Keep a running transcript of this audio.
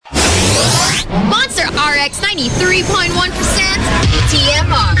RX 93.1%.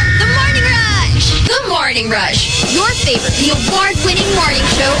 TMR. The Morning Rush. The Morning Rush. Your favorite, the award-winning morning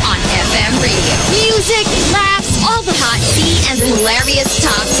show on FM radio. Music, laughs, all the hot tea, and the hilarious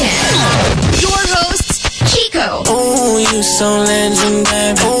top 10. Your hosts, Chico. Oh, you so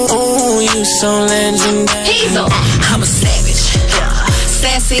legendary. Oh, you so legendary. Hazel. I'm a savage. Yeah.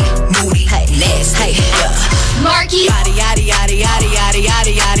 Sassy, moody, hey, nasty. Hey, yeah. Marky. Yada yada yada yada yada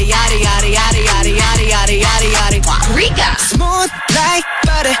yada yada yada yada yada yada yada yada yada yada. Rica. Smooth like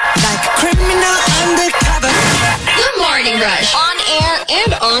butter, like a criminal undercover. The Morning Rush. On air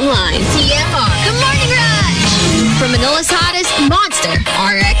and online. TMR. The Morning Rush. From Manila's hottest, Monster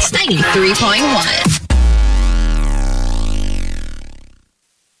RX 93.1.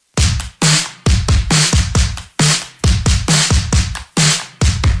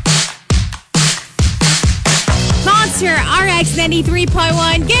 RX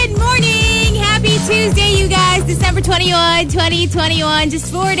 93.1. Good morning. Happy Tuesday, you guys. December 21, 2021.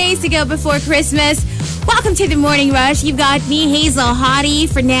 Just 4 days to go before Christmas. Welcome to the Morning Rush. You've got me, Hazel, hottie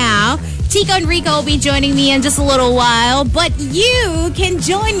for now. Chico and Rica will be joining me in just a little while, but you can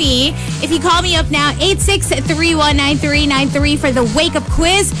join me if you call me up now, 863-19393 for the Wake Up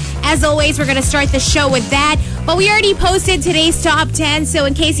Quiz. As always, we're going to start the show with that, but we already posted today's top 10, so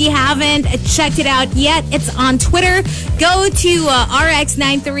in case you haven't checked it out yet, it's on Twitter. Go to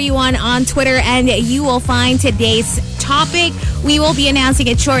RX931 on Twitter, and you will find today's topic. We will be announcing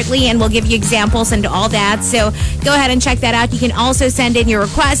it shortly, and we'll give you examples and all that, so go ahead and check that out. You can also send in your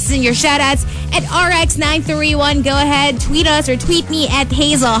requests and your shout-outs at RX931. Go ahead, tweet us or tweet me at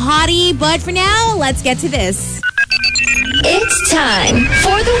Hazel Hottie, but for now, let's get to this. It's time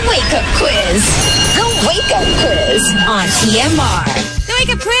for the Wake Up Quiz. The Wake Up Quiz on TMR. The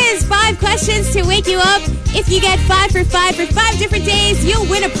Wake Up Quiz, 5 questions to wake you up. If you get 5 for 5 different days, you'll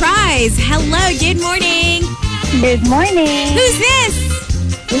win a prize. Hello, good morning. Good morning. Who's this?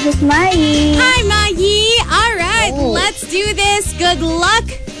 This is Mai. Hi, Maggie. All right, let's do this. Good luck.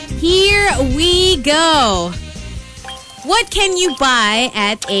 Here we go. What can you buy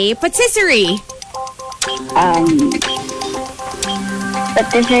at a patisserie?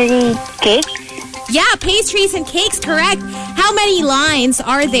 Patisserie cake. Yeah, pastries and cakes, correct. How many lines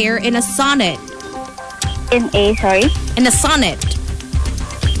are there in a sonnet? In a sonnet.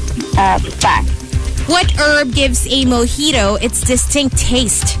 Pass. What herb gives a mojito its distinct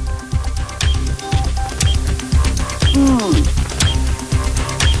taste?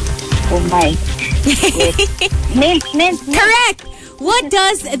 Oh my. Mint. Correct. What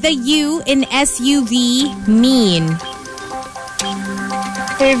does the U in SUV mean?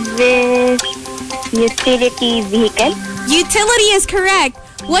 Service utility vehicle. Utility is correct.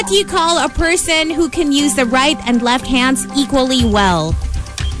 What do you call a person who can use the right and left hands equally well?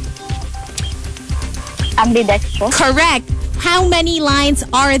 Ambidextrous. Correct. How many lines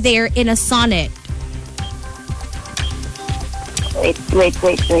are there in a sonnet? Wait.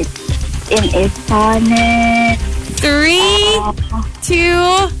 In a sonnet. 3,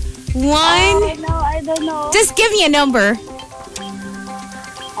 2, 1. I don't know. Just give me a number.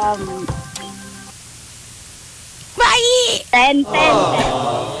 Bye. 10.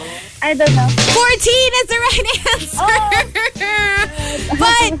 I don't know. 14 is the right answer.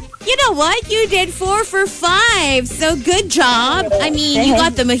 But you know what? You did 4 for 5. So good job. I mean, you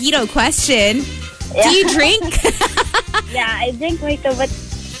got the mojito question. Yeah. Do you drink? Yeah, I drink mojito, but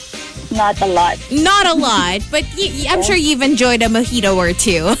not a lot. Not a lot, but I'm sure you've enjoyed a mojito or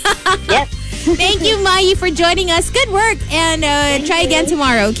two. Yes. Thank you, Mai, for joining us. Good work, and try again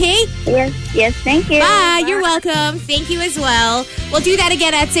tomorrow, okay? Yes, thank you. Bye. You're welcome. Thank you as well. We'll do that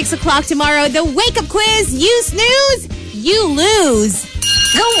again at 6 o'clock tomorrow. The Wake Up Quiz. You snooze, you lose.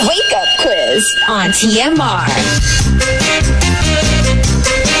 The Wake Up Quiz on TMR.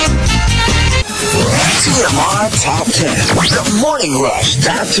 TMR Top 10. The Morning Rush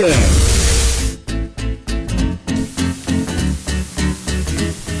Top 10.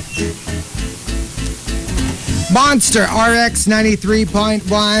 Monster RX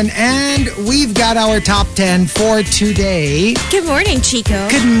 93.1, and we've got our top 10 for today. Good morning, Chico.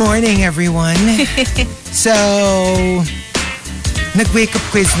 Good morning, everyone. So, nag-wake up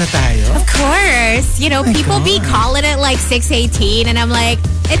quiz na tayo. Of course. You know, people be calling it like 6:18, and I'm like,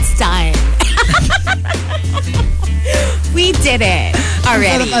 it's done. We did it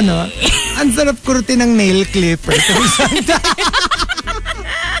already. Ang sarap kurutin ng nail clipper.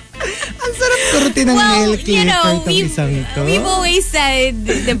 Ang sarap kurutin ng nail clipper. You know, to. we've always said,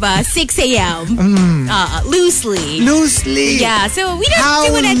 diba, 6 a.m. Loosely. Loosely. Yeah, so we don't How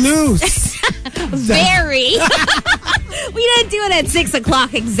do it at... loose? Very. We didn't do it at 6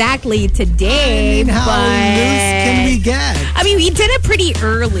 o'clock exactly today. How but loose can we get? I mean, we did it pretty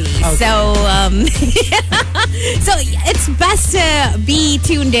early. Okay. So, so it's best to be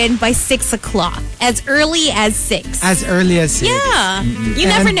tuned in by 6 o'clock. As early as 6. As early as 6. Yeah. You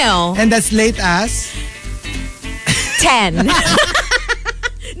never know. And as late as? 10.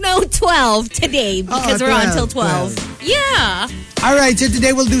 No, 12 today because we're on till 12. Yeah. All right, so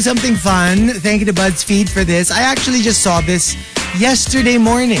today we'll do something fun. Thank you to BuzzFeed for this. I actually just saw this yesterday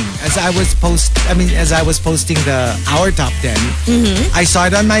morning as I was posting our top 10. I saw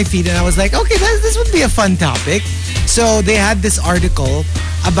it on my feed and I was like, okay, this would be a fun topic. So they had this article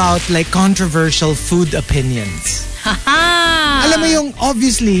about like controversial food opinions. Alam mo yung,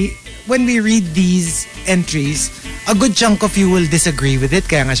 obviously, when we read these entries, a good chunk of you will disagree with it,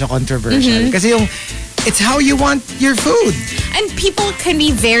 kaya nga siya controversial. Kasi yung, it's how you want your food. And people can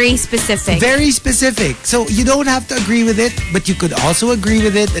be very specific. Very specific. So you don't have to agree with it, but you could also agree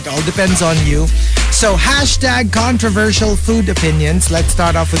with it. It all depends on you. So hashtag controversial food opinions. Let's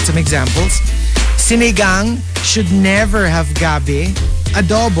start off with some examples. Sinigang should never have gabi.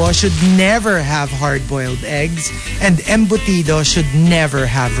 Adobo should never have hard-boiled eggs. And embutido should never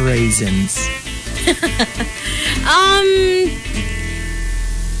have raisins.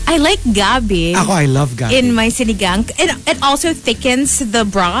 I like gabi. Ako, I love gabi. In my sinigang. It also thickens the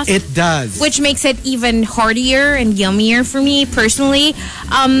broth. It does. Which makes it even heartier and yummier for me personally.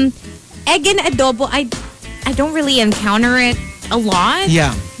 Egg and adobo, I don't really encounter it a lot.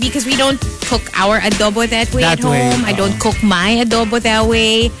 Yeah. Because we don't cook our adobo that way That at home. way, I don't cook my adobo that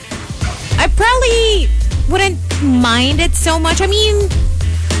way. I probably wouldn't mind it so much. I mean,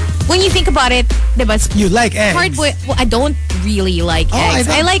 when you think about it, diba? You like eggs. Well, I don't really like eggs.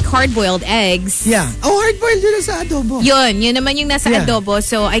 I I like hard-boiled eggs. Yeah. Oh, hard-boiled yun sa adobo. Yun naman yung nasa adobo.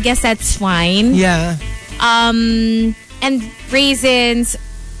 So I guess that's fine. Yeah. And raisins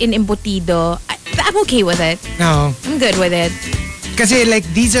in embutido, I'm okay with it. No. I'm good with it. Kasi like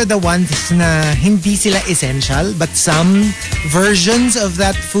these are the ones na hindi sila essential, but some versions of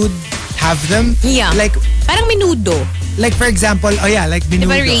that food have them. Yeah. Like parang menudo. Like for example, like menudo.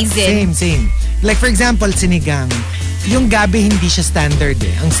 Diba raisin? Same. Like for example, sinigang. Yung gabi hindi siya standard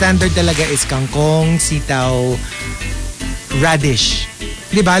eh. Ang standard talaga is kangkong, sitaw, radish.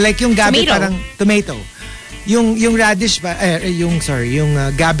 Diba? Like yung gabi Tomato. parang tomato. Yung radish yung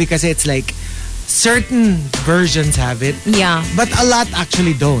gabi kasi it's like certain versions have it. Yeah. But a lot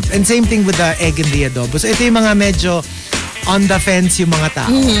actually don't. And same thing with the egg and the adobo. So ito yung mga medyo on the fence yung mga tao.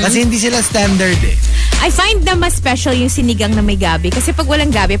 Kasi hindi sila standard eh. I find na mas special yung sinigang na may gabi. Kasi pag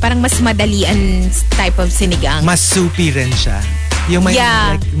walang gabi, parang mas madali ang type of sinigang. Mas soupy rin siya. Yung may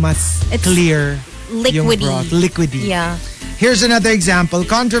like mas It's clear liquidy. yung broth. Liquidy. Yeah. Here's another example.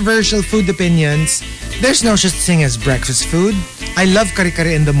 Controversial food opinions. There's no such thing as breakfast food. I love kare-kare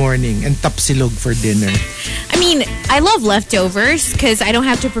in the morning and tapsilog for dinner. I mean, I love leftovers because I don't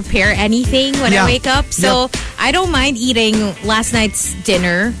have to prepare anything when I wake up. So I don't mind eating last night's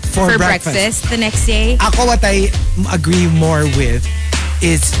dinner for breakfast the next day. Ako, what I agree more with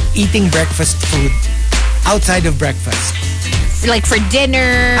is eating breakfast food outside of breakfast. Like for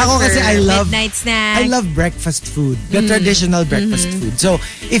dinner, Ako for kasi I love midnight snack. I love breakfast food, the traditional breakfast food. So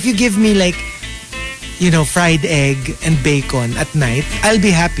if you give me like, fried egg and bacon at night, I'll be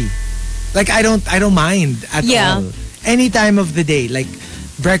happy. Like I don't mind at all. Any time of the day, like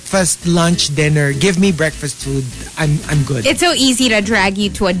breakfast, lunch, dinner, give me breakfast food. I'm good. It's so easy to drag you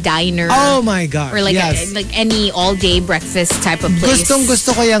to a diner. Oh my God. Or like yes. like any all-day breakfast type of place.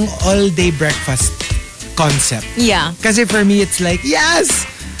 Gusto ko yung all-day breakfast concept. Yeah. Kasi for me, it's like, yes!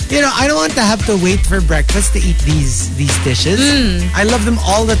 I don't want to have to wait for breakfast to eat these dishes. I love them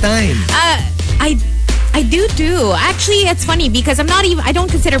all the time. I do too. Actually, it's funny because I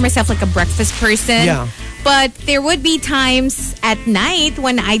don't consider myself like a breakfast person. Yeah. But there would be times at night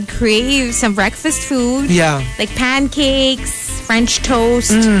when I'd crave some breakfast food. Yeah. Like pancakes, French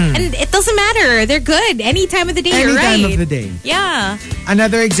toast. And it doesn't matter. They're good. Any time of the day, you're right. Any time of the day. Yeah.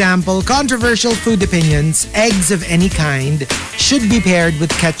 Another example, controversial food opinions. Eggs of any kind should be paired with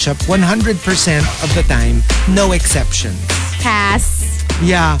ketchup 100% of the time. No exceptions. Pass.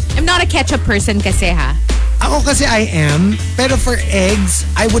 Yeah. I'm not a ketchup person kasi ha. Ako kasi I am. Pero for eggs,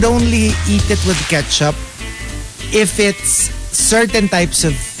 I would only eat it with ketchup if it's certain types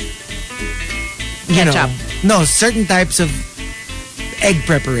of certain types of egg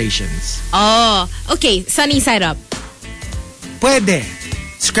preparations. Oh, okay. Sunny side up. Pwede.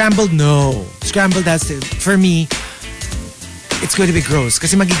 Scrambled, no. Scrambled has to, for me, it's going to be gross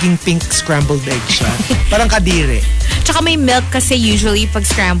kasi magiging pink scrambled egg siya. Parang kadire. Tsaka may milk kasi usually pag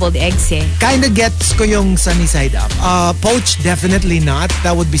scrambled eggs eh. Kinda gets ko yung sunny side up. Poached, definitely not.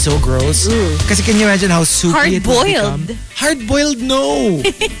 That would be so gross. Kasi can you imagine how soupy it would become? Hard-boiled, no.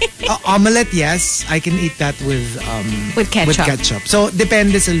 Omelette, yes. I can eat that with ketchup. So,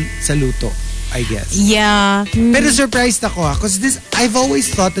 depende sa luto, I guess. Yeah. Pero surprised ako because I've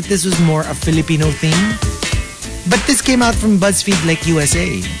always thought that this was more a Filipino thing. But this came out from BuzzFeed like USA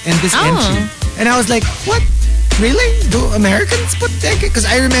and this entry. And I was like, what? Really? Do Americans put egg? Because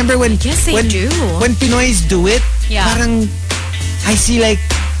I remember when do. When Pinoys do it, parang I see like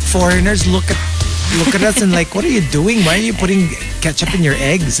foreigners look at us and like, what are you doing? Why are you putting ketchup in your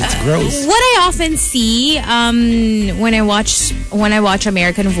eggs? It's gross. What I often see when I watch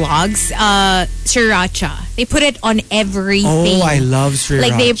American vlogs, sriracha. They put it on everything. Oh, I love sriracha.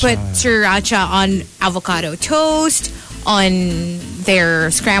 Like they put sriracha on avocado toast, on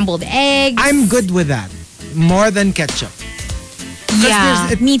their scrambled eggs. I'm good with that. More than ketchup. Yeah,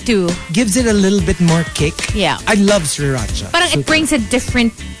 me too. Gives it a little bit more kick. Yeah. I love sriracha. But it brings a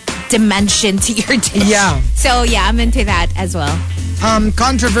different dimension to your dish. Yeah. So yeah, I'm into that as well.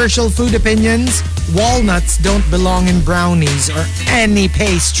 Controversial food opinions. Walnuts don't belong in brownies or any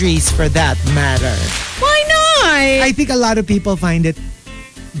pastries for that matter. Why not? I think a lot of people find it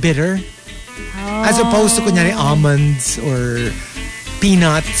bitter. As opposed to kunyari almonds or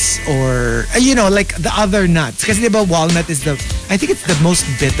peanuts or like the other nuts. Kasi diba walnut is I think it's the most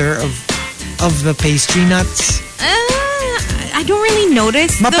bitter of the pastry nuts. I don't really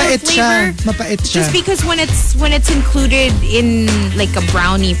notice Mapait the flavor. Mapait siya. Just because when it's included in like a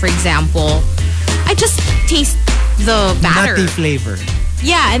brownie, for example, I just taste the batter. Nutty flavor.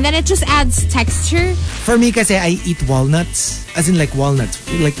 Yeah, and then it just adds texture. For me kasi I eat walnuts. As in like walnuts.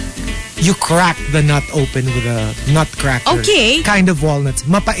 Like you crack the nut open with a nut cracker. Okay. Kind of walnuts.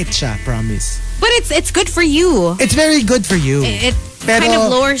 Mapait siya, promise. But it's good for you. It's very good for you. It kind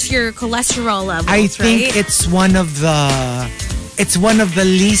of lowers your cholesterol levels, I think right? it's one of the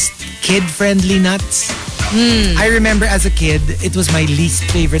least kid-friendly nuts. I remember as a kid, it was my least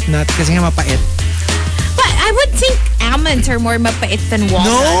favorite nut kasi nga mapait. But I would think almonds are more mapait than walnuts.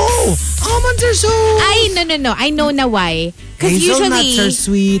 No! Almonds are so... No. I know na why. Because Hazelnuts usually... are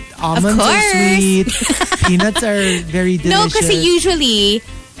sweet. Almonds are sweet. Peanuts are very delicious. No, kasi usually...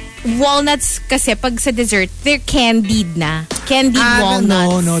 Walnuts kasi pag sa dessert, they're candied na. Candied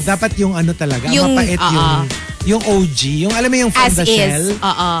walnuts. No. Dapat yung ano talaga. Yung, mapait yung OG. Yung alam mo yung from as the is. shell.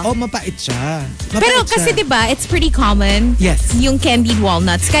 Oh, mapait siya. Pero kasi diba, it's pretty common. Yes. Yung candied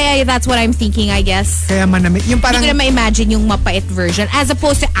walnuts. Kaya that's what I'm thinking, I guess. Kaya manamit. Yung parang... Hindi ko na ma-imagine yung mapait version. As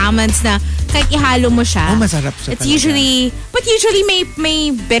opposed to almonds na kahit ihalo mo siya. Oh, masarap siya it's talaga. But usually may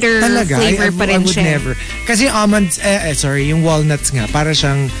bitter talaga, flavor pa rin I would siya. never. Kasi almonds, yung walnuts nga, para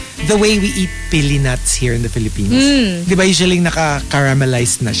siyang the way we eat pili nuts here in the Philippines. Di ba usually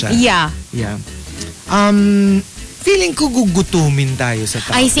naka-caramelized na siya? Yeah. Feeling ko gugutumin tayo sa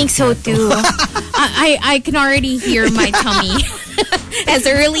topic. I think so too. I can already hear my tummy. As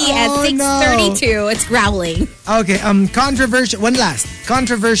early as 6:32, it's growling. Okay, one last.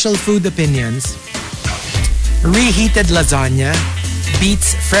 Controversial food opinions. Reheated lasagna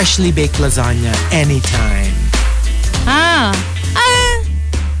beats freshly baked lasagna anytime.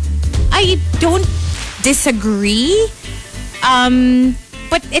 I don't disagree.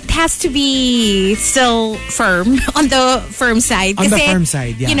 But it has to be still firm, on the firm side. On the firm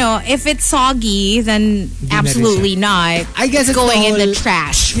side, yeah. You know, if it's soggy, then absolutely not. I guess it's going in the whole,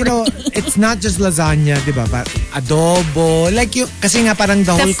 trash. You know, it's not just lasagna, di ba? Adobo. Like, kasi nga parang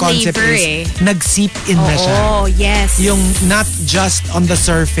the whole concept is nag-seep in na siya. Oh, yes. Yung not just on the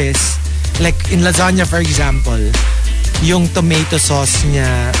surface. Like in lasagna, for example, yung tomato sauce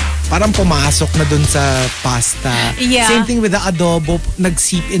niya, parang pumasok na dun sa pasta. Yeah. Same thing with the adobo,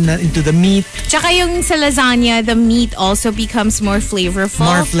 nag-seep into the meat. Tsaka yung sa lasagna, the meat also becomes more flavorful.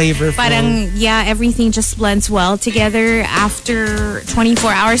 Parang, everything just blends well together after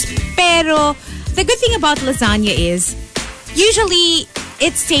 24 hours. Pero, the good thing about lasagna is, usually,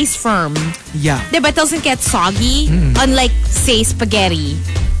 it stays firm. Yeah. Diba? It doesn't get soggy. Unlike, say, spaghetti.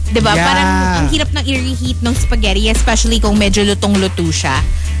 Diba? Yeah. Parang, ang hirap ng i-reheat ng spaghetti, especially kung medyo lutong-luto siya.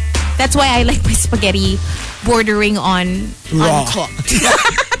 That's why I like my spaghetti bordering on raw. Uncooked.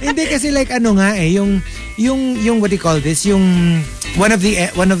 Hindi kasi like ano nga yung what do you call this? Yung one of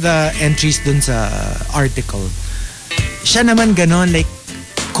the entries dun sa article. Siya naman ganon, like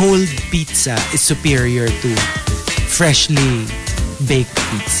cold pizza is superior to freshly baked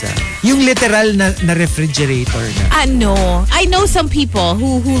pizza. Yung literal na refrigerator na. No. I know some people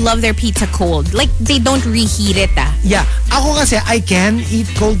who love their pizza cold. Like, they don't reheat it. Yeah. Ako kasi, I can eat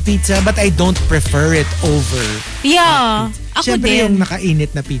cold pizza but I don't prefer it over. Yeah. Ako Siyempre din. yung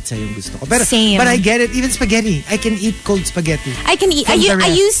nakainit na pizza yung gusto ko. Pero, Same. But I get it. Even spaghetti. I can eat cold spaghetti. I can eat. I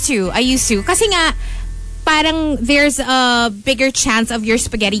used to. Kasi nga, parang there's a bigger chance of your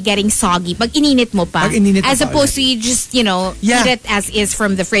spaghetti getting soggy pag ininit mo pa. As opposed to you just, eat it as is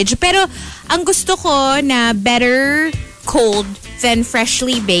from the fridge. Pero, ang gusto ko na better cold than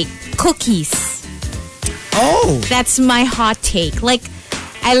freshly baked cookies. Oh! That's my hot take. Like,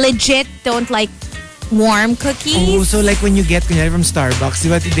 I legit don't like warm cookies. Oh, so like when you get kunyari from Starbucks,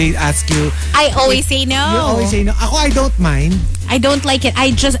 diba, they ask you... I always say no. You always say no. Ako, I don't mind. I don't like it.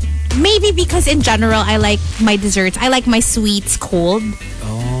 Maybe because in general, I like my desserts. I like my sweets cold.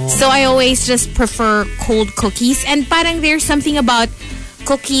 Oh. So I always just prefer cold cookies. And parang there's something about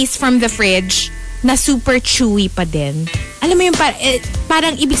cookies from the fridge na super chewy pa din. Alam mo yung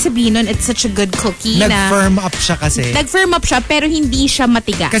parang ibig sabihin nun, it's such a good cookie Nag-firm up siya kasi. Nag-firm up siya pero hindi siya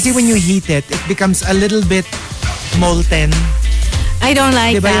matigas. Kasi when you heat it, it becomes a little bit molten. I don't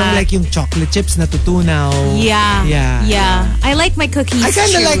like diba that. Yung chocolate chips na tutunaw. Yeah. I like my cookies I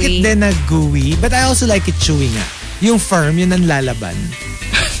kinda chewy. like it din na gooey, but I also like it chewy nga. Yung firm, yun ang lalaban.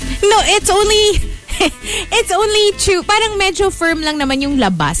 No, it's only chew. Parang medyo firm lang naman yung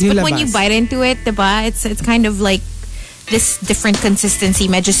labas. But when you bite into it, diba, it's kind of like this different consistency.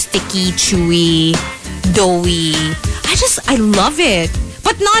 Medyo sticky, chewy, doughy. I love it.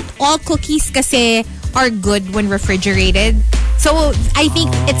 But not all cookies kasi are good when refrigerated. So, I think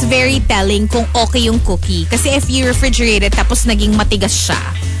it's very telling kung okay yung cookie. Kasi if you refrigerate it tapos naging matigas siya,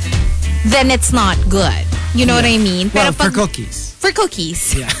 then it's not good. You know what I mean? Well, for cookies. For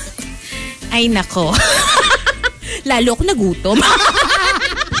cookies. Yeah. Ay, nako. Lalo ko nagutom.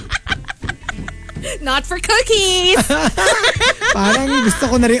 Not for cookies. Parang gusto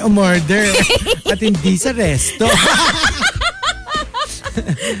ko na rin umorder. At hindi sa resto.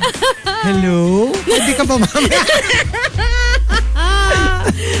 Hello? Hindi ka pa mamaya.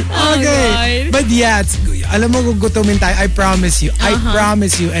 Okay. But yeah, alam mo gugutumin tayo. I promise you. I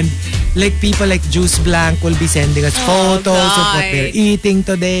promise you. And like people like Juice Blank will be sending us photos of what they're eating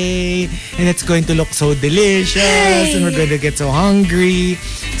today. And it's going to look so delicious. And we're going to get so hungry.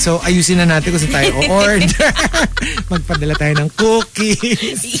 So ayusin na natin kung saan tayo o-order. Magpadala tayo ng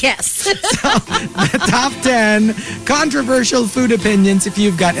cookies. Yes. So, the top 10 controversial food opinions. If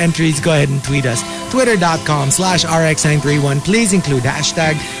you've got entries, go ahead and tweet us. Twitter.com/RX931. Please include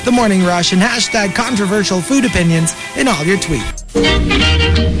hashtag The Morning Rush and hashtag controversial food opinions in all your tweets.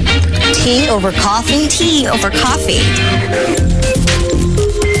 Tea over coffee? Tea over coffee.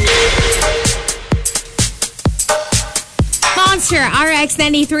 Monster RX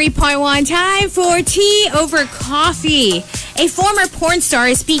 93.1. Time for tea over coffee. A former porn star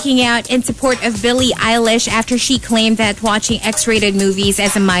is speaking out in support of Billie Eilish after she claimed that watching X-rated movies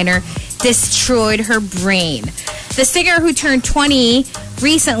as a minor destroyed her brain. The singer, who turned 20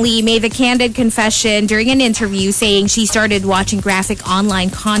 recently, made the candid confession during an interview saying she started watching graphic online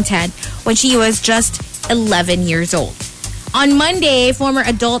content when she was just 11 years old. On Monday, former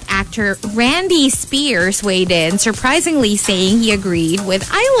adult actor Randy Spears weighed in, surprisingly saying he agreed with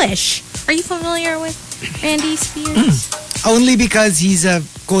Eilish. Are you familiar with Randy Spears? Only because he's a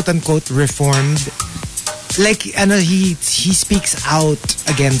quote-unquote reformed. Like, he speaks out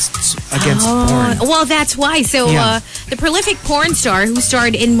against porn. Well, that's why. So, the prolific porn star who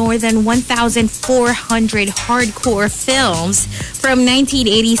starred in more than 1,400 hardcore films from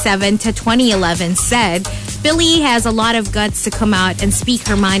 1987 to 2011 said, Billie has a lot of guts to come out and speak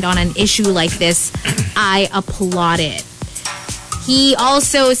her mind on an issue like this. I applaud it. He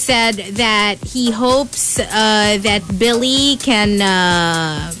also said that he hopes that Billie can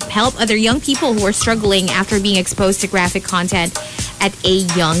help other young people who are struggling after being exposed to graphic content at a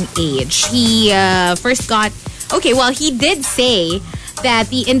young age. He he did say that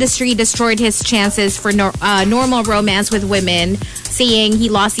the industry destroyed his chances for normal romance with women, saying he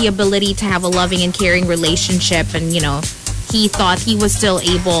lost the ability to have a loving and caring relationship, and, he thought he was still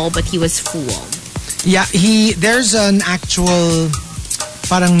able, but he was fooled. Yeah, there's an actual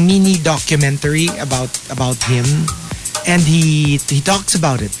parang mini documentary about him, and he talks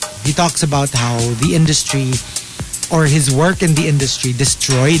about it. He talks about how the industry or his work in the industry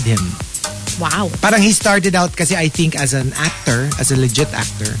destroyed him. Wow. Parang he started out kasi I think as an actor, as a legit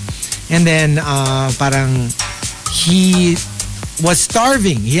actor. And then parang he was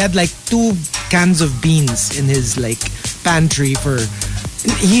starving. He had like 2 cans of beans in his like pantry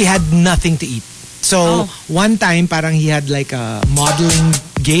he had nothing to eat. So, one time, parang he had like a modeling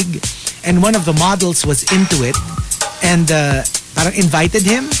gig and one of the models was into it and parang invited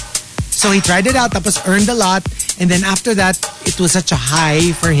him. So, he tried it out, tapos earned a lot. And then after that, it was such a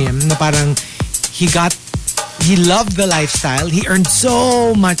high for him na parang he loved the lifestyle. He earned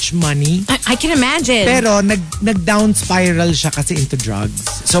so much money. I can imagine. Pero nag-down spiral siya kasi into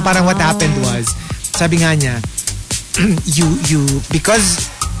drugs. So parang what happened was, sabi nga niya, because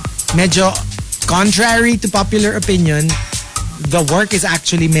medyo contrary to popular opinion, the work is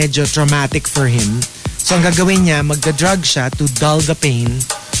actually medyo traumatic for him. So ang gagawin niya, magda-drug siya to dull the pain.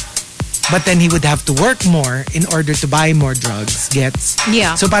 But then he would have to work more in order to buy more drugs. Gets?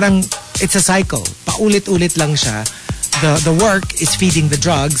 Yeah. So parang it's a cycle. Paulit-ulit lang siya. The work is feeding the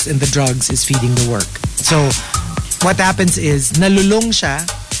drugs and the drugs is feeding the work. So what happens is nalulung siya.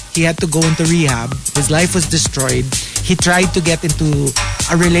 He had to go into rehab. His life was destroyed. He tried to get into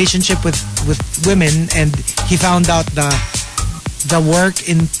a relationship with women and he found out the work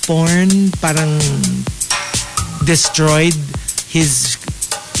in porn parang destroyed his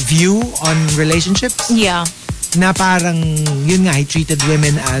view on relationships. Yeah. Na parang, yun nga, he treated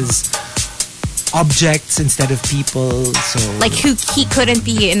women as objects instead of people. So like he couldn't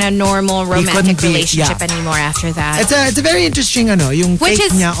be in a normal romantic relationship anymore after that. It's a very interesting yung which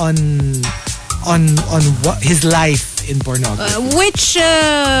take niya on what his life in pornography. Which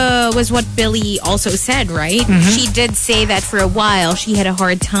was what Billie also said, right? Mm-hmm. She did say that for a while she had a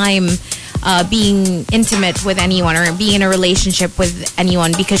hard time being intimate with anyone or being in a relationship with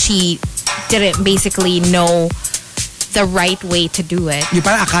anyone because she didn't basically know the right way to do it. Yung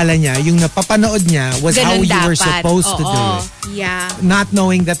parang akala niya, yung napapanood niya was ganun how you dapat. were supposed to do it. Yeah. Not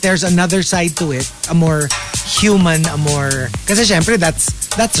knowing that there's another side to it, a more human, kasi syempre that's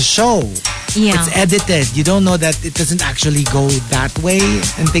a show. Yeah. It's edited. You don't know that it doesn't actually go that way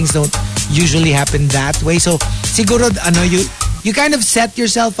and things don't usually happen that way. So siguro you kind of set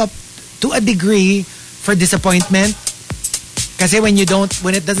yourself up to a degree for disappointment. Kasi when it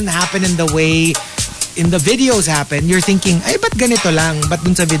doesn't happen in the way in the videos happen, you're thinking, ay, ba't ganito lang? Ba't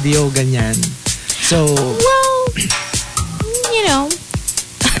dun sa video ganyan? So, well,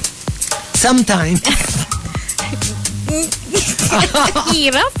 sometimes.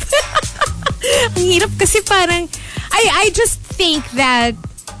 Hirap. Ang hirap kasi parang, I just think that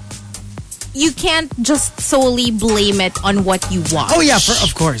you can't just solely blame it on what you watch. Oh yeah,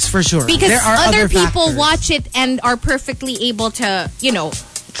 of course, for sure. Because there are other people factors. watch it and are perfectly able to,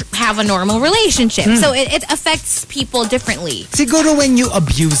 have a normal relationship. So it affects people differently. Siguro when you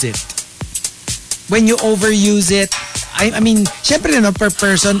abuse it. When you overuse it. I mean, syempre per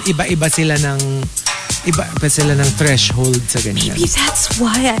person, iba-iba sila ng threshold sa ganyan. Maybe that's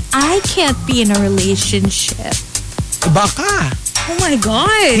why I can't be in a relationship. Baka. Oh my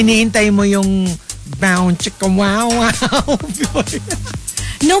God. Hinihintay mo yung bound chicka wow wow.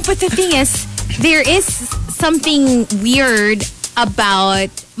 No, but the thing is, there is something weird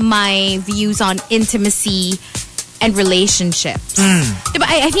about my views on intimacy and relationships. But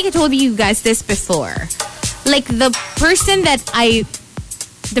I think I told you guys this before. Like, the person that I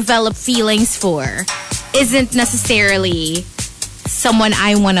develop feelings for isn't necessarily someone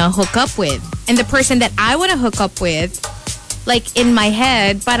I want to hook up with. And the person that I want to hook up with, like, in my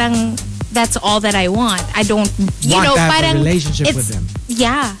head, parang that's all that I want. I don't, to have a relationship with them.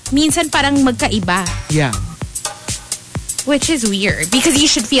 Yeah. Minsan parang magkaiba. Yeah. Which is weird because you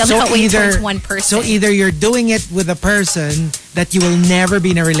should feel that way towards one person. So either you're doing it with a person that you will never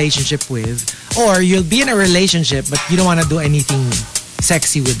be in a relationship with, or you'll be in a relationship but you don't want to do anything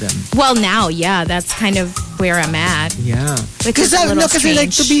sexy with them. Well, now, yeah, that's kind of where I'm at. Yeah. Because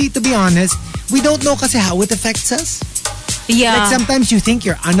like to be honest, we don't know kasi how it affects us. Yeah. Like sometimes you think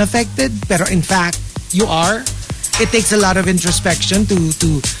you're unaffected, pero in fact you are. It takes a lot of introspection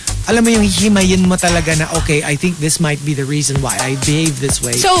to alam mo yung himayin mo talaga na, okay, I think this might be the reason why I behave this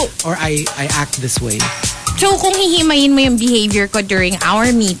way. So, or I act this way. So, kung hihimayin mo yung behavior ko during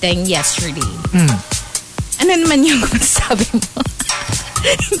our meeting yesterday, ano naman yung sabi mo?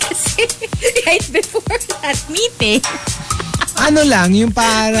 Kasi, right before that meeting, ano lang, yung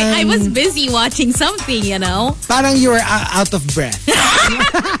parang... I was busy watching something, Parang you were out of breath.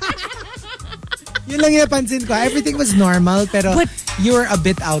 Yun lang yung napansin ko. Everything was normal, pero you were a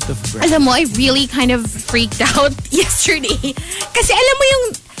bit out of breath. Alam mo, I really kind of freaked out yesterday. Kasi alam mo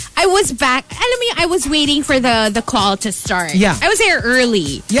yung, I was back, alam mo yung, I was waiting for the call to start. Yeah. I was there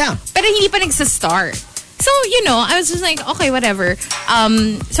early. Yeah. Pero hindi pa nagsa-start. So, I was just like, okay, whatever.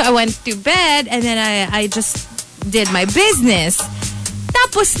 So I went to bed and then I just did my business.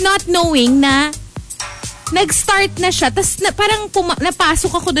 Tapos not knowing na nag-start na siya. Tapos parang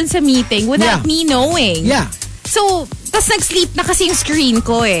napasok ako dun sa meeting without me knowing. Yeah. So, tapos nag-sleep na kasi yung screen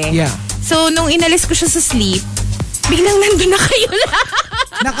ko eh. Yeah. So, nung inalis ko siya sa sleep, biglang nandun na kayo lahat.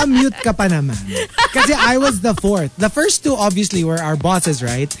 Naka-mute ka pa naman. Kasi I was the fourth. The first two obviously were our bosses,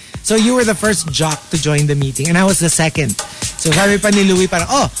 right? So you were the first jock to join the meeting and I was the second. So sabi pa ni Louie parang,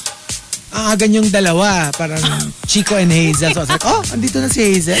 ganyong dalawa. Parang Chico and Hazel. So I was like, andito na si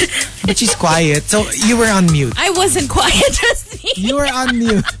Hazel. But she's quiet. So you were on mute. I wasn't quiet, trust me. You were on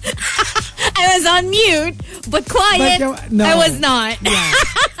mute. I was on mute, but quiet, no. I was not. Yeah.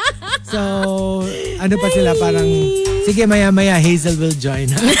 So, ano pa sila parang, sige maya-maya Hazel will join.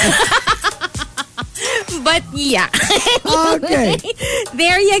 But yeah. Okay.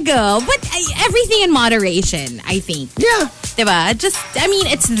 There you go. But everything in moderation, I think. Yeah. Diba? Just, I mean,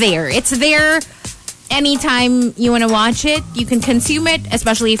 it's there. It's there anytime you want to watch it. You can consume it,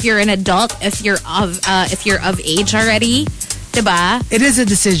 especially if you're an adult, if you're of age already. Diba? It is a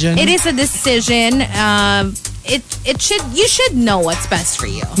decision. It is a decision. You should know what's best for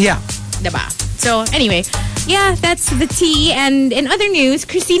you. Yeah. Diba? So anyway, yeah, that's the tea. And in other news,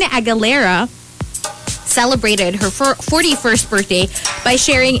 Christina Aguilera celebrated her 41st birthday by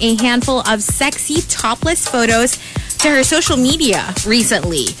sharing a handful of sexy topless photos to her social media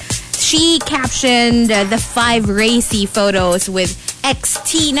recently. She captioned the 5 racy photos with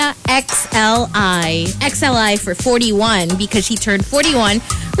Xtina XLI for 41 because she turned 41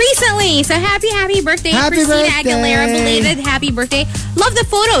 recently. So happy birthday, Christina Aguilera. Belated happy birthday. Love the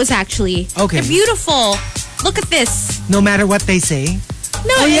photos actually. Okay. They're beautiful. Look at this. No matter what they say.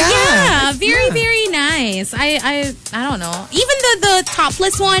 No, yeah. Very nice. I don't know. Even the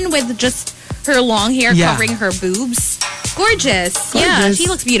topless one with just her long hair covering her boobs. Gorgeous. Yeah, she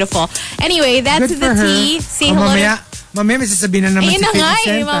looks beautiful. Anyway, that's good the tea. Say hello to... Mamaya may sasabihin na naman Ayun si na nga 50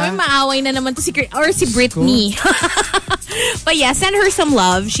 Cent. Mamaya maaway na naman to si Britney. But yeah, send her some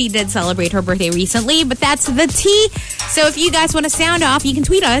love. She did celebrate her birthday recently, but that's the tea. So if you guys want to sound off, you can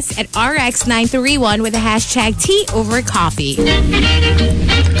tweet us at RX931 with the hashtag tea over coffee.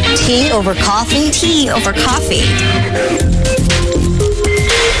 Tea over coffee? Tea over coffee.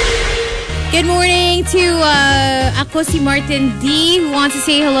 Good morning to ako si Martin D, who wants to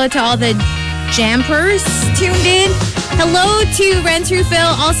say hello to all the Jampers tuned in. Hello to Ren Through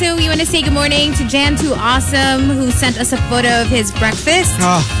Phil. Also, we want to say good morning to Jan 2 Awesome, who sent us a photo of his breakfast.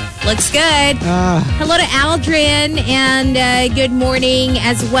 Looks good. Hello to Aldrin, and good morning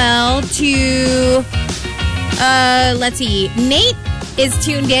as well to, let's see, Nate is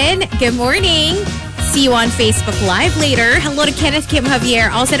tuned in. Good morning. See you on Facebook Live later. Hello to Kenneth Kim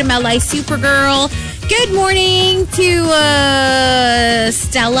Javier. Also to Melai Supergirl. Good morning to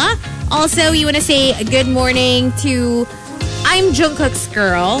Stella. Also, you want to say good morning to I'm Jungkook's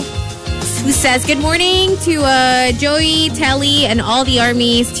girl, who says good morning to Joey, Telly, and all the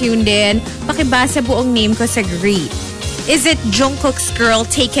armies tuned in. Pakibasa buong name ko sa greet. Is it Jungkook's girl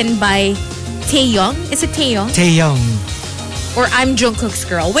taken by Taeyong? Is it Taeyong? Taeyong. Or I'm Jungkook's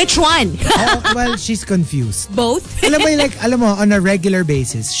girl? Which one? Well, she's confused. Both? alam mo, on a regular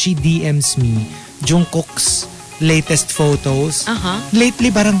basis, she DMs me Jungkook's latest photos.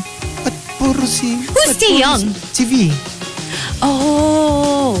 Lately, parang, ba't puro si... Who's Taeyong? Si V.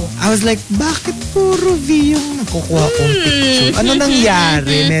 Oh. I was like, bakit puro V yung nakukuha kong picture? Ano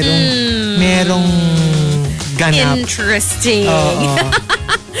nangyari? Merong ganap. Interesting.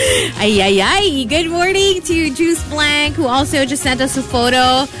 Ay. Good morning to Juice Blank, who also just sent us a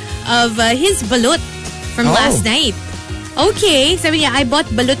photo of his balut from last night. Okay. Sabi niya, I bought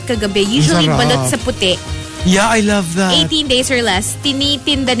balut kagabi. Usually balut sa puti. Yeah, I love that. 18 days or less.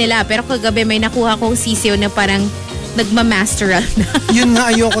 Tinitinda nila. Pero kagabi may nakuha kong sisiyo na parang nagmamasteral na. Yun nga,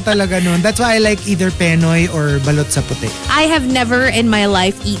 ayoko talaga nun. That's why I like either Penoy or balot sa puti. I have never in my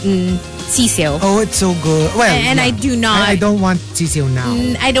life eaten sisiyo. Oh, it's so good. Well, and I do not. I don't want sisiyo now.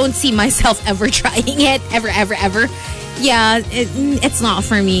 I don't see myself ever trying it. Ever. Yeah, it's not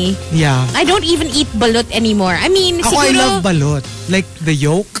for me. Yeah. I don't even eat balut anymore. I mean, Ako, I love balut. Like the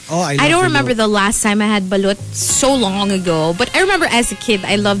yolk. Oh, I love I don't remember the the last time I had balut so long ago. But I remember as a kid,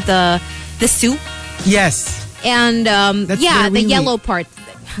 I loved the soup. Yes. And the yellow part.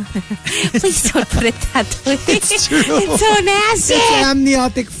 Please don't put it that way. It's true. It's so nasty. It's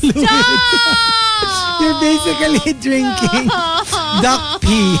amniotic fluid. Stop! You're basically drinking duck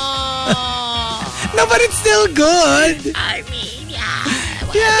pee. No, but it's still good. I mean,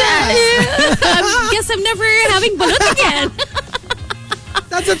 Yeah. I guess I'm never having balut again.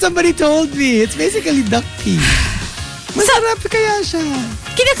 That's what somebody told me. It's basically duck pee. Masarap kaya siya.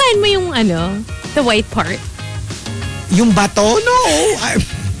 Kinakain mo yung the white part? Yung bato? No.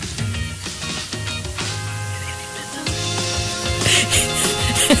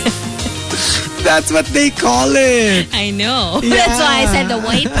 That's what they call it. I know. Yeah. That's why I said the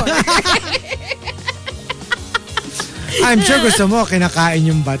white part. I'm sure gusto mo, kinakain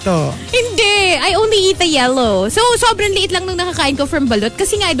yung bato. Hindi. I only eat the yellow. So, sobrang liit lang nung nakakain ko from balot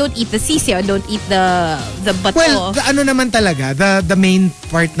kasi nga I don't eat the sisiyo. I don't eat the bato. Well, ano naman talaga, the main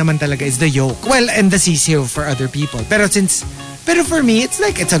part naman talaga is the yolk. Well, and the sisiyo for other people. Pero for me, it's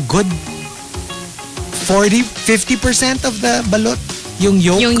a good 40-50% of the balot. Yung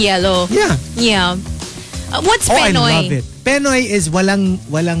yolk. Yung yellow. Yeah. Yeah. What's I Penoy? love it. Penoy is walang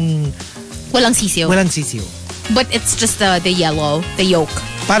sisiyo. Walang sisiyo. But it's just the yellow, the yolk.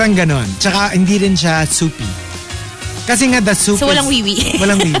 Parang ganon. Tsaka hindi rin siya soupy. Kasi nga the soup So walang wiwi.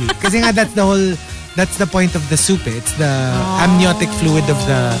 Walang wiwi. Kasi nga that's the point of the soup. It's the amniotic fluid of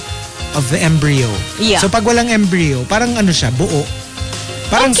the embryo. Yeah. So pag walang embryo, parang ano siya, buo.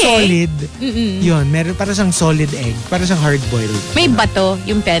 Parang solid. Yun, meron parang siyang solid egg. Parang siyang hard-boiled. May bato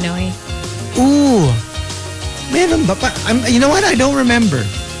yung Penoy. Ooh. Meron ba? You know what? I don't remember.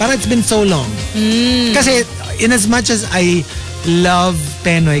 Parang it's been so long. Kasi in as much as I love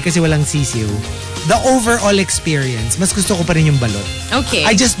Penoy kasi walang sisiw, the overall experience, mas gusto ko pa rin yung balot. Okay.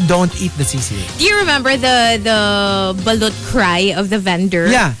 I just don't eat the sisiw. Do you remember the balot cry of the vendor?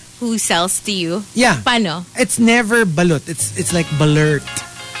 Yeah. Who sells to you? Yeah. Paano? It's never balot. It's like balert.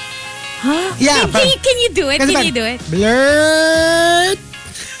 Huh? Yeah. Can you do it? Can you do it? Balert!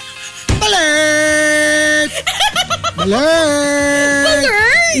 Balert! Balert!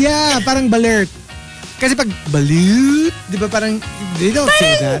 Balert? Yeah, parang balert. Kasi pag balut, di ba parang, they don't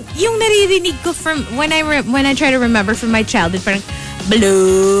say that. Yung naririnig ko from, when I try to remember from my childhood, parang,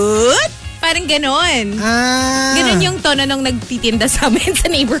 balut? Parang ganon. Ganon yung tono nung nagtitinda sa amin sa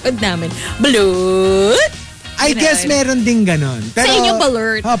neighborhood namin. Balut? I guess meron ding ganon. Pero, sa inyo,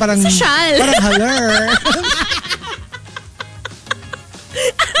 balert. Oh, parang, Social. Parang haler.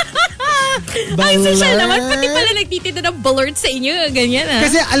 Ay, social naman. Pati pala nagtitinda ng balert sa inyo. Ganyan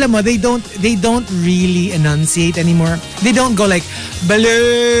Kasi alam mo, they don't really enunciate anymore. They don't go like,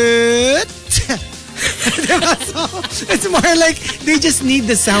 balut. So, it's more like they just need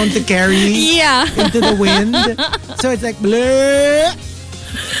the sound to carry into the wind. So it's like, balut.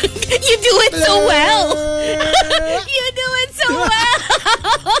 You do it so well. You do it so well.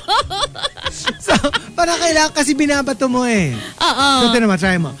 So, parang kailangan kasi binabato mo eh. So, ito naman,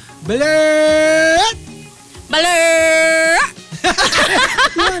 try mo. Balert! Balert!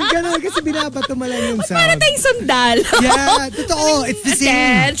 Yun, ganun. Kasi binabato mo lang yung sound. Para tayong sundalo. Yeah, totoo. It's the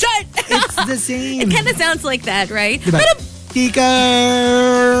same. Attention! It's the same. It kind of sounds like that, right? Diba? Pero, Tikas!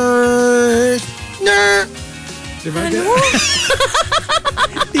 Ner! Diba? Ano?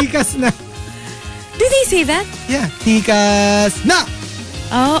 Tikas na. Do they say that? Yeah. Tikas na!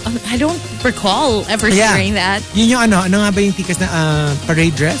 Oh, I don't recall ever hearing that. Yun yung ano nga ba yung tikas na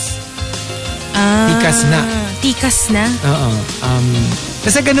parade dress? Tikas na. Tikas na? Oo.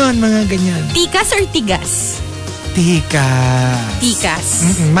 Basta ganun, mga ganyan. Tikas or tigas? Tikas.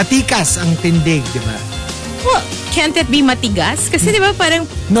 Tikas. Matikas ang tindig, di ba? Well, can't it be matigas? Kasi di ba parang...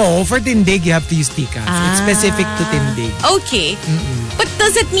 No, for tindig, you have to use tikas. It's specific to tindig. Okay. But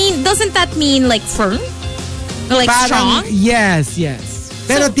doesn't that mean like firm? Or like Parang, strong? Yes.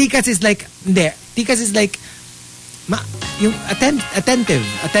 Pero tikas is like, hindi. Tikas is like, yung attentive.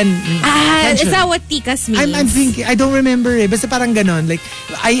 Is that what tikas means? I'm thinking, I don't remember eh. Basta parang ganon. Like,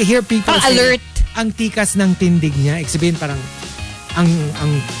 I hear people say, alert. Ang tikas ng tindig niya. Ibig sabihin parang, ang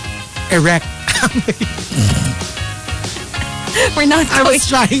erect. We're not I going... was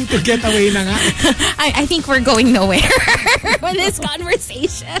trying to get away na nga. I think we're going nowhere with this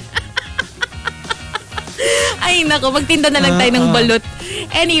conversation. Ay, nako, magtinda na lang tayo ng balut.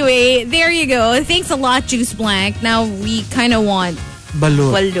 Anyway, there you go. Thanks a lot, Juice Blank. Now, we kind of want balut.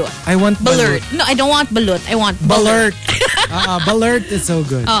 I want balut. No, I don't want balut. I want balert. Balert is so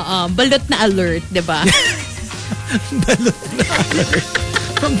good. Balut na alert, diba? Balut na alert.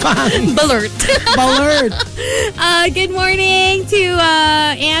 Balert. Balert. Good morning to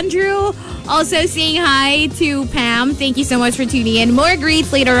Andrew. Also saying hi to Pam. Thank you so much for tuning in. More greets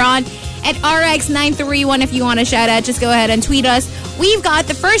later on at RX931. If you want to shout out, just go ahead and tweet us. We've got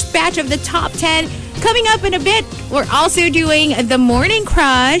the first batch of the top 10 coming up in a bit. We're also doing the Morning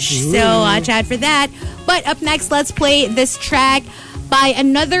Crush. Ooh. So watch out for that. But up next, let's play this track by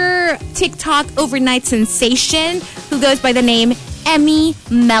another TikTok overnight sensation who goes by the name Emmy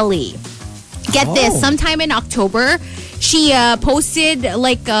Melly. Get this, sometime in October, she posted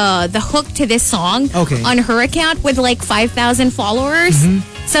like the hook to this song on her account with like 5,000 followers.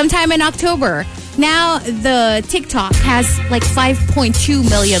 Sometime in October. Now the TikTok has like 5.2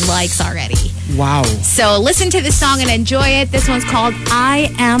 million likes already. Wow. So listen to the song and enjoy it. This one's called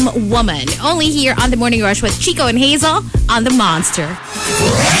I Am Woman. Only here on The Morning Rush with Chico and Hazel on The Monster.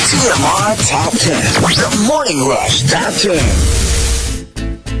 TMR Top 10. The Morning Rush Top 10.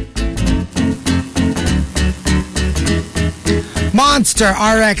 Monster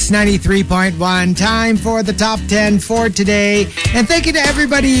RX 93.1. Time for the top 10 for today. And thank you to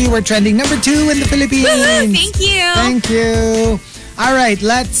everybody. We're trending number 2 in the Philippines. Woohoo, thank you. Thank you. All right,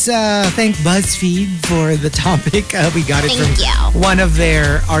 let's thank BuzzFeed for the topic. We got it Thank from you. one of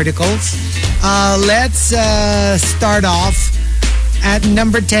their articles. Let's start off at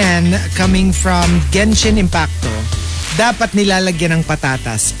number 10 coming from Genshin Impacto. Dapat nilalagyan ng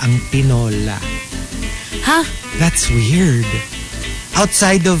patatas ang tinola. Huh? That's weird.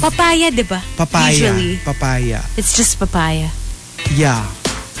 Outside of Papaya, di ba? papaya. Usually. Papaya. It's just papaya. Yeah.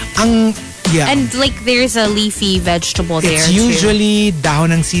 Yeah. And like there's a leafy vegetable there It's too. usually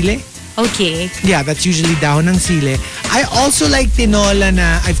dahon ng sili. Okay. Yeah, that's usually dahon ng sili. I also like tinola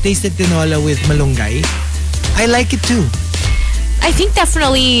na, I've tasted tinola with malunggay. I like it too. I think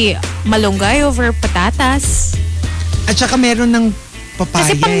definitely malunggay over patatas. At saka meron ng papaya.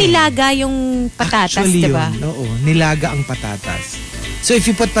 Kasi pang nilaga yung patatas, Actually, di ba? yun. Oo, nilaga ang patatas. So if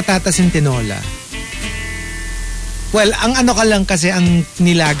you put patatas in tinola, well, ang ano ka lang kasi ang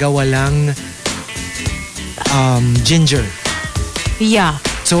nilaga walang ginger. Yeah.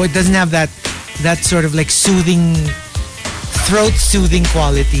 So it doesn't have that sort of like soothing, throat soothing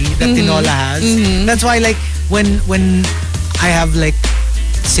quality that tinola has. That's why like when I have like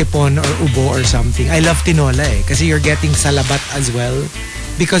sipon or ubo or something, I love tinola kasi you're getting salabat as well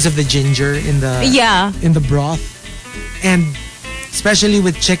because of the ginger in the broth. And especially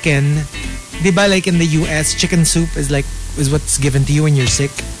with chicken, diba like in the US, chicken soup is what's given to you when you're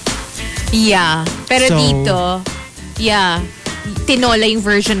sick. Yeah. Pero So, dito, yeah, tinola yung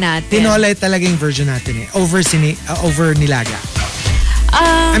version natin. Tinola talaga yung version natin over nilaga.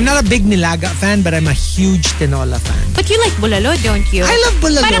 I'm not a big nilaga fan, but I'm a huge tinola fan. But you like bulalo, don't you? I love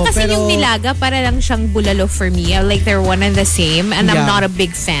bulalo, Para kasi pero yung nilaga, para lang siyang bulalo for me. Like they're one and the same, and I'm Yeah. not a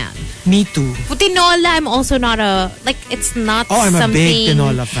big fan. Me too. But tinola, I'm also not it's not I'm something... a big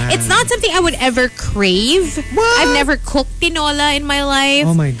tinola fan. It's not something I would ever crave. What? I've never cooked tinola in my life.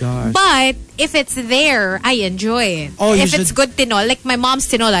 Oh my gosh. But if it's there, I enjoy it. Oh, you if it's should- good tinola, like my mom's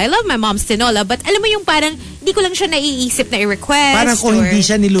tinola. I love my mom's tinola. But alam mo yung parang, di ko lang siya naiisip na i-request. Parang kung or- hindi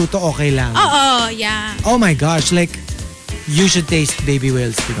siya niluto, okay lang. Oo, yeah. Oh my gosh, like, you should taste Baby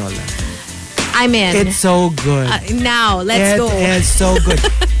Whale's tinola. I'm in. It's so good. Now, let's go. It is so good.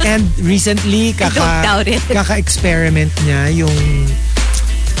 And recently, don't doubt it. kaka-experiment niya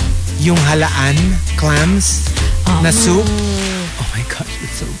yung halaan clams na soup. Oh my gosh,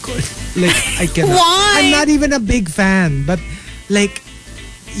 it's so good. Like, I cannot. Why? I'm not even a big fan, but like,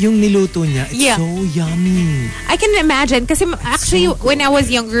 yung niluto niya, it's so yummy. I can imagine. Kasi actually, when I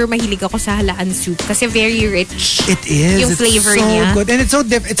was younger, mahilig ako sa halaan soup. Kasi very rich. It is. Yung It's flavor so niya. good. And it's so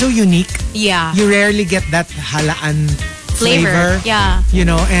it's so unique. Yeah. You rarely get that halaan flavor. Yeah. You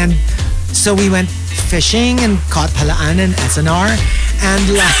know, and so we went fishing and caught halaan and SNR. And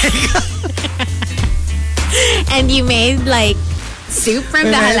like... And you made like soup from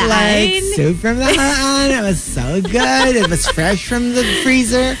the Like, halaan. soup from the halaan. It was so good. It was fresh from the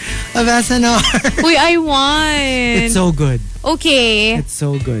freezer of SNR. Uy, I want. It's so good. Okay. It's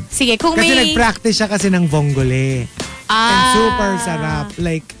so good. Sige, kung Kasi may... nag-practice siya kasi ng vongole. And super sarap.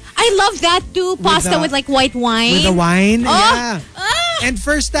 Like, I love that too. Pasta with like white wine. with the wine. Oh. Yeah. Ah. And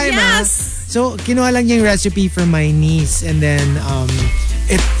first time, Yes. So, kinuha lang niya yung recipe from my niece. And then,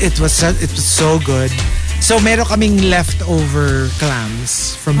 it was so good. So, meron kaming leftover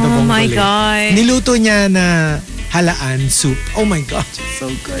clams from the Oh my vongole. God. Niluto niya na halaan soup. Oh my God, it's so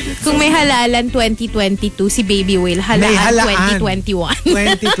good. It's Kung so may halalan 2022, si Baby Whale, May halaan halaan. 2021.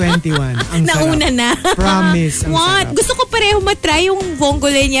 2021. Ang Nauna sarap. na. Promise. Ang What? sarap. Gusto ko pareho matry yung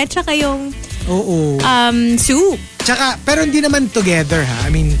vongole niya tsaka yung Oo. soup. Tsaka, pero hindi naman together ha.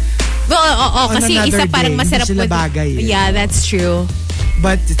 I mean, Well, oo, On kasi another isa parang day, masarap hindi sila with... bagay eh. Yeah, that's true.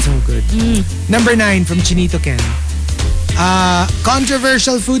 but it's so good. Number 9 from Chinito Ken.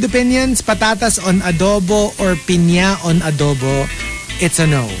 Controversial food opinions, patatas on adobo or pinya on adobo. It's a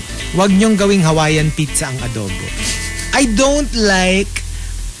no. Wag niyong gawing Hawaiian pizza ang adobo. I don't like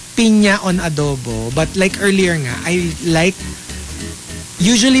pinya on adobo, but like earlier nga, I like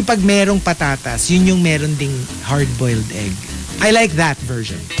usually pag merong patatas, yun yung meron ding hard-boiled egg. I like that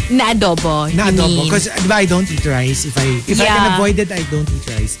version. Na adobo. Na you adobo. mean. Because I don't eat rice. If I can avoid it, I don't eat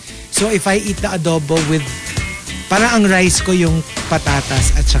rice. So if I eat the adobo with, parang ang rice ko yung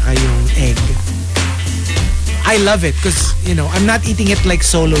patatas at saka yung egg. I love it because, I'm not eating it like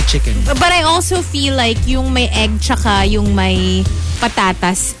solo chicken. But I also feel like yung may egg tsaka yung may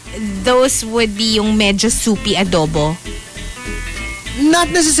patatas, those would be yung medyo soupy adobo. Not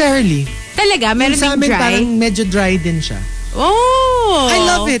necessarily. Talaga? Meron Sa ding amin, dry? parang medyo dry din siya. Oh! I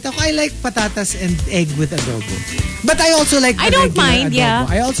love it. I like patatas and egg with adobo. But I also like the I don't regular mind, adobo. yeah.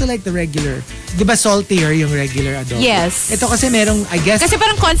 I also like the regular. Di ba saltier yung regular adobo? Yes. Ito kasi merong, I guess... Kasi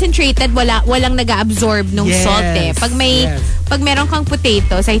parang concentrated, walang nag-absorb nung Yes, salt eh. Pag meron kang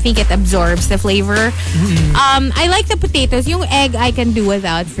potatoes, I think it absorbs the flavor. I like the potatoes. Yung egg, I can do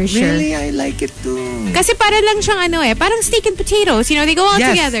without for sure. Really? I like it too. Kasi para lang siyang parang steak and potatoes. They go all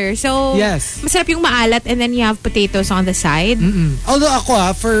Yes. together. So, Yes. masarap yung maalat and then you have potatoes on the side. Although ako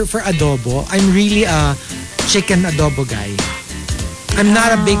for adobo, I'm really a chicken adobo guy. I'm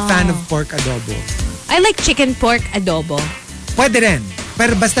not a big fan of pork adobo. I like chicken pork adobo. Pwede rin.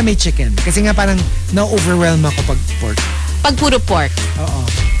 Pero basta may chicken. Kasi nga parang na-overwhelm ako pag pork. Pag puro pork. Oo.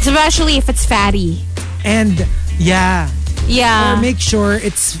 Especially if it's fatty. And, yeah. Yeah. Or make sure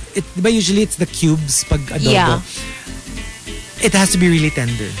diba usually it's the cubes pag adobo. Yeah. It has to be really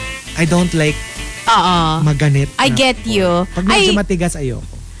tender. I don't like maganit. I na get pork. you. Pag medyo matigas, ayoko.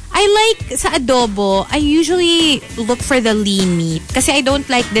 I like sa adobo, I usually look for the lean meat kasi I don't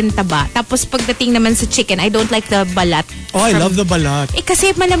like din taba. Tapos pagdating naman sa chicken, I don't like the balat. Oh, I love the balat.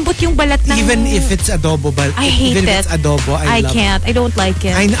 Kasi malambot yung balat ng... Even if it's adobo, I hate even it. if it's adobo, I love can't. I don't like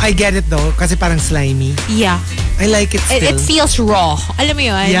it. I get it though, kasi parang slimy. Yeah. I like it still. It feels raw. Alam mo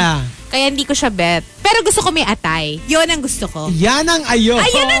yun? Yeah. Kaya hindi ko siya bet. Pero gusto ko may atay. Yun ang gusto ko. Yan ang ayoko.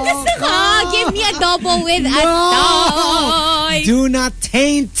 Ayun ang gusto ko. Give me adobo with atay. Do not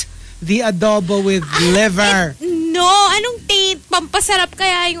taint the adobo with liver. No, anong taste? Pampasarap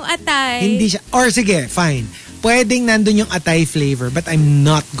kaya yung atay. Hindi siya. Or sige, fine. Pwedeng nandun yung atay flavor, but I'm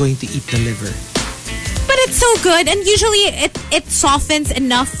not going to eat the liver. But it's so good. And usually it softens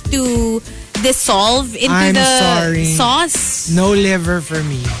enough to dissolve into the sauce. No liver for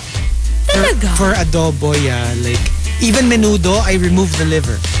me. Talaga? For adobo, yeah. Like, even menudo, I remove the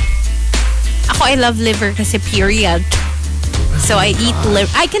liver. Ako, I love liver kasi period. So I eat liver.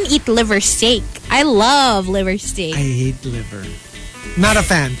 I can eat liver steak. I love liver steak. I hate liver. Not a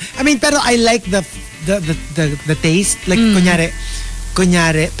fan. I mean, pero I like the taste. Like, kunyari,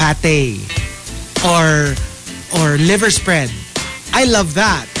 pate. Or liver spread. I love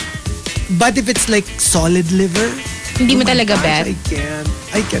that. But if it's like solid liver, hindi mo talaga bet? I can't.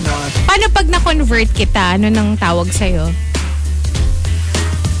 I cannot. Paano pag na-convert kita? Ano nang tawag sa'yo?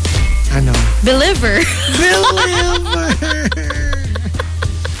 Ano? Believer.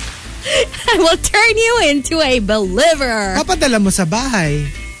 I will turn you into a believer. Papadala mo sa bahay.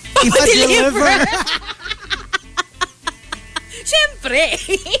 Papadeliver. Siyempre.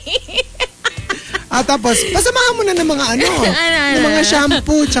 Tapos, pasamahan mo na ng mga ng mga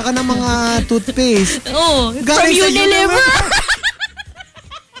shampoo, tsaka ng mga toothpaste. Oh, from Galing sa Unilever.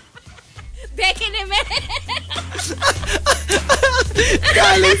 Becky naman.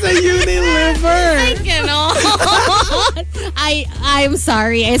 Galing sa Unilever. I cannot. I'm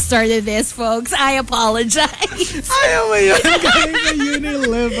sorry I started this, folks. I apologize. Ayaw mo yun. Galing sa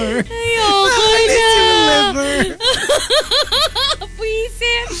Unilever. Ayoko Galing na. sa Unilever.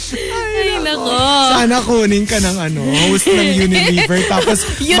 Puisit. Ay, nako. Sana kunin ka ng host ng Unilever. Tapos,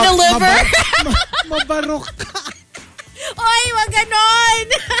 Unilever? mabarok ka. Oy, wag ganon.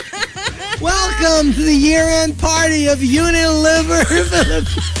 Welcome to the year-end party of Unilever.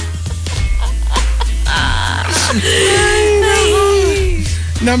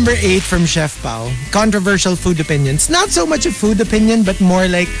 Number 8 from Chef Pao. Controversial food opinions. Not so much a food opinion, but more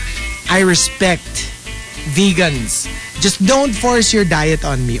like, I respect vegans. Just don't force your diet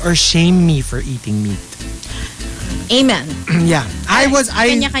on me or shame me for eating meat. Amen. Yeah. I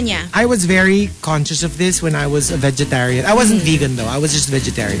Kanya-kanya. was very conscious of this when I was a vegetarian. I wasn't vegan though. I was just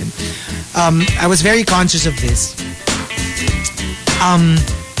vegetarian. I was very conscious of this.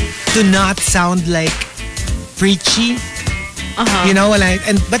 To not sound like preachy. You know,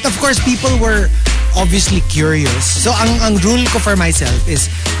 but of course people were obviously curious. So ang rule ko for myself is,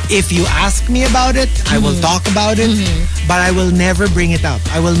 if you ask me about it, I will talk about it, but I will never bring it up.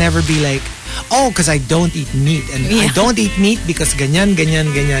 I will never be like, oh, because I don't eat meat. And I don't eat meat because ganyan.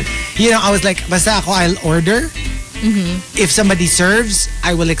 You know, I was like, basta ako, I'll order. If somebody serves,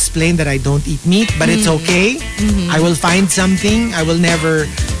 I will explain that I don't eat meat, but it's okay. I will find something. I will never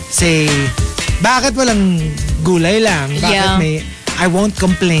say, bakit walang gulay lang? Bakit I won't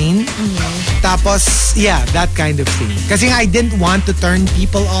complain. Tapos, yeah, that kind of thing. Kasi I didn't want to turn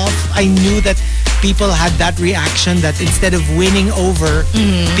people off. I knew that people had that reaction that instead of winning over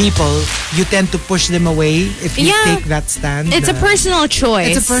people, you tend to push them away if you take that stand. It's a personal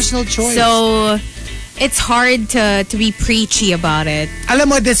choice. It's a personal choice. So, it's hard to be preachy about it. Alam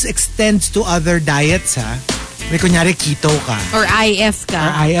mo, this extends to other diets, ha? May kunyari keto ka. Or IF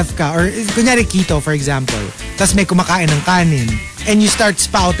ka. Or kunyari keto, for example. Tapos may kumakain ng kanin. And you start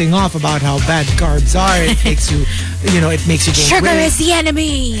spouting off about how bad carbs are. It makes you, it makes you gain Sugar weight. is the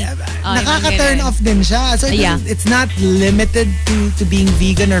enemy. Nakaka-turn off din siya. So it's not limited to being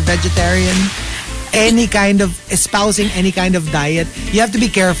vegan or vegetarian. Any kind of espousing any kind of diet, you have to be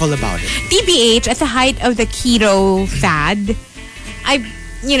careful about it. TBH, at the height of the keto fad,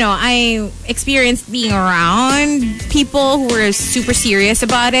 I experienced being around people who were super serious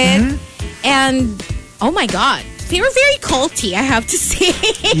about it. And, oh my God, they were very culty, I have to say.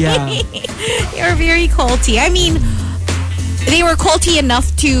 Yeah. They were very culty. I mean, they were culty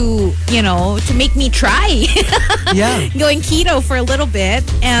enough to make me try going keto for a little bit.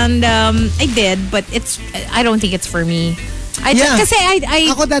 And I did, but I don't think it's for me.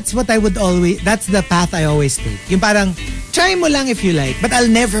 Ako, that's what I would always, that's the path I always take. Yung parang, try mo lang if you like, but I'll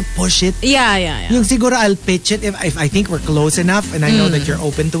never push it. Yeah. Yung siguro I'll pitch it if I think we're close enough and I know that you're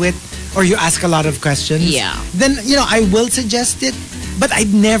open to it, or you ask a lot of questions. Yeah. Then, I will suggest it, but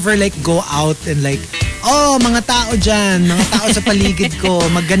I'd never go out and mga tao dyan, mga tao sa paligid ko,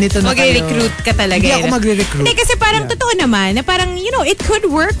 magganito na kayo. Mag-recruit ka talaga. Hindi ako magre-recruit. Hindi, kasi parang totoo naman, na parang, it could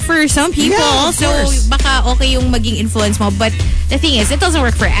work for some people. Yeah, of course. So, baka okay yung maging influence mo. But the thing is, it doesn't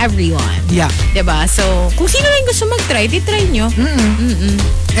work for everyone. Yeah. Diba? So, kung sino lang gusto mag-try, di try nyo.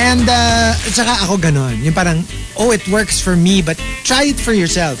 And, saka ako ganon. Yung parang, it works for me, but try it for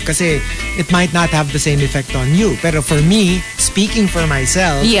yourself. Kasi it might not have the same effect on you. Pero for me, speaking for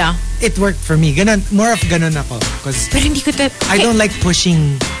myself, it worked for me. Ganon, more of ganon ako. Because pero hindi ko I don't like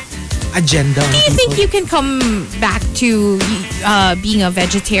pushing agenda on people. Do you think you can come back to being a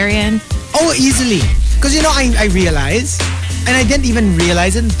vegetarian? Oh, easily. Because, I realize, and I didn't even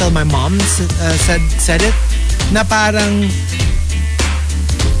realize it until my mom said it, na parang,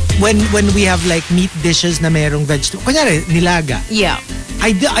 when we have meat dishes na merong vegetable, kunyari, nilaga. Yeah.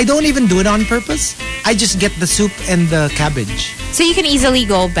 I don't even do it on purpose. I just get the soup and the cabbage. So you can easily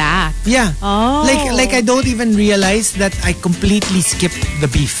go back. Yeah. Oh. Like I don't even realize that I completely skipped the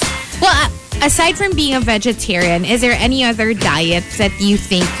beef. Well, aside from being a vegetarian, is there any other diet that you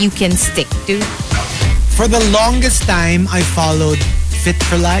think you can stick to? For the longest time, I followed Fit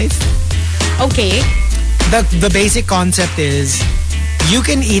for Life. Okay. The basic concept is you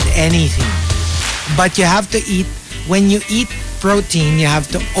can eat anything, but you have to eat, when you eat protein, you have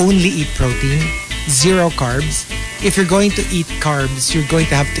to only eat protein, 0 carbs. If you're going to eat carbs, you're going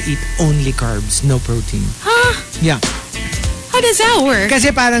to have to eat only carbs, no protein. Huh? Yeah. How does that work?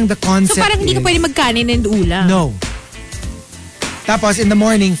 Kasi parang the concept So parang hindi ka pwede magkanin and ulam? No. Tapos in the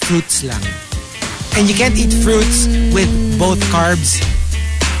morning, fruits lang. And you can't eat fruits with both carbs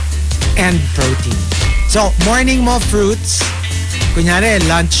and protein. So, morning mo, fruits. Kunyari,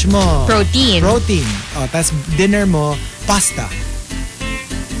 lunch mo. Protein. O, tas dinner mo, pasta.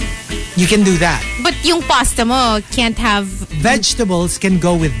 You can do that. But yung pasta mo can't have... Vegetables can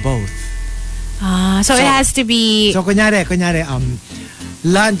go with both. So it has to be... So, kunyari,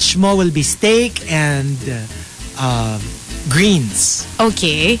 lunch mo will be steak and greens.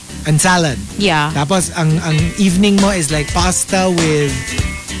 Okay. And salad. Yeah. Tapos, ang evening mo is pasta with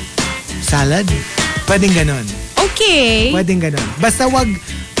salad. Pwedeng ganon. Okay. Pwedeng ganon. Basta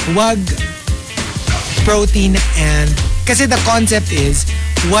wag protein and... Kasi the concept is,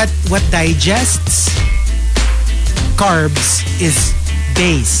 what digests carbs is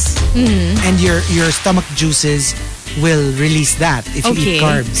base. And your stomach juices will release that if you eat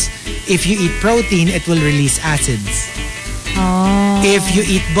carbs. If you eat protein, it will release acids. Oh. If you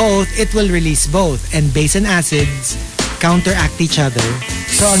eat both, it will release both. And base and acids counteract each other.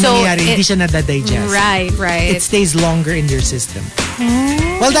 So, ang nangyayari, hindi siya nadadigest. Right. It stays longer in your system.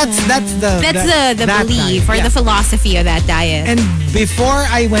 Well, that's the belief diet. or the philosophy of that diet. And before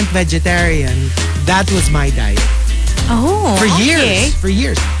I went vegetarian, that was my diet. Oh, For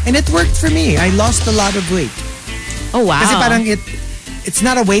years. And it worked for me. I lost a lot of weight. Oh, wow. Kasi parang it's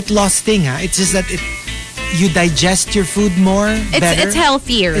not a weight loss thing, ha? It's just that you digest your food more better. It's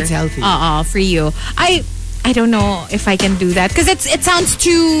healthier. It's healthier. For you. I don't know if I can do that because it sounds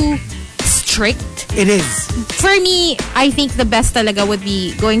too strict. It is. For me, I think the best talaga would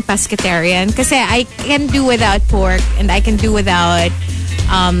be going pescatarian kasi I can do without pork and I can do without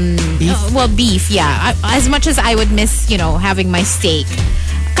beef. Beef, yeah. As much as I would miss, having my steak.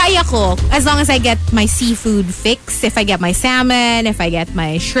 kaya ko, as long as I get my seafood fix, if I get my salmon, if I get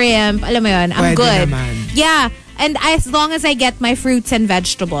my shrimp, alam mo yun, I'm Pwede good. naman. Yeah. And as long as I get my fruits and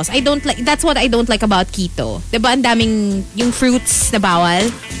vegetables, that's what I don't like about keto. Diba ang daming yung fruits na bawal?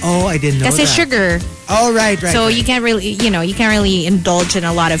 Oh, I didn't know Kasi that. sugar. Oh, right. So you can't really indulge in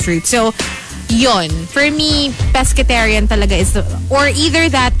a lot of fruit. So, yun. For me, pescatarian talaga is or either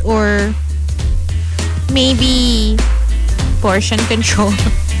that or maybe portion control.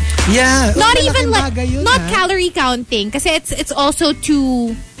 Yeah. Not malaking even like, bagay yun, not ha? calorie counting. Kasi it's also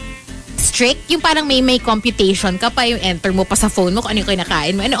too strict. Yung parang may computation ka pa, yung enter mo pa sa phone mo kung ano yung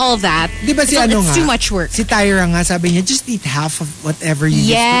kinakain mo and all that. Di ba si So, ano it's nga? too much work. Si Tyra nga, sabi niya, just eat half of whatever you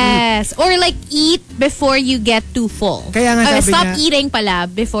used to Yes. Or like eat before you get too full. Kaya nga sabi stop niya, eating pala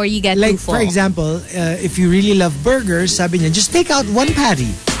before you get like, too full. for example, if you really love burgers, sabi niya, just take out one patty.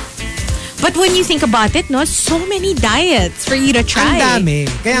 But when you think about it, no, so many diets for you to try. Ang dami.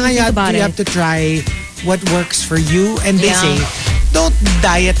 Kaya nga Think about you have to try what works for you. And they Yeah. say, don't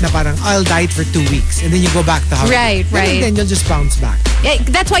diet na parang, I'll diet for 2 weeks. And then you go back to how Right, you did. right. And then you'll just bounce back. Yeah,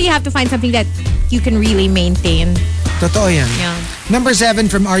 that's why you have to find something that you can really maintain. Totoo yan. Yeah. Number 7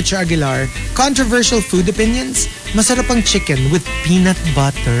 from Archer Aguilar. Controversial food opinions. Masarap ang chicken with peanut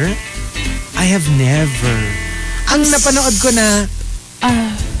butter. I have never. Ang napanood ko na,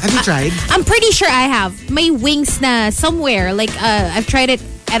 have you tried? I'm pretty sure I have. May wings na somewhere. Like, I've tried it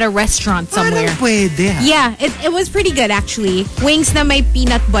at a restaurant somewhere. Parang pwede ha? Yeah, it was pretty good actually. Wings na may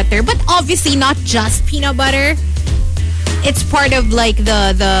peanut butter. But obviously not just peanut butter. It's part of like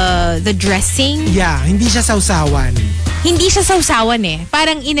the dressing. Yeah, hindi siya sausawan. Hindi siya sausawan eh.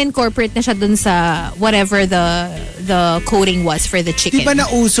 Parang in-incorporate na siya dun sa whatever the coating was for the chicken. Di ba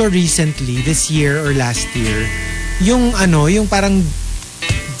nauso recently, this year or last year, yung parang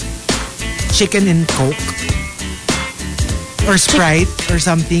chicken and Coke? Or Sprite or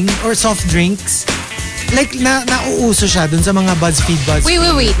something? Or soft drinks? Like, nauuso siya dun sa mga BuzzFeed.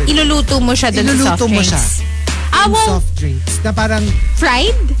 Wait. Iluluto mo siya dun sa soft Iluluto mo drinks. siya. Well, Soft drinks. Na parang,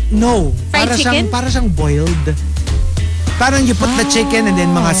 fried? no. Fried chicken? Para siyang boiled. Parang you put the chicken and then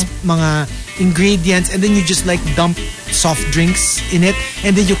mga ingredients and then you just like dump soft drinks in it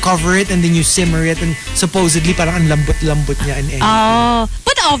and then you cover it and then you simmer it and supposedly parang ang lambot-lambot niya and egg. Oh.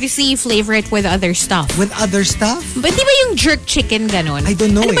 But obviously, you flavor it with other stuff. With other stuff? But di ba yung jerk chicken ganon? I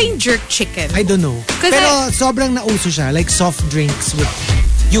don't know Ano ba eh. yung jerk chicken? I don't know. Pero sobrang nauso siya. Like soft drinks with...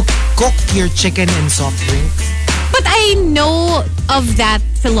 You cook your chicken in soft drinks. But I know of that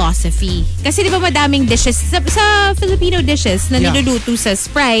philosophy. Kasi di ba madaming dishes sa Filipino dishes na Yeah. niluluto sa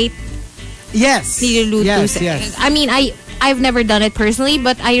Sprite, Yes. niluluto Yes, sa... yes. I mean, I've never done it personally,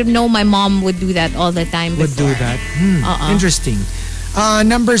 but I know my mom would do that all the time Would before. do that. Interesting.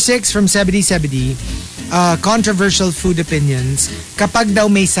 Number 6 from Sebedi. Controversial food opinions. Kapag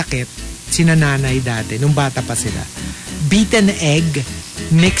daw may sakit, sina nanay dati, nung bata pa sila, beaten egg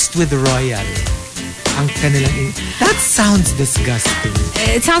mixed with royal. Ang kanilang... That sounds disgusting.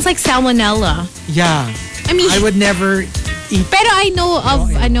 It sounds like salmonella. Yeah. I mean... I would never eat... Pero I know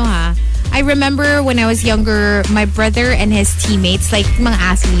of, I remember when I was younger, my brother and his teammates, like mga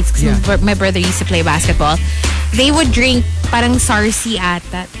athletes, kasi my brother used to play basketball, they would drink parang sarsi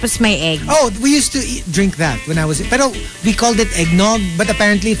ata, tapos may egg. Oh, we used to drink that when I was... Pero we called it eggnog, but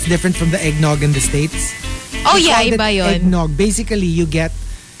apparently it's different from the eggnog in the States. Oh We yeah, called iba it yun. Eggnog. Basically, you get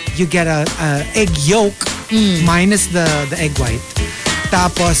a egg yolk minus the egg white.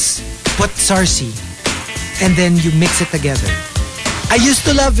 Tapos put sarsi and then you mix it together. I used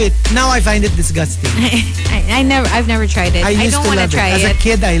to love it. Now I find it disgusting. I've never tried it. I don't want to try As it. a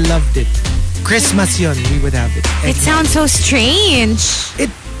kid, I loved it. Christmas yun, we would have it. It Eggnog. sounds so strange.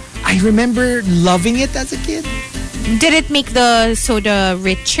 I remember loving it as a kid. Did it make the soda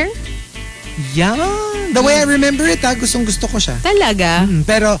richer? Yeah. The way I remember it, gustong gusto ko siya. Talaga?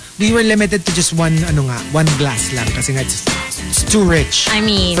 Pero we were limited to just one glass lang kasi nga it's too rich. I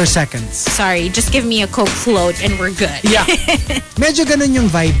mean, for seconds. Sorry, just give me a Coke float and we're good. Yeah. Medyo ganun yung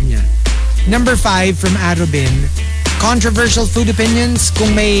vibe niya. Number 5 from Arobin. Controversial food opinions.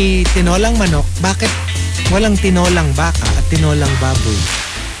 Kung may tinolang manok, bakit walang tinolang baka at tinolang baboy?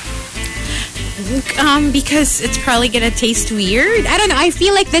 Because it's probably gonna taste weird. I don't know. I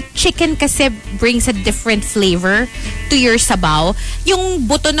feel like the chicken kasi brings a different flavor to your sabaw. Yung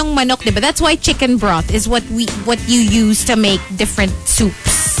buto ng manok, diba? That's why chicken broth is what you use to make different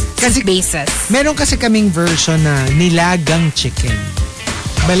soups. Kasi bases. Meron kasi kaming version na nilagang chicken.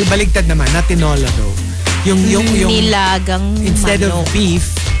 Baligtad naman, na tinola daw. Yung nilagang instead manok. of beef,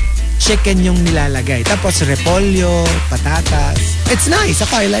 chicken yung nilalagay. Tapos repolyo, patatas. It's nice.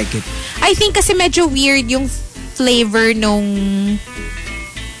 Ako, I like it. I think kasi medyo weird yung flavor nung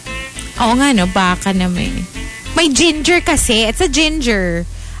Oo nga, no? Baka na may ginger kasi. It's a ginger.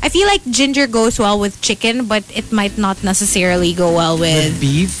 I feel like ginger goes well with chicken, but it might not necessarily go well with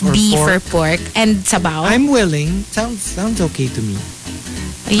beef or pork. And sabaw. I'm willing. Sounds okay to me.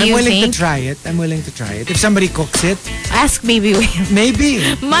 I'm willing to try it. If somebody cooks it. Ask Baby Whale. Maybe.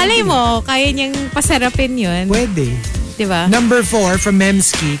 Malay mo, kaya niyang pasarapin yun. Pwede. Diba? Number 4 from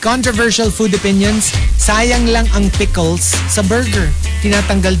Memski. Controversial food opinions. Sayang lang ang pickles sa burger.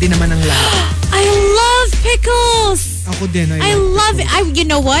 Tinatanggal din naman ang lahat. I love pickles! Ako din. I love it. You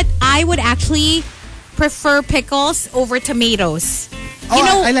know what? I would actually prefer pickles over tomatoes. Oh, you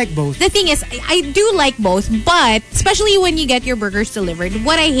know, I like both. The thing is, I do like both, but especially when you get your burgers delivered,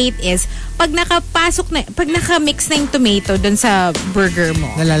 what I hate is pag nakamix na yung tomato dun sa burger mo.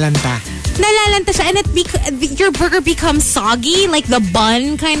 Nalalanta siya, and your burger becomes soggy, like the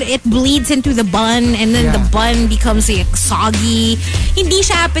bun it bleeds into the bun, and then the bun becomes like soggy. Hindi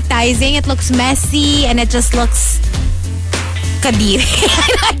siya appetizing. It looks messy, and it just looks kadiri.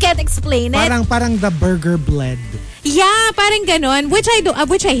 I can't explain it. Parang the burger bled. Yeah, parang ganon, which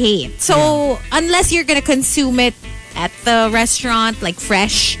I hate. So, unless you're gonna consume it at the restaurant, like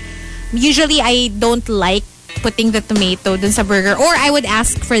fresh, usually I don't like putting the tomato dun sa burger, or I would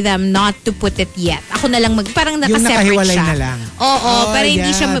ask for them not to put it yet. Ako na lang parang nakaseparate siya. Na lang. Oo, para hindi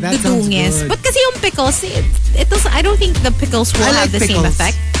siya mabdudungis. But kasi yung pickles, I don't think the pickles will have the same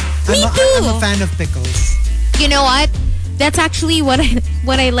effect. Me too. I'm a fan of pickles. You know what? That's actually what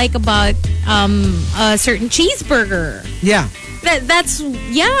I like about a certain cheeseburger. Yeah. That's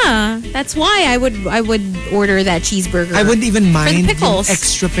why I would order that cheeseburger. I wouldn't even mind pickles.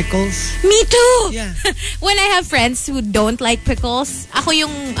 Extra pickles. Me too. Yeah. When I have friends who don't like pickles, ako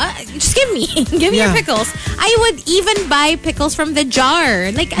yung just give me your pickles. I would even buy pickles from the jar.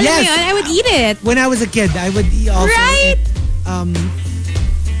 Like alam mo yun, I would eat it. When I was a kid, I would also right?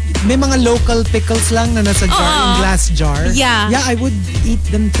 May mga local pickles lang na nasa jar, in glass jar. Yeah. Yeah, I would eat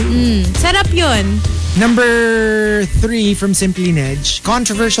them too. Sarap yun. Number 3 from Simply Nedge.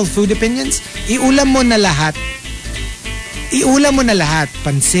 Controversial food opinions. Iulam mo na lahat.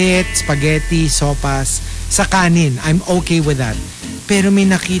 Pansit, spaghetti, sopas, sa kanin. I'm okay with that. Pero may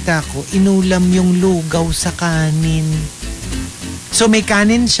nakita ko, inulam yung lugaw sa kanin. So may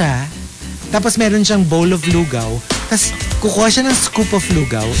kanin siya, tapos meron siyang bowl of lugaw, tapos kukuha siya ng scoop of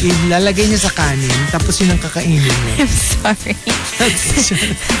lugaw, ilalagay niya sa kanin, tapos yun ang kakainin niya. I'm sorry.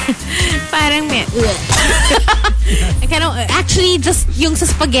 Parang actually, just yung sa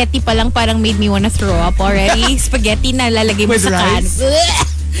spaghetti pa lang parang made me wanna throw up already. Spaghetti na lalagay mo with sa rice?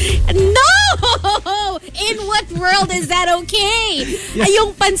 kanin. No! In what world is that okay? Yeah.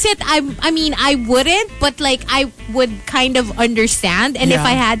 Yung pansit, I mean, I wouldn't, but like I would kind of understand. And if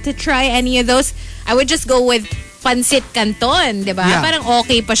I had to try any of those, I would just go with pansit canton, di ba? Yeah. Parang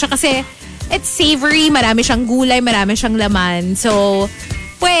okay pa siya kasi it's savory, marami siyang gulay, marami siyang laman. So,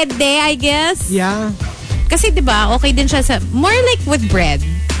 pwede, I guess. Yeah. Kasi di ba, okay din siya sa, more like with bread.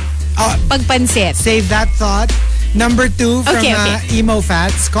 Pag pansit. Save that thought. Number 2 from Okay. Emo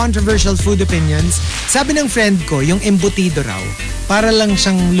Fats, controversial food opinions. Sabi ng friend ko, yung embutido raw, para lang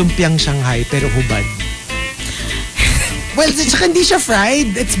siyang lumpiang Shanghai pero hubad. Well, tsaka hindi siya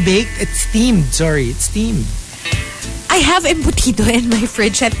fried. It's baked. It's steamed. It's steamed. I have embutido in my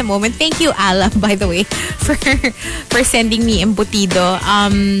fridge at the moment. Thank you, Ala, by the way, for sending me embutido.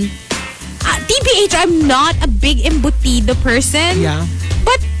 TBH, I'm not a big embutido person. Yeah.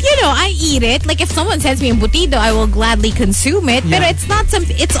 But, I eat it. Like, if someone sends me embutido, I will gladly consume it. Yeah. But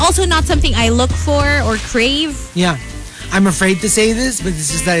it's also not something I look for or crave. Yeah. I'm afraid to say this, but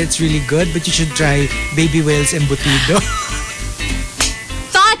it's just that it's really good. But you should try Baby Whale's embutido.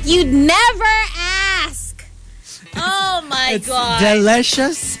 Thought you'd never ask. Oh, my It's God.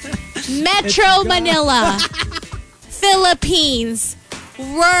 delicious. Metro Manila. Philippines.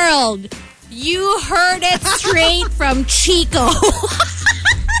 World. You heard it straight from Chico.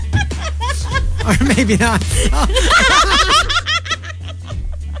 Or maybe not.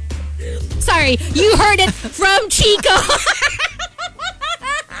 Sorry, you heard it from Chico.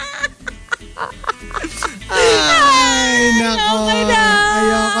 Ay, nako.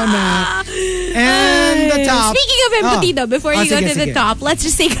 Ayoko na. And the top. Speaking of embutido, before you go to the top, let's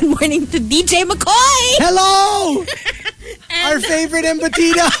just say good morning to DJ McCoy. Hello! Our favorite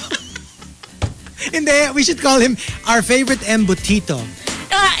embutido. Hindi, we should call him our favorite embutito.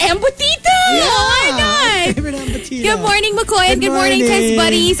 Embutito! Yeah, Why not? favorite embutito. Good morning, McCoy, and good morning, Test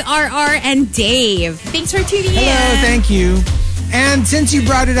Buddies, RR and Dave. Thanks for tuning in. Hello, thank you. And since you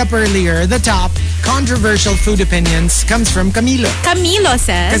brought it up earlier, the top controversial food opinions comes from Camilo. Camilo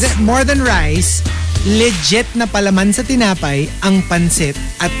says, Kasi more than rice, legit na palaman sa tinapay ang pansit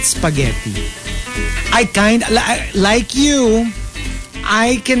at spaghetti. I like you,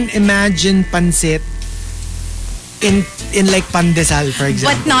 I can imagine pansit in like pandesal, for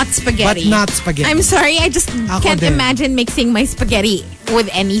example. But not spaghetti. But not spaghetti. I'm sorry, I just can't din. imagine mixing my spaghetti with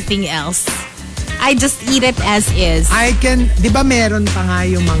anything else. I just eat it as is. Di ba meron pa nga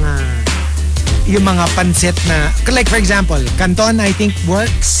yung mga pansit na, like for example, canton I think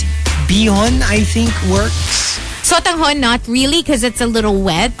works, bihon I think works. Sotanghon, not really because it's a little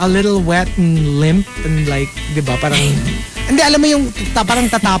wet. A little wet and limp and like, di ba, parang, hindi, alam mo yung parang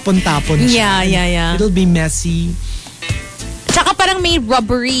tatapon-tapon siya. Yeah. It'll be messy. Tsaka parang may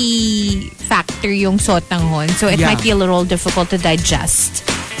rubbery factor yung sotanghon, so it might be a little difficult to digest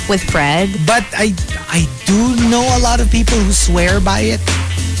with bread. But I do know a lot of people who swear by it.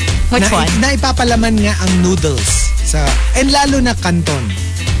 Which one? Na ipapalaman nga ang noodles. And lalo na canton.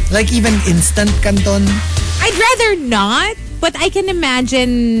 Like even instant canton. I'd rather not, but I can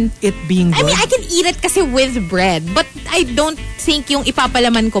imagine it being good. I mean, I can eat it kasi with bread, but I don't think yung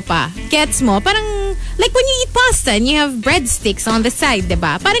ipapalaman ko pa. Gets mo? Parang, like when you eat pasta and you have breadsticks on the side,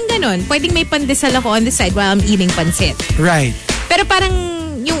 diba? Parang ganun. Pwedeng may pandesal ako on the side while I'm eating pansit. Right. Pero parang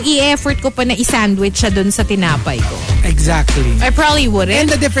yung i-effort ko pa na i-sandwich siya dun sa tinapay ko. Exactly. I probably wouldn't. And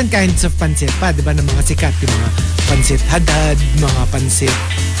the different kinds of pansit pa, di ba, ng mga sikat, yung mga pansit hadad, mga pansit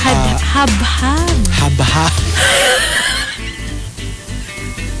Habhab. Habhab.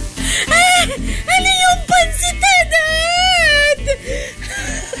 Ano yung pansit hadad?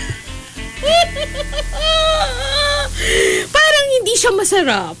 Parang hindi siya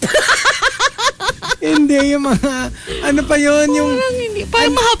masarap. Hindi, yung mga, ano pa yun, yung...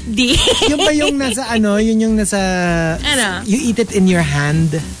 Parang mahapdi. Yung ba yung nasa yun yung nasa... Ano? You eat it in your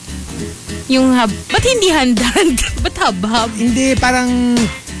hand. Yung ba't hindi hand-hand? Ba't hab-hab? Hindi, parang...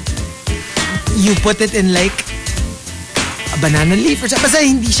 You put it in like a banana leaf or something. Basta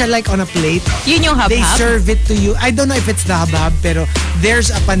hindi siya like on a plate. Yun yung hab-hab? They serve it to you. I don't know if it's the hab-hab, pero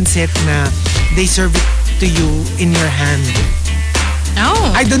there's a pancit na they serve it to you in your hand.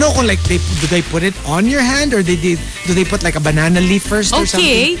 Oh. I don't know kung like do they put it on your hand or do they put like a banana leaf first or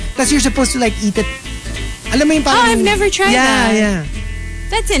something? Because you're supposed to like eat it. Alam mo yung parang... I've never tried that. Yeah.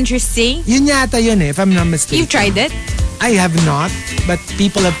 That's interesting. Yun yata yun if I'm not mistaken. You've tried it? I have not, but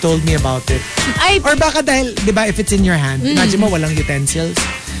people have told me about it. Or baka dahil, di ba, if it's in your hand, imagine mo walang utensils.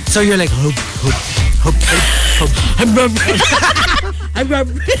 So you're like, hub.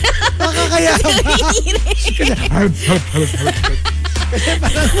 Baka kaya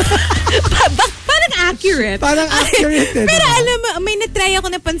Parang accurate. Parang accurate. Pero alam mo, may natry ako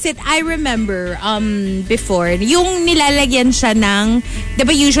na pansit. I remember before, yung nilalagyan siya ng, di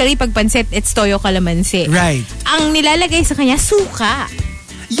ba usually pag pansit, it's toyo calamansi. Right. Ang nilalagay sa kanya, suka.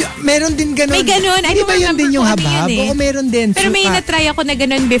 Meron din ganun. May ganun. I Di don't ba yun remember din yung kung ano habhab? yun eh. Oo, meron din. Pero may suka. natry ako na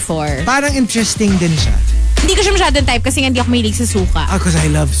ganun before. Parang interesting din siya. Hindi ko siya masyadong type kasi hindi ako mahilig sa suka. Because I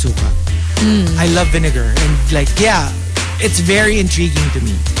love suka. I love vinegar. And like, yeah, it's very intriguing to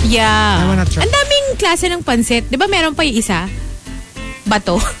me. Yeah. I wanna try. Ang daming klase ng pansit. Di ba meron pa yung isa?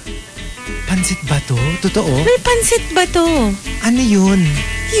 Bato. Pansit bato? Totoo? May pansit bato. Ano yun?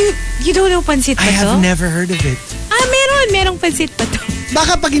 You don't know pansit bato? I have never heard of it. Meron. Merong pansit bato.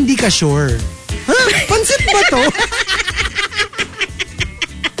 Baka pag hindi ka sure. Huh? Pansit bato?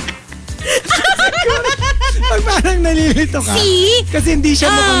 Pag parang nalilito ka. See? Kasi hindi siya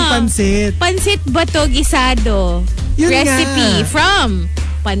mukhang pansit. Pansit bato gisado. Yun Recipe nga. from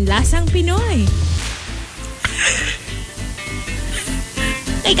Panlasang Pinoy.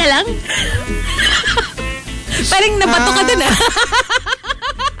 Teka lang. Parang nabato ka dun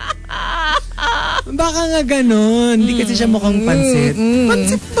Baka nga ganun. Hindi kasi siya mukhang pansit.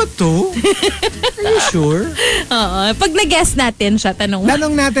 Pansit ba to? Are you sure? Oo. Pag nag-guess natin siya, tanong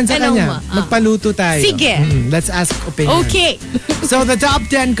natin sa Tanong kanya. mo. Magpaluto tayo. Sige. Let's ask opinion. Okay. So the top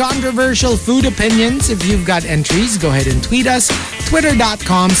 10 controversial food opinions. If you've got entries, go ahead and tweet us.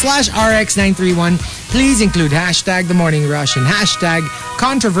 Twitter.com/RX931. Please include hashtag The Morning Rush and hashtag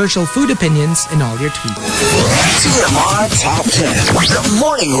controversial food opinions in all your tweets. TMR Top 10. The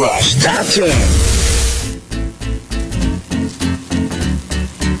Morning Rush Top 10.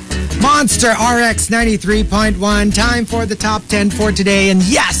 Monster RX 93.1. Time for the top 10 for today. And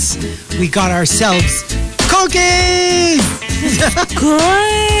yes, we got ourselves cookies!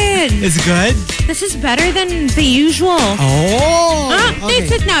 Good. It's good? This is better than the usual. Oh! Okay.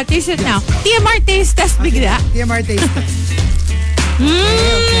 Taste it now. Taste it now. TMR taste test bigla. TMR taste test.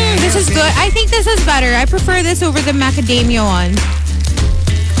 This is good. I think this is better. I prefer this over the macadamia one.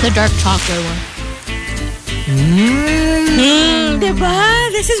 The dark chocolate one. Diba?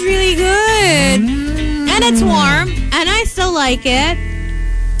 This is really good. And it's warm. And I still like it.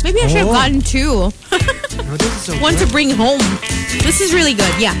 Maybe I should have gotten two. This is so One good. to bring home. This is really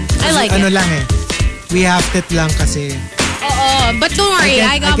good. Yeah, I like Ano it. lang we have it lang kasi But don't worry,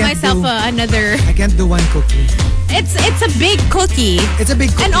 I got can't myself do- another. I can't do one cookie. It's a big cookie. It's a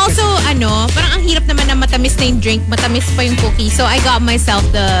big cookie. And also, parang ang hirap naman na matamis na yung drink, matamis pa yung cookie. So I got myself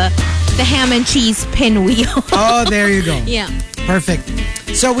the ham and cheese pinwheel. Oh, there you go. Yeah. Perfect.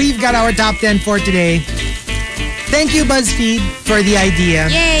 So we've got our top 10 for today. Thank you, BuzzFeed, for the idea.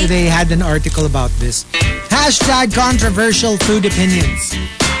 Yay. They had an article about this. Hashtag controversial food opinions.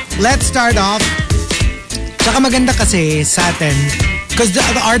 Let's start off. Tsaka maganda kasi sa atin, because the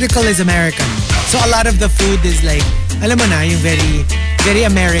article is American. So a lot of the food is like, alam mo na, yung very, very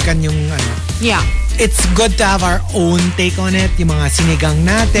American yung ano. Yeah. It's good to have our own take on it. Yung mga sinigang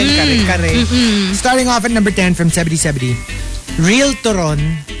natin, kare-kare. Starting off at number 10 from 7070. Real turon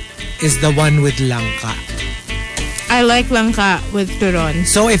is the one with langka. I like langka with turon.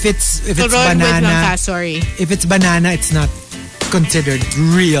 So if it's Turon with banana, langka, sorry. if it's banana, it's not considered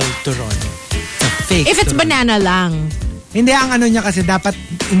real turon. It's a fake If it's turon. banana lang. Hindi, ang ano niya kasi dapat,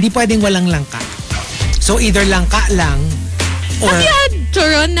 hindi pwedeng walang langka. So either langka lang, or... Have you had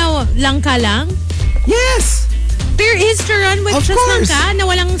turon na langka lang? Yes! There is turon with Of just course. langka na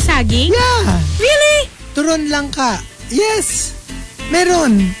walang saging? Yeah! Really? Turon langka. Yes!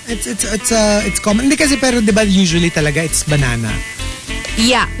 Meron. It's common. Hindi kasi pero 'di ba usually talaga it's banana.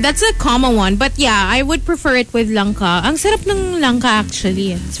 Yeah, that's a common one. But yeah, I would prefer it with langka. Ang sarap ng langka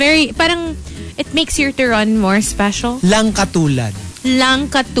actually. It's very, parang, it makes your turon more special. Langka tulad.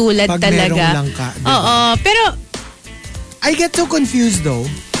 Langka tulad Pag talaga. merong langka, diba? Oo, pero, I get so confused though.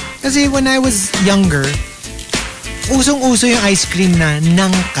 Kasi when I was younger, usong-uso yung ice cream na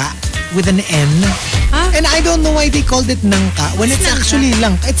nangka with an N. Ah? And I don't know why they called it nangka when it's nangka? actually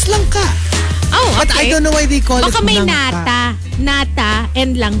langka. It's langka. oh, okay. But I don't know why they call Baka it may nangka. nata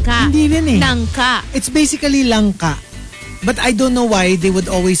and langka. Hindi rin eh. Nangka. It's basically langka. But I don't know why they would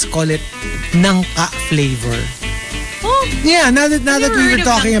always call it nangka flavor. Oh, Yeah, now that never we heard were of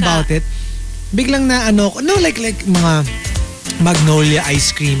talking nangka. about it, biglang na like mga Magnolia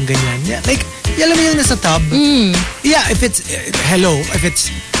ice cream ganyan. Yeah, like alam mo yung nasa tub. Yeah, if it's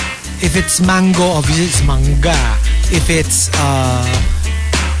if it's mango, obviously it's manga. If it's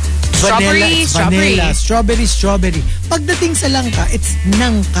vanilla, it's vanilla. Strawberry. Pagdating sa langka, it's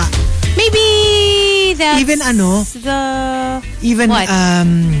nangka. maybe that's Even Even What?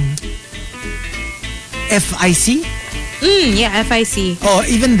 FIC? Yeah, FIC. Oh,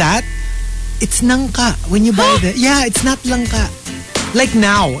 even that, it's nangka. When you buy yeah, it's not langka. Like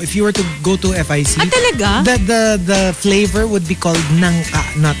now, if you were to go to FIC, Talaga? the flavor would be called nangka,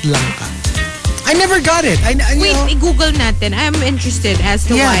 not langka. I never got it. Wait, i-google natin. I'm interested as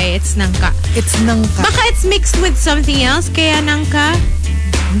to Yeah. why it's nangka. it's nangka. Baka it's mixed with something else, kaya nangka?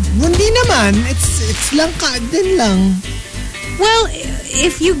 Hindi naman. It's langka din lang. Well,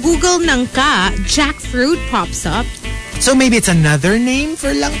 if you Google nangka, jackfruit pops up. So maybe it's another name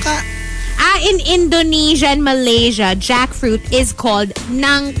for langka? In Indonesia and Malaysia, jackfruit is called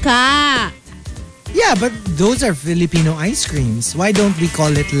nangka. Yeah, but those are Filipino ice creams. Why don't we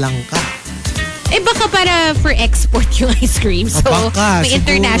call it langka? Baka para for export yung ice cream. So, Baka, may siguro.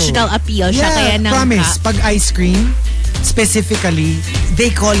 international appeal siya, kaya Yeah, nangka. promise. Pag ice cream, specifically,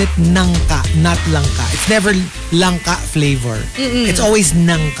 they call it nangka, not langka. It's never langka flavor. It's always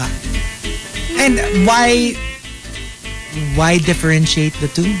nangka. And why differentiate the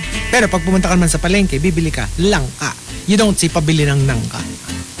two? Pero pag pumunta ka naman sa palengke, bibili ka langka. You don't see pabili ng nangka.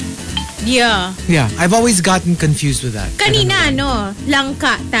 Yeah. Yeah, I've always gotten confused with that. Kanina,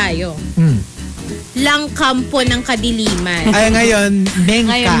 langka tayo. Langkampo ng kadiliman. Ay, ngayon,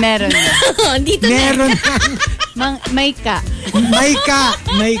 mengka. Ngayon meron na. Dito Meron May ka.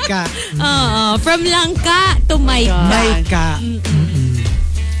 Mayka. from langka to Maika. Mayka.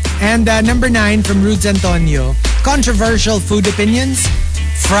 And number 9 from Rudes Antonio. Controversial food opinions.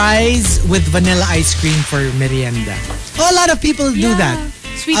 Fries with vanilla ice cream for merienda. Oh, a lot of people do that.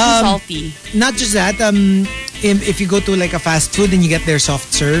 Sweet and salty. Not just that. If you go to like a fast food and you get their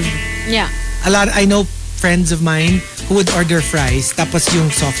soft serve, Yeah. I know friends of mine who would order fries tapos yung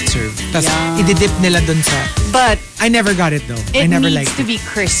soft serve. Tapos Yeah. ididip nila dun sa... But I never got it though. I it never needs liked to it. be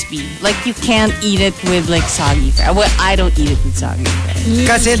crispy. Like you can't eat it with like soggy fries. Well, I don't eat it with soggy fries.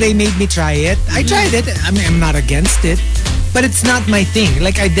 Kasi they made me try it. I tried it. I mean, I'm not against it. But it's not my thing.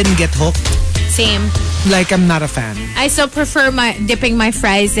 Like, I didn't get hooked. Same. Like, I'm not a fan. I still prefer dipping my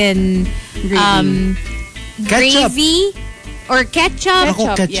fries in Ketchup. gravy or ketchup,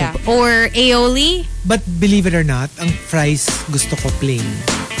 Ako, ketchup. yeah. or aioli. But believe it or not, ang fries gusto ko plain.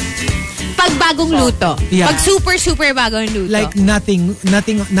 Pag bagong luto. Yeah. Pag super bagong luto. Like nothing,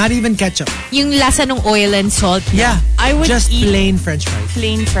 not even ketchup. Yung lasa ng oil and salt. Yeah. I would just eat plain French fries.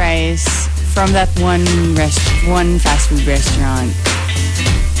 plain fries from that one fast food restaurant.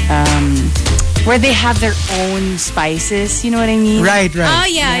 Where they have their own spices, you know what I mean? Right. Oh,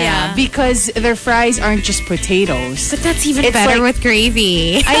 yeah. Because their fries aren't just potatoes. But that's even It's better like- with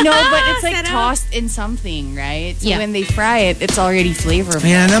gravy. I know, but it's like Sarap. tossed in something, right? So Yeah. when they fry it, it's already flavorful.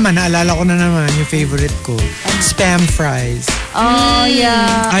 Ayan na naman, naalala ko na naman yung favorite ko. Spam fries. Oh,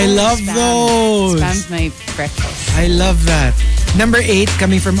 yeah. I love those. Spam's my breakfast. I love that. Number 8,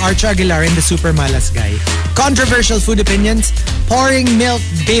 coming from Archer Aguilar in the Super Malas Guy. Controversial food opinions. Pouring milk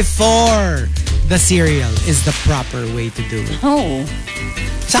before the cereal is the proper way to do it. Oh.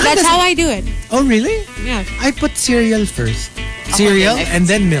 Sa akin That's kasi- how I do it. Oh, really? Yeah. I put cereal first. Cereal din, I put and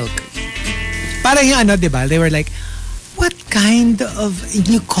then milk. Parang yung ano, diba? They were like, what kind of,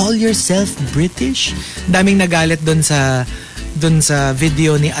 you call yourself British? Daming nagalit dun sa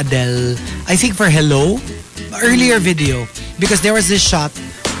video ni Adele. I think for Hello, earlier video. Because there was this shot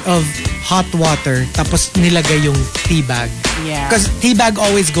of hot water tapos nilagay yung tea bag. Yeah. Because tea bag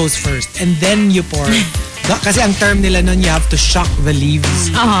always goes first and then you pour. Kasi ang term nila nun, you have to shock the leaves.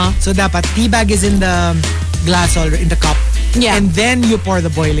 So dapat tea bag is in the glass already, in the cup. Yeah. And then you pour the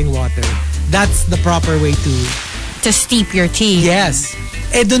boiling water. That's the proper way To steep your tea. Yes.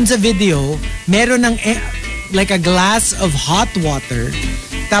 Eh dun sa video, meron ng like a glass of hot water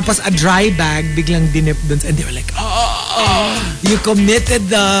tapos a dry bag biglang dinip dun and they were like, you committed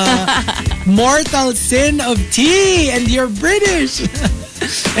the mortal sin of tea and you're British.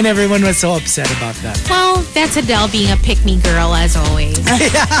 And everyone was so upset about that. Well, that's Adele being a pick-me girl as always.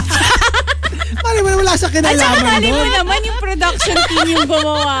 Mali mo wala sa At saka kinalaman mali mo doon. naman yung production team yung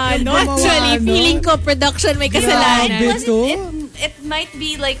gumawa. No? Actually, feeling ko production may kasalanan. Grabe to. It might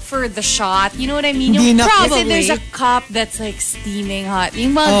be like for the shot. You know what I mean? Hindi na- Kasi Probably. there's a cup that's like steaming hot.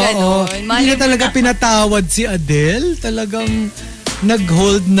 Yung mga Oo. ganon. Hindi na talaga pinatawad si Adele. Talagang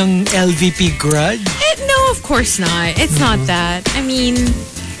nag-hold ng LVP grudge. No, of course not. It's not that. I mean,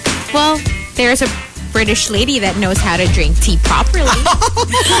 well, there's a British lady that knows how to drink tea properly.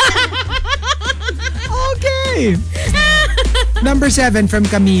 Okay. Number 7 from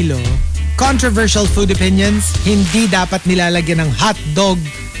Camilo. Controversial food opinions. Hindi dapat nilalagyan ng hot dog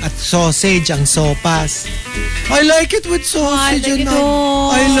at sausage ang sopas. I like it with sausage. like it.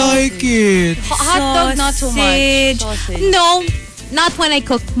 I like it. hot dog, not so much. Sausage. No, not when I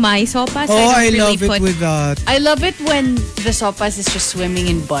cook my sopas. Oh, I don't love really it put with that. I love it when the sopas is just swimming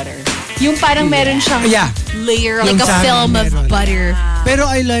in butter. Yung parang meron siyang Yeah. layer of Yung like a sa amin film of meron. butter. Pero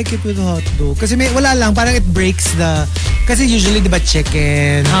I like it with hot dog. Kasi wala lang. Parang it breaks the... Kasi usually, di ba,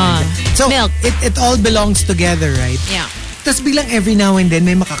 chicken. So, milk. It all belongs together, right? Yeah. Tapos biglang every now and then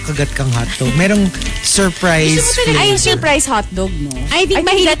may makakagat kang hot dog. Merong surprise Ay, flavor. surprise hot dog, no? I think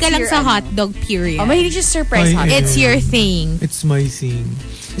mahilig ka that's lang your, sa hot dog, period. Oh, mahilig siya surprise Ay, hot dog. It's your thing. It's my thing.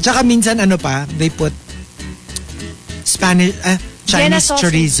 At saka minsan they put Spanish, Vienna Chinese sausage.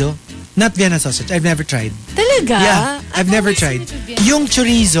 chorizo. Not Vienna sausage. I've never tried. Talaga? Yeah, I've never tried. Yung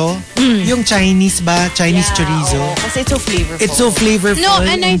chorizo, yung Chinese chorizo. Oo, kasi it's so flavorful. It's so flavorful No,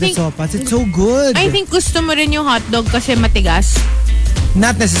 and I in the think- sopas. It's so good. I think gusto mo rin yung hot dog kasi matigas.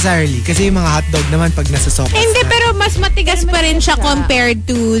 Not necessarily. Kasi yung mga hotdog naman pag nasa sopas Hindi, na. pero mas matigas pa rin siya compared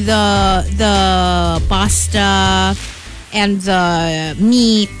to the pasta and the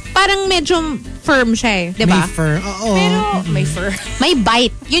meat. Parang medyo firm siya eh, di ba? May fur. Oo. Pero may fur. May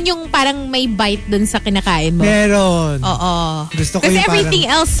bite. Yun yung parang may bite dun sa kinakain mo. Meron. Oo. Gusto ko Kasi yung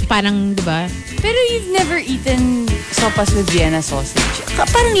everything else, parang, di ba? Pero you've never eaten sopas with Vienna sausage.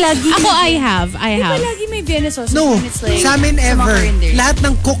 Parang lagi. Ako, I have. Di ba lagi may Vienna sausage No, when it's like sa amin sa mga ever. renders? Lahat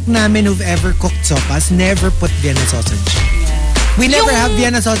ng cook namin who've ever cooked sopas never put Vienna sausage. We never have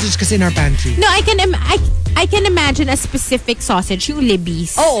Vienna sausage kasi in our pantry. No, I can imagine a specific sausage, yung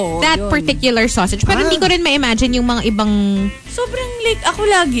Libby's. Oo, That yun. particular sausage. Pero hindi ko rin ma-imagine yung mga ibang Sobrang like, ako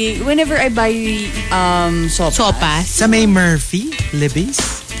lagi, whenever I buy sopas. sopas. Sa may Murphy, Libby's,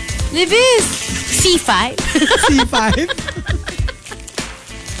 Livis! C5. C5.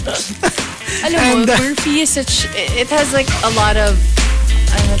 Alam mo, And, Murphy is such, it has like a lot of,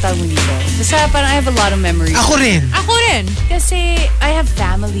 ano tawag mo dito? Basta parang I have a lot of memories. Ako rin. Ako rin. Kasi I have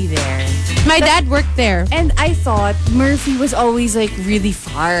family there. My dad worked there. And I thought Murphy was always like really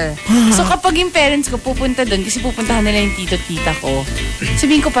far. So kapag yung parents ko pupunta doon, kasi pupuntahan nila yung tito-tita ko,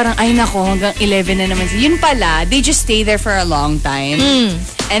 sabihin ko parang, ay nako, hanggang 11 na naman. Yun pala, they just stay there for a long time.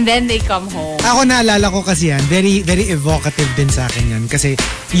 And then they come home. Ako naalala ko kasi yan, very very evocative din sa akin yan. Kasi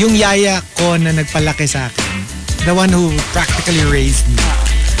yung yaya ko na nagpalaki sa akin, the one who practically raised me,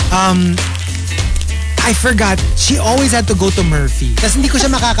 I forgot. She always had to go to Murphy. Tapos hindi ko siya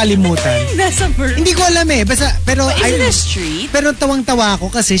makakalimutan. Nasa Murphy. Hindi ko alam eh. Basta, pero But is it a street? Pero tawang-tawa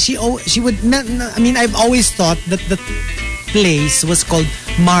ako kasi she would, I mean, I've always thought that the place was called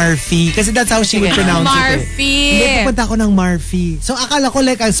Marfi. Kasi that's how she would pronounce it. Marfi. Hindi, pupunta ako ng Marfi. So, akala ko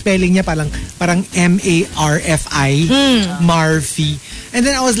like ang spelling niya parang M-A-R-F-I. Marfi. And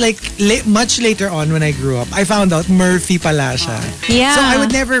then I was like, much later on when I grew up, I found out Murphy pala siya. Yeah. So, I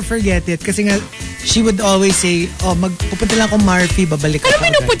would never forget it. Kasi nga, she would always say, pupunta lang ako Marfi, babalik Ano ako.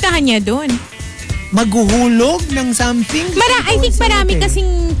 pinupuntahan niya doon? Maghuhulog ng something? I think marami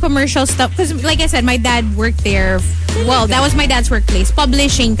kasing commercial stuff. Because like I said, my dad worked there. Well, that was my dad's workplace.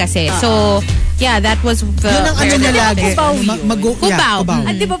 Publishing kasi. So, yeah, that was the... Yun ang ano niya lagi. Cubao yun. Cubao.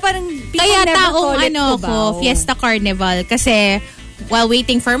 At di ba parang people Kaya never taong call it Cubao. Fiesta Carnival. Kasi while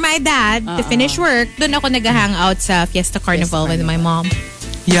waiting for my dad to finish work, doon ako nag-hang out sa Fiesta Carnival with my mom.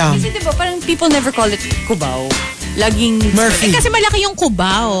 Yeah. Kasi di ba parang people never call it Cubao. Laging... Murphy. Kasi malaki yung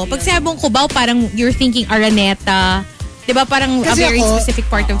Cubao. Pag sabong Cubao, parang you're thinking Araneta. Diba parang Kasi a very ako, specific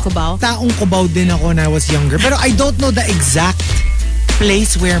part of Cubao? Taong Cubao din ako when I was younger. Pero I don't know the exact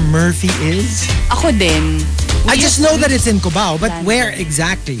place where Murphy is. Ako din. I just know that it's in Cubao. But where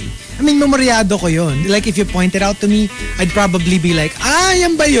exactly? I mean, memoryado ko yun. Like if you point it out to me, I'd probably be like,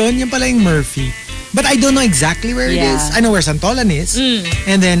 yan ba yun? Yan pala yung Murphy. But I don't know exactly where it is. I know where Santolan is.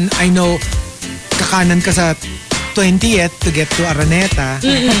 And then I know kakanan ka sa 20th to get to Araneta.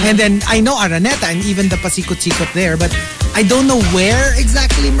 And then I know Araneta and even the pasikot-sikot there, but I don't know where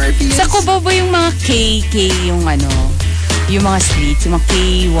exactly Murphy is. Sa Cubao ba yung mga KK yung yung mga streets, yung mga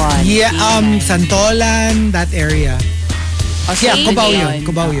K1? Yeah, K9? Santolan, that area. Yeah, Cubao yun.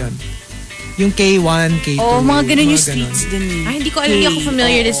 Cubao yun. Yung K1, K2. Oh, mga ganun yung streets din. Ay, hindi ko alam. Hindi ako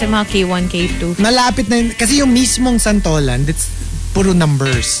familiar din sa mga K1, K2. Malapit na yun. Kasi yung mismong Santolan, that's puro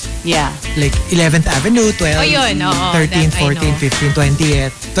numbers. Yeah. Like 11th Avenue, 12th, Oh, yun. Oo, 13th, that I 14th, know. 15th,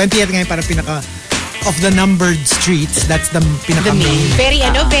 20th. 20th ngayon parang pinaka of the numbered streets, that's the pinaka main. Very,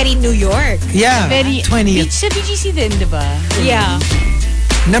 very New York. Yeah, Very, 20th. Sa BGC din, di ba? Yeah.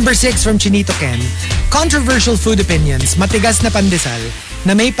 Number 6 from Chinito Ken. Controversial food opinions. Matigas na pandesal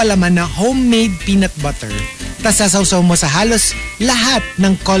na may palaman na homemade peanut butter. Tas sasawsaw mo sa halos lahat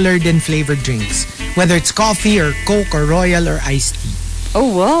ng colored and flavored drinks. Whether it's coffee or Coke or Royal or iced tea. Oh,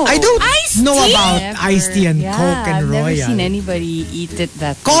 wow. I don't Iced know tea? about Never. iced tea and Coke and I've Royal. never seen anybody eat it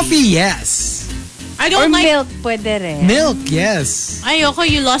that way. Coffee, yes. I Or don't like... milk, pwede rin. Milk, yes. Ayoko,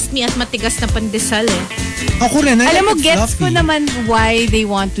 you lost me at matigas na pandesal eh. Ako rin. I Alam mo, like it gets ko fluffy. naman why they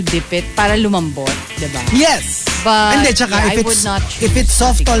want to dip it para lumambot, di ba? Yes. But, Hindi, tsaka yeah, I if would it's, not if it's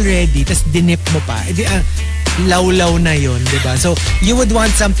soft already, tas dinip mo pa, edi, law na yun, di ba? So, you would want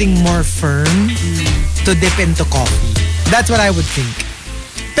something more firm to dip into coffee. That's what I would think.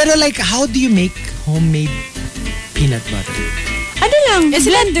 Pero like, how do you make homemade peanut butter? Ano lang,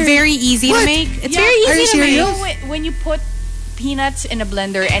 Isn't it blender. very easy to What? make? It's Yeah. very Are you easy to make. serious? You know, when you put peanuts in a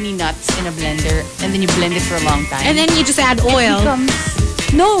blender, any nuts in a blender, and then you blend it for a long time. And then you just add it oil. becomes...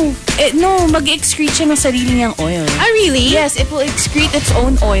 No, mag-excrete siya ng sarili niyang oil. Ah, really? Yes, it will excrete its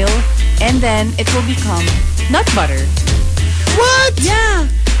own oil, and then it will become nut butter. What? Yeah.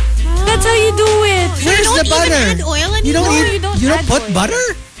 That's how you do it. Where's don't the butter? even add oil You don't, anymore? eat, you don't add put oil. butter?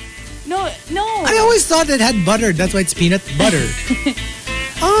 No. I always thought it had butter. That's why it's peanut butter.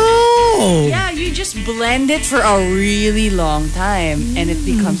 Oh. Yeah, you just blend it for a really long time, and it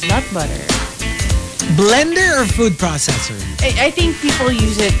becomes nut butter. Blender or food processor? I think people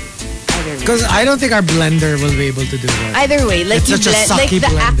use it either way. Because I don't think our blender will be able to do that. Either way, like It's you such a blend, like sucky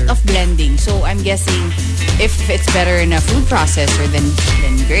the act blender. of blending. So I'm guessing if it's better in a food processor, then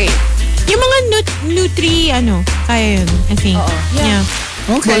great. Yung mga kaya yun, I think. Oo. Yeah.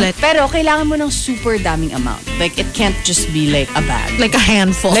 Okay. Bullet. Pero kailangan mo ng super daming amount. Like it can't just be like a bag. Like a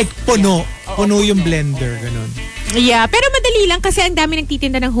handful. Like puno. Puno yung blender. Ganon. Yeah, pero madali lang kasi ang dami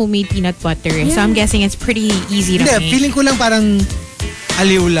nagtitinda ng homemade peanut butter. Eh. So I'm guessing it's pretty easy to Hindi, make. feeling ko lang parang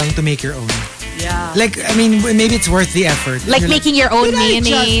aliw lang to make your own. Yeah. Like, I mean, maybe it's worth the effort. Like You're making your own "Did I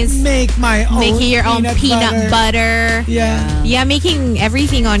mayonnaise, just make my own making your own peanut butter. Yeah. Yeah, making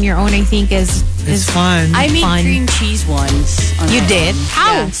everything on your own I think is It's fun. I made fun. cream cheese once. On You my did? own.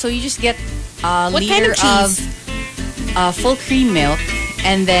 How? Yeah. So you just get a What liter kind of cheese? full cream milk,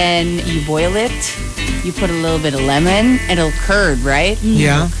 and then you boil it. You put a little bit of lemon, and it'll curd, right?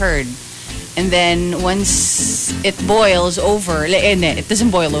 Yeah. It'll curd. And then once it boils over, it doesn't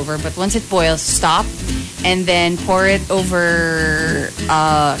boil over, but once it boils, stop. And then pour it over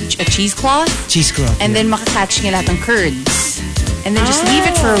a cheesecloth. Cheesecloth. And then makakatch niya lahat ng curds. And then just leave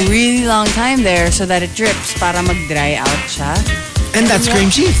it for a really long time there so that it drips para mag-dry out siya. And that's cream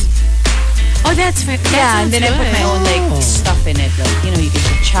cheese. Oh, that's fair. Yeah, and then I put my own stuff in it. Like, you can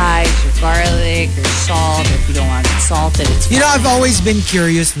put chives or garlic or salt. Or if you don't want it salted, it's fine. You know, I've always been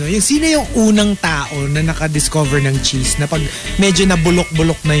curious, no? Yung sino yung unang tao na nakadiscover ng cheese na pag medyo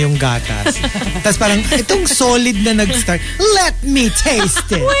nabulok-bulok na yung gatas. Tapos parang, itong solid na nag-start, let me taste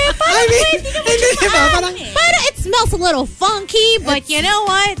it. Parang it smells a little funky, but you know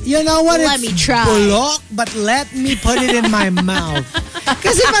what? You know what? Let me try. Bulok, but let me put it in my mouth.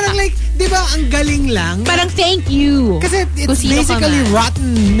 Kasi parang like, di ba, ang galing lang. Parang thank you. Kasi it's basically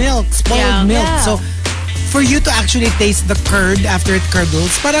rotten milk, spoiled milk. Yeah. So, for you to actually taste the curd after it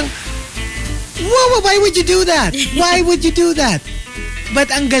curdles, parang, why would you do that? Why would you do that? But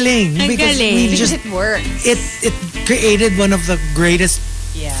ang galing. Because we just, it works. It created one of the greatest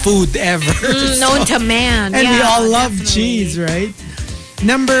food ever. Known to man. And we all love definitely. cheese, right?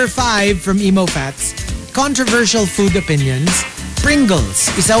 Number 5 from Emo Fats. Controversial food opinions.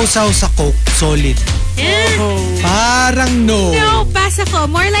 Pringles. Isaw-saw sa Coke. Solid. Parang no. No, basa ko.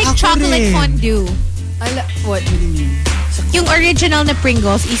 More like Ako chocolate rin. fondue. What do you mean? Yung original na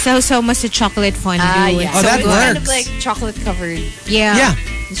Pringles, isaw-saw mo sa chocolate fondue. Yeah. It's Oh, so that good. works. Kind of like chocolate covered. Yeah. Yeah.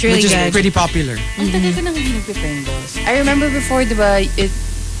 It's really which is good. pretty popular. Ang tagal ko nang hindi nagpe-Pringles. I remember before, diba,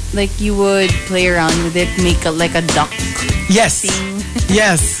 like you would play around with it, make like a duck Yes. thing.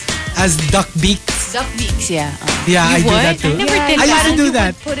 Yes. As duck beaks. Duck beaks, yeah. Yeah, I do that too. I never did I used to that. do You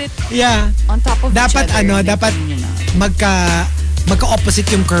that. would put it Yeah. on top of Dapat each other. dapat Yun na. magka-opposite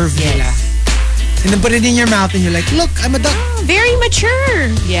yung curve nila. And then put it in your mouth and you're like, look, I'm a duck. Very mature.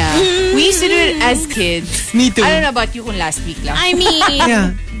 Yeah. We used to do it as kids. Me too. I don't know about you kung last week lang. I mean,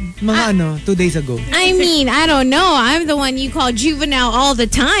 Yeah. Mga 2 days ago. I don't know. I'm the one you call juvenile all the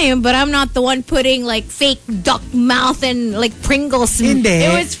time, but I'm not the one putting like fake duck mouth and like Pringles. Hindi.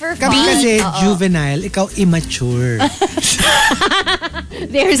 It was for Kami fun. kasi Oo. juvenile, ikaw immature.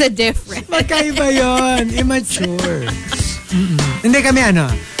 There's a difference. Magkaiba yun. Immature. Hindi kami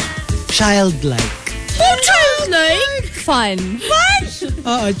childlike. Childlike. Fun.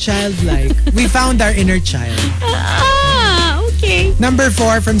 Oo, childlike. We found our inner child. Okay. Number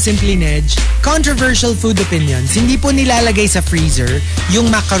 4 from Simply Nedge. Controversial food opinions. Hindi po nilalagay sa freezer yung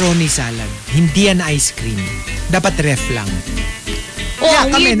macaroni salad. Hindi yan ice cream. Dapat ref lang. Oh,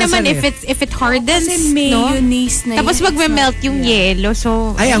 kami, weird nasa naman ref. if it hardens, Kasi no? mayonnaise na Tapos yun. magme-melt yung yelo.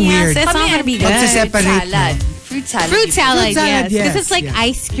 So, Ay, ang weird. It's not gonna be good. Magsiseparate salad. Fruit salad. Fruit salad, Fruit salad, yes. Because yes, it's like yeah.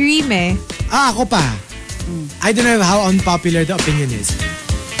 ice cream eh. Ako pa. I don't know how unpopular the opinion is.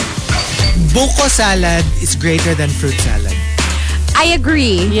 Buko salad is greater than fruit salad. I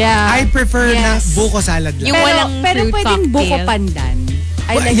agree. Yeah. I prefer Yes. na buko salad lang. Yung walang pero fruit pwedeng cocktail. buko pandan.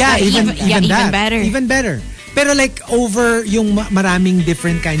 I Well, like yeah, that. even even that. better. Even better. Pero like over yung maraming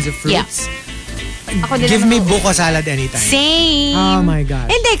different kinds of fruits. Ako din Give me naman- buko salad anytime. Same. Oh my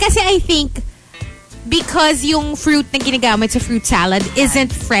God. Hindi, kasi I think because yung fruit na ginagamit sa fruit salad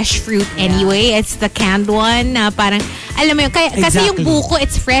isn't fresh fruit anyway. It's the canned one na parang, alam mo yun, kasi yung Exactly. buko,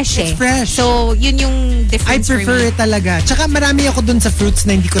 it's fresh It's eh. fresh. So, yun yung I difference for prefer me. it talaga. Tsaka marami ako dun sa fruits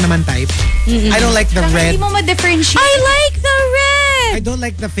na hindi ko naman type. I don't like the Saka red. Hindi mo ma-differentiate. I like the I red! don't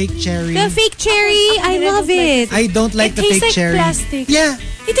like the fake cherry. The fake cherry, I love it. I don't like It the tastes fake like cherry. plastic. Yeah.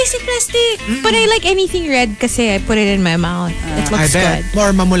 It tastes like plastic. But I like anything red kasi I put it in my mouth. It I looks bet. good. Or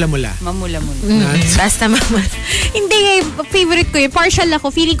mamula-mula. Mamula-mula. Basta mama. Hindi eh, favorite ko yun. Partial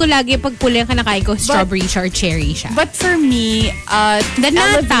ako. Feeling ko lagi pag pula yung kanakain ko, strawberry or cherry siya. But for me, The to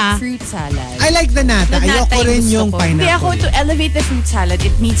elevate nata. fruit salad. I like the nata. The nata Ayoko yung rin gusto yung ko. Hindi ako, pineapple. to elevate the fruit salad,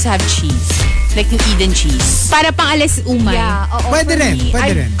 it needs to have cheese. Like yung Eden cheese. Para pang alis umay. Yeah, oo, Pwede for rin, me, pwede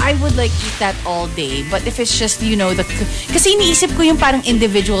I, rin. I would like eat that all day. But if it's just, kasi iniisip ko yung parang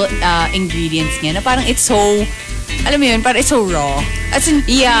individual ingredients niya na parang it's so, alam mo yun, parang it's so raw. As in,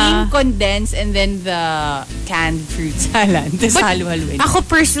 Yeah. cream condensed and then the canned fruit salad. Tapos But halo-haloin. ako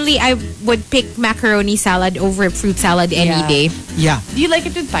personally, I would pick macaroni salad over fruit salad any Yeah. day. Yeah. Do you like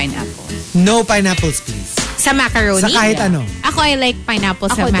it with pineapple? No pineapples, please. Sa macaroni. Sa kahit ano. Ako, I like pineapple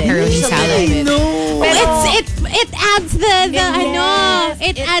sa Ako din. macaroni Usually, salad. I No. Well, it adds the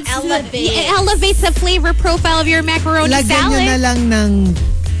it adds it elevates the flavor profile of your macaroni Lagyan nyo salad. na lang ng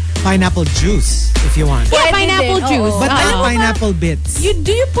pineapple juice if you want. Yeah, Pwede pineapple din, juice. oo. But Oo. like pineapple bits.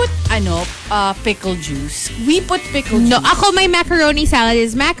 Do you put pickle juice? We put pickle No, juice. ako my macaroni salad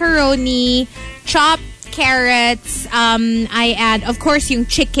is macaroni, chopped carrots. I add, of course, yung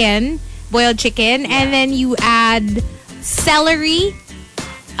chicken, boiled chicken, and then you add celery.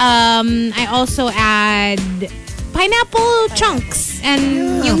 I also add pineapple chunks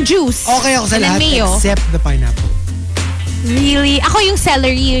and yung juice. Okay ako sa and then lahat mayo. except the pineapple. Really? Ako yung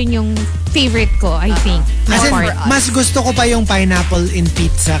celery, yun yung favorite ko, I think. As in, Part. mas gusto ko pa yung pineapple in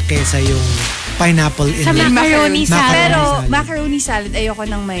pizza kesa yung pineapple in Sa macaroni salad. Pero salad. macaroni salad, ayoko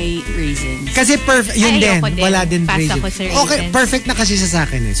nang may raisins. Kasi yun Ay, din. ayoko din. Wala din Pass raisins. ako sa Okay, raisins. perfect na kasi sa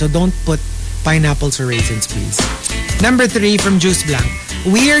akin eh. So don't put pineapples or raisins, please. Number 3 from Juice Blanc.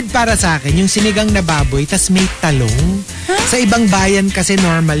 Weird para sa akin yung sinigang na baboy tas may talong. Sa ibang bayan kasi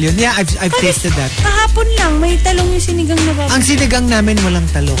normal yun. Yeah, I've tasted that. Kahapon lang, may talong yung sinigang na baboy. Ang sinigang namin walang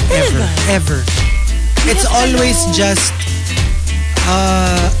talong. Ever. It's always just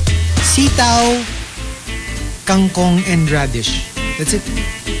sitaw, kangkong, and radish. That's it.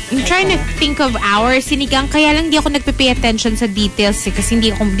 I'm trying to think of our sinigang. Kaya lang di ako nagpe-pay attention sa details kasi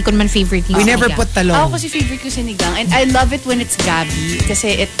hindi ko naman favorite yung We never sinigang. put talong. Ako kasi favorite ko sinigang. And I love it when it's gabi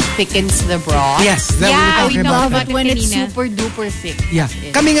kasi it thickens the broth. Yes, that Yeah, we were we talking know about about that. But when it's kanina. super duper thick. Yeah. that's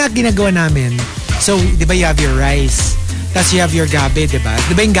it. Kami nga ginagawa namin. So, di ba you have your rice, tas you have your gabi, di ba?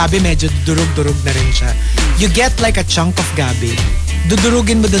 Di ba yung gabi medyo durug-durug na rin siya. You get like a chunk of gabi,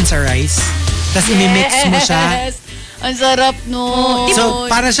 dudurugin mo dun sa rice, tas imimix mo siya. Yes! Ang sarap, no? So,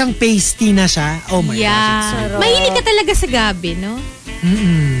 para siyang pasty na siya. Oh my gosh, it's so good. Mahilig ka talaga sa gabi, no?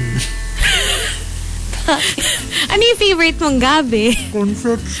 Ano yung favorite mong gabi?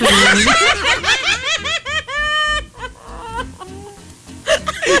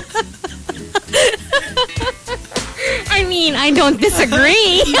 I mean, I don't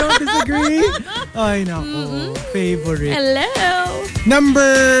disagree. You don't disagree? Ay, nako. Favorite. Hello.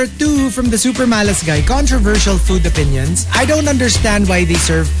 Number 2 from the Super Malas guy. Controversial food opinions. I don't understand why they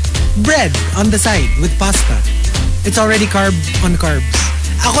serve bread on the side with pasta. It's already carb on carbs.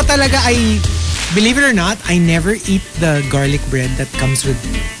 Ako talaga, believe it or not, I never eat the garlic bread that comes with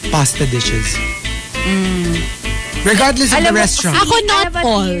pasta dishes. Regardless of Alam the mo, restaurant. Ako I not have a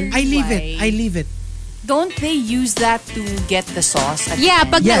all. theory I leave it. why. I leave it. Don't they use that to get the sauce? At Yeah, the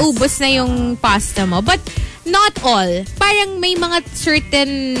end? pag Yes. naubos na yung pasta mo. But not all. Parang may mga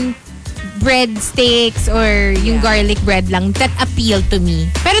certain breadsticks or yung garlic bread lang that appeal to me.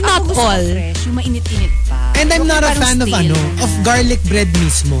 Pero not Ako gusto ko all. fresh, yung mainit-init pa. And I'm Yung not a parang fan of stale na. of garlic bread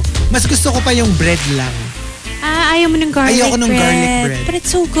mismo. Mas gusto ko pa yung bread lang. Ayaw mo ng garlic Ayoko ng bread. garlic bread. But it's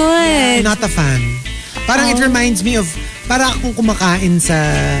so good. Not a fan. Parang it reminds me of, para akong kumakain sa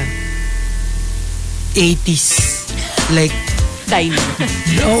 80s. Like, Dining.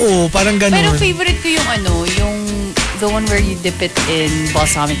 oo, parang ganun. Pero favorite ko yung yung the one where you dip it in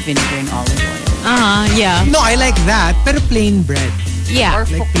balsamic vinegar and olive oil. Yeah. No, I like that. Pero plain bread. Yeah. Or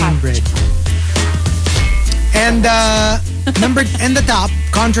Like plain focaccia. bread. And the top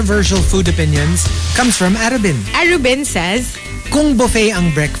controversial food opinions comes from Arabin. Arubin says, Kung buffet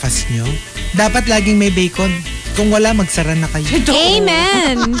ang breakfast nyo, dapat laging may bacon. Kung wala, magsara na kayo.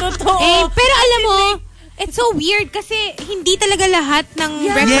 Amen. Totoo. Pero alam mo, it's so weird kasi hindi talaga lahat ng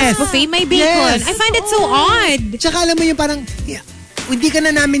breakfast Yes. buffet may bacon. Yes. I find it so odd. Tsaka alam mo yung parang, hindi ka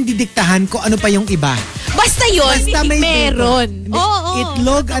na namin didiktahan kung ano pa yung iba. Basta yun, Basta may meron. bacon. Oo.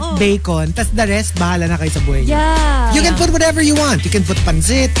 Itlog at bacon, tas the rest, bahala na kayo sa buhay niyo. Yeah. You can put whatever you want. You can put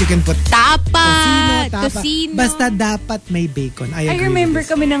pansit, you can put Tapa, tapa. tosino. Basta dapat may bacon. I I agree remember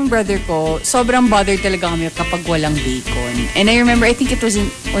with this. kami ng brother ko, sobrang bothered talaga kami kapag walang bacon. And I remember, I think was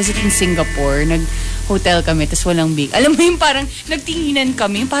it in Singapore, nag-hotel kami, tas walang bacon. Alam mo yung parang nagtinginan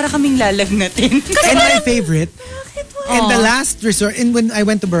kami, para kaming lalagnatin. And my favorite, in the last resort, when I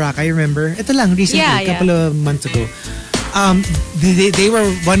went to Boracay, I remember, ito lang, recently, Yeah, yeah. couple of months ago, they were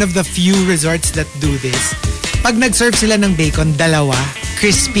one of the few resorts that do this. Pag nag-serve sila ng bacon, dalawa,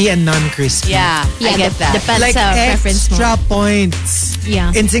 crispy and non-crispy. Yeah, I get that. Depends Like sa preference mo. extra points. Yeah.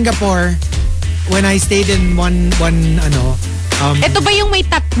 In Singapore, when I stayed in one Ito ba yung may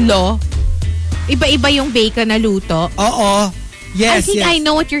tatlo? Iba-iba yung bacon na luto? oo, yes, I think yes. I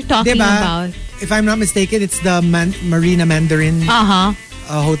know what you're talking Diba? about. If I'm not mistaken, it's the Marina Mandarin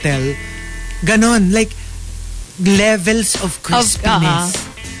Hotel. Ganon, like levels of crispiness.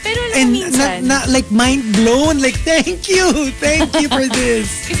 Pero alam mo And minsan, like mind blown. Like, thank you for this.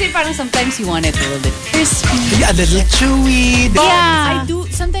 kasi parang sometimes you want it a little bit crispy. A little chewy. But Yeah.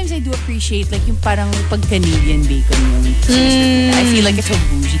 sometimes I do appreciate like yung parang pag Canadian bacon yung I feel like it's so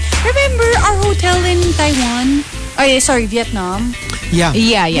bougie. Remember our hotel in Taiwan? Vietnam? Yeah.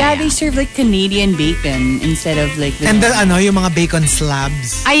 Yeah. They serve like Canadian bacon instead of like the And the yung mga bacon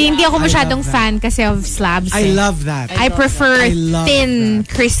slabs. Ay, hindi ako I masyadong love that. fan kasi of slabs. I love that. I prefer I love thin,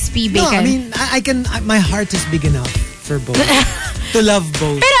 that. crispy No, bacon. I mean, my heart is big enough for both. To love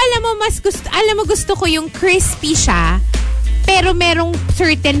both. Pero alam mo gusto ko yung crispy siya, pero merong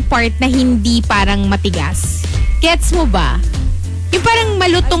certain part na hindi parang matigas. Gets mo ba? Yung parang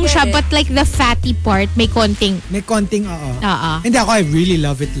malutong siya, but like the fatty part, may konting, oo. Oo. Hindi ako, I really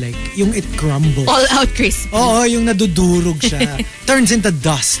love it like, yung it crumbles. all out crispy. Oo, yung nadudurog siya. Turns into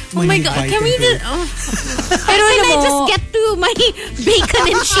dust. Oh my God, can we just, pero can I just get to my bacon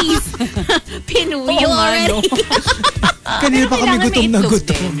and cheese? Pinuyo already. Kanina pa kami gutom na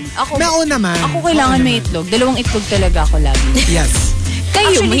gutom. Nao naman. Ako kailangan may itlog. 2 itlog talaga ako lagi. Yes.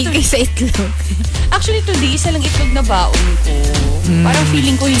 Kayo, Actually, may sa itlog. Actually, today, isa lang itlog na baon ko. Parang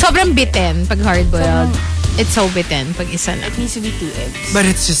feeling ko Sobrang bitten pag hard-boiled. It's so bitten pag isa na. It needs to be 2 eggs. But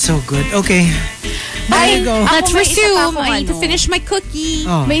it's just so good. Okay. There you go. Let's may isa pa resume. akong I need to finish my cookie.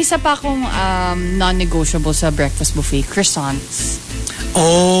 Oh. May isa pa akong non-negotiable sa breakfast buffet, croissants.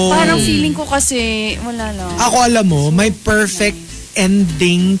 Oh. Parang feeling ko kasi, wala lang. Ako alam mo, my perfect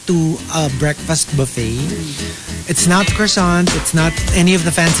ending to a breakfast buffet. It's not croissant. It's not any of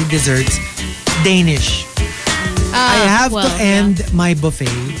the fancy desserts. Danish. I have to end my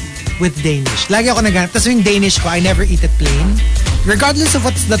buffet with Danish. Lagi ako naghanap. Tapos yung Danish ko, I never eat it plain. Regardless of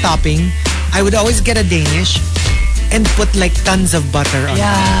what's the topping, I would always get a Danish and put like tons of butter on it.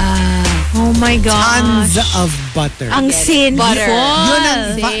 Oh my gosh. Tons of butter. Ang sinful. Yun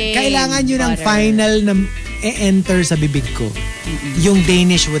ang, kailangan yun ang final na e-enter sa bibig ko. Yung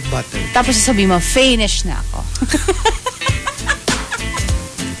Danish with butter. Tapos sasabihin mo, finish na ako.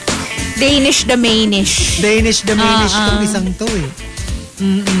 Danish the mainish. Danish the mainish tong isang to eh.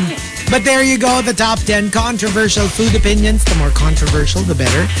 But there you go, the top 10 controversial food opinions. The more controversial, the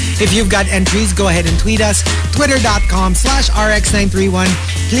better. If you've got entries, go ahead and tweet us. Twitter.com/RX931.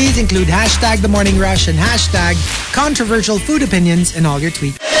 Please include hashtag The Morning Rush and hashtag controversial food opinions in all your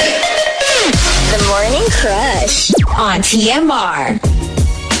tweets. The Morning Crush on TMR.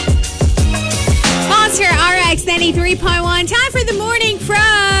 Monster RX 93.1. Time for the Morning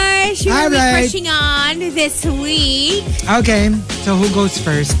Crush. Who are we crushing on this week? Okay, so who goes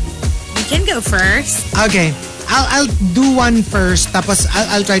first? You can go first. Okay, I'll do one first. Tapos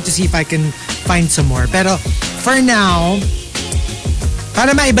I'll try to see if I can find some more. Pero for now,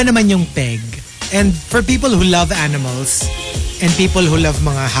 para maiba naman yung peg. And for people who love animals and people who love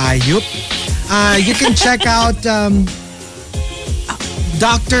mga hayop, you can check out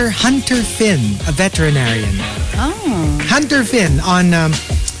Dr. Hunter Finn, a veterinarian. Oh. Hunter Finn on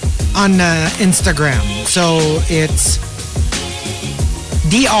Instagram. So it's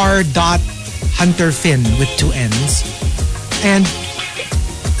dr.hunterfinn with 2 N's. And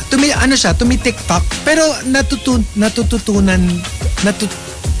tumi-TikTok, pero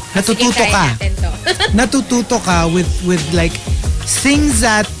natututo ka with like things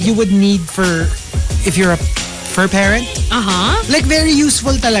that you would need for if you're a fur parent. Like very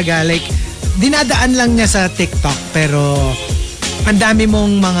useful talaga. Like dinadaan lang niya sa TikTok pero ang dami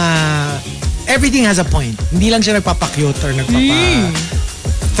mong mga everything has a point. Hindi lang siya nagpapa-cute or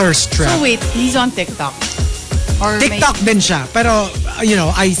thirst trap. So wait, he's on TikTok? Or TikTok din siya. Pero, you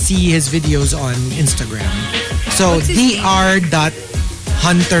know, I see his videos on Instagram. So,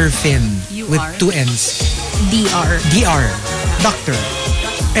 dr.hunterfinn with 2 N's. DR. Doctor.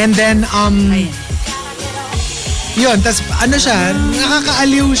 And then, yun, tas ano siya,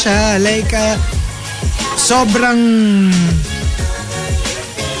 nakakaaliw siya. Like, sobrang,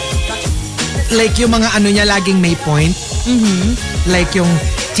 like yung mga ano niya laging may point. Like yung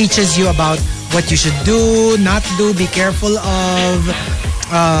teaches you about what you should do, not do, be careful of.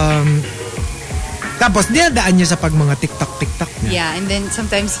 Tapos dinadaan niya sa pag mga TikTok niya. Yeah, and then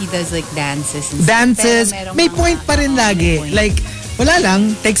sometimes he does like dances. Dances. May point pa rin lagi. Like, wala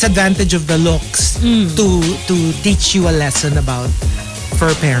lang, takes advantage of the looks to teach you a lesson about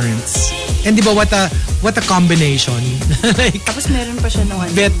fur parents. And di ba, what a combination. Like, tapos meron pa siya nung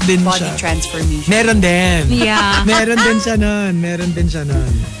vet din body siya. transformation. Meron din. Yeah. Meron din siya nun.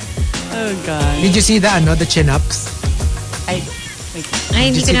 Oh God. Did you see the chin-ups? Ay,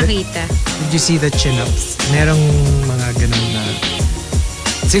 hindi ko nakita. Did you see the chin-ups? Merong mga ganun na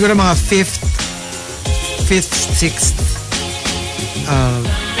siguro mga 5th, 6th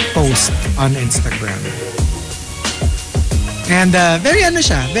post on Instagram. And very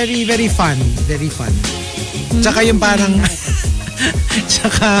very fun. Very fun. Tsaka yung parang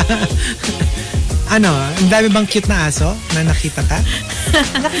tsaka ang dami bang cute na aso na nakita ka?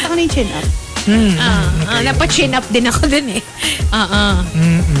 nakita ko na yung chin-up. Napa-chin up din ako dun eh.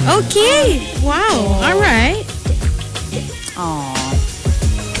 Okay. Wow. Alright. Aww.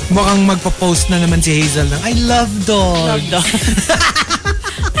 Mukhang magpo-post na naman si Hazel ng I love dogs.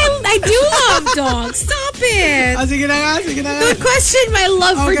 I do love dogs. Stop it. Sige na nga, sige na nga. Don't question my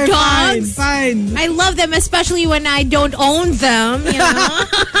love for Okay, dogs. fine. I love them, especially when I don't own them. You know?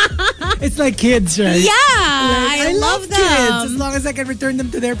 It's like kids, right? Yeah, Like, I love them. kids as long as I can return them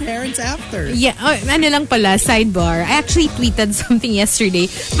to their parents after. Yeah, ano lang pala, sidebar. I actually tweeted something yesterday.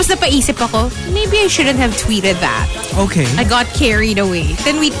 Tapos napaisip ako, maybe I shouldn't have tweeted that. Okay. I got carried away.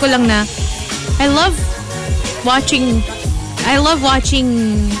 Tinweet ko lang na, I love watching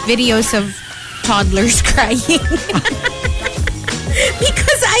videos of toddlers crying.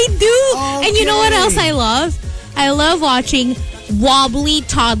 Because I do. Okay. And you know what else I love? I love watching wobbly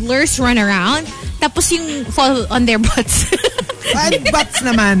toddlers run around. Tapos yung fall on their butts. And butts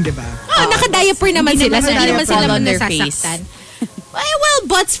naman, di ba? Oh, naka-diaper naman Hindi sila. naman So, hindi naman fall sila on their face. nasasaktan. Well,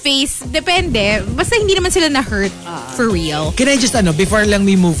 butts face, depende. Basta hindi naman sila na-hurt for real. Can I just, before lang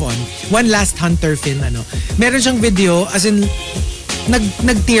we move on, one last Hunter Finn, meron siyang video, as in,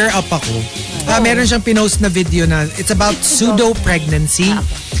 nag-tear up ako. Meron siyang pinost na video na, it's about pseudo-pregnancy.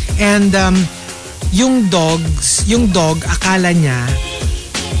 And, yung dog, akala niya,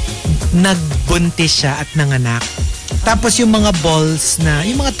 nagbuntis siya at nanganak. Tapos yung mga balls na,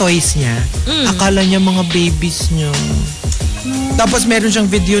 yung mga toys niya, akala niya mga babies niya. Tapos meron siyang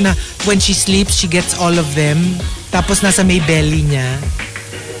video na when she sleeps, she gets all of them. Tapos nasa may belly niya.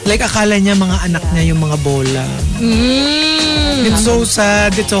 Like akala niya mga anak niya yung mga bola. It's so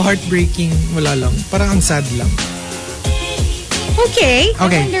sad. It's so heartbreaking. Wala lang. Parang ang sad lang. Okay. I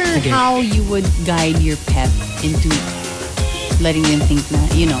wonder how you would guide your pet into letting them think na,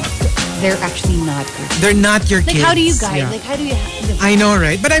 they're actually not your kids. They're not your Like, kids. how do you guide? Yeah. Like, how do you... I know,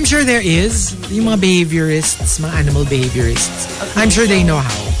 right? But I'm sure there is. Yung mga behaviorists, mga animal behaviorists. Okay, I'm sure they know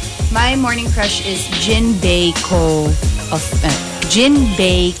how. My morning crush is Jinbei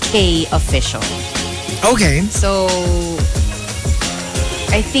K official. Okay. So,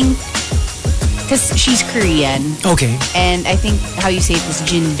 I think, because she's Korean, Okay. and I think how you say it is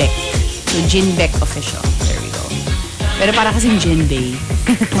Jinbek. So, Jinbek official. There we go. Pero para kasing Jinbei.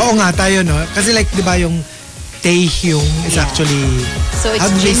 Oo nga, tayo, no? Kasi like, di ba yung Taehyung is Yeah. actually... So it's how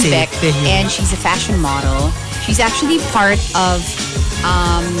do they say Jinbek, it? Taehyung. and she's a fashion model. She's actually part of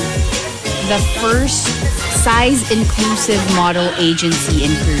the first size-inclusive model agency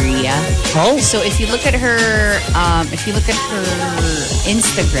in Korea. Oh. So if you look at her,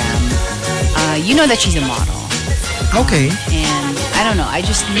 Instagram, you know that she's a model. Okay. And I don't know, I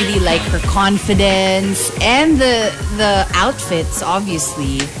just really like her confidence and the outfits.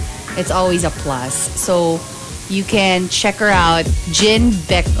 Obviously, it's always a plus. So you can check her out, Jin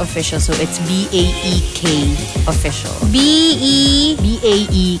Beck official. So it's BAEK official.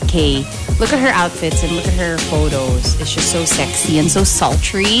 BAEK. Look at her outfits and look at her photos. It's just so sexy and so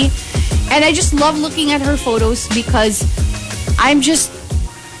sultry. And I just love looking at her photos because I'm just,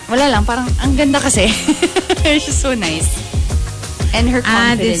 wala lang, parang ang ganda kasi. It's just so nice. And her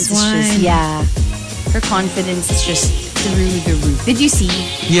confidence this is just, one. yeah. Her confidence is just through the roof. Did you see?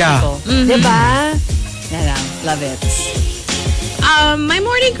 Yeah. Chico? Diba? Yeah lang. Love it. My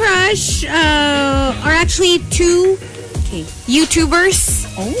morning crush are actually two Okay. YouTubers.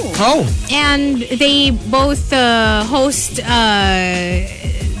 Oh. And they both host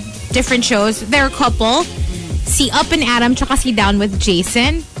different shows. They're a couple. Si Up and Adam tsaka si Down with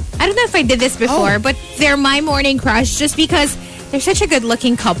Jason. I don't know if I did this before, but they're my morning crush just because they're such a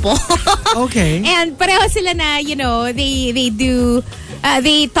good-looking couple. Okay. And pareho sila na, they do...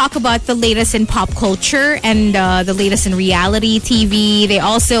 they talk about the latest in pop culture and the latest in reality TV. They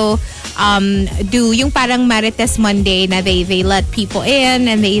also do yung parang Marites Monday na they let people in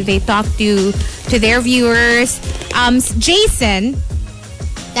and they talk to their viewers. Jason,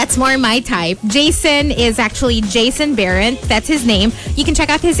 that's more my type. Jason is actually Jason Barrett. That's his name. You can check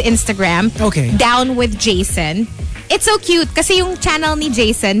out his Instagram. Okay. Down with Jason. It's so cute kasi yung channel ni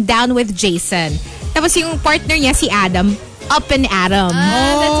Jason, Down with Jason. Tapos yung partner niya si Adam, Up and Adam.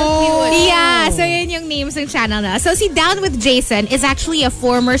 That's so cute. Yeah, so yun yung names ng channel na. So si Down with Jason is actually a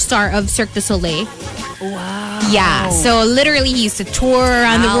former star of Cirque du Soleil. Wow. Yeah, so literally he used to tour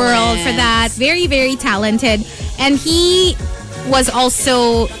around the world for that. Very, very talented. And he was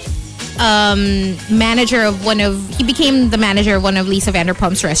also he became the manager of one of Lisa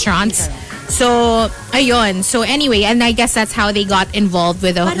Vanderpump's restaurants. So, ayun. So anyway, and I guess that's how they got involved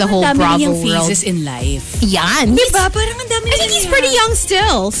with the whole Bravo world. phases in life. Yan. Diba? Parang ang dami I think he's pretty young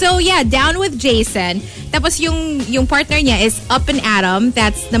still. So yeah, Down with Jason. Tapos yung partner niya is Up and Adam.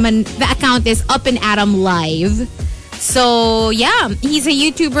 That's the account is Up and Adam Live. So yeah, he's a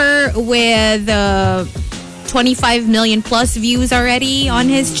YouTuber with 25 million plus views already on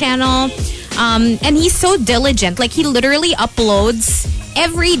his channel. And he's so diligent. Like he literally uploads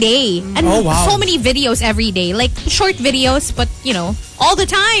every day. And so many videos every day. Like, short videos, but, you know, all the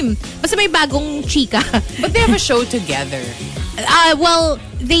time. Basta may bagong chika. But they have a show together. Well,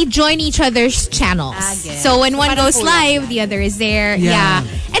 they join each other's channels. So when one goes live, the other is there. Yeah.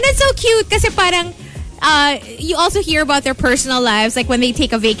 And it's so cute kasi parang you also hear about their personal lives. Like when they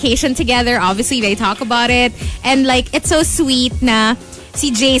take a vacation together, obviously they talk about it. And like, it's so sweet na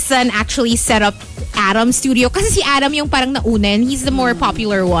si Jason actually set up Adam's studio. Kasi si Adam yung parang naunan. He's the more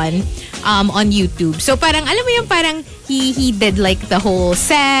popular one on YouTube. So parang, alam mo yung parang he did like the whole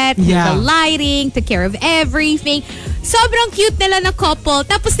set, the lighting, took care of everything. Sobrang cute nila na couple.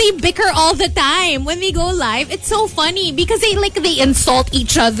 Tapos they bicker all the time when they go live. It's so funny because they insult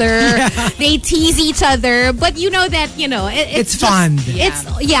each other. They tease each other. But you know that, you know, it's just, fun.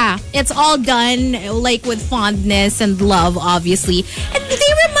 It's all done like with fondness and love, obviously. And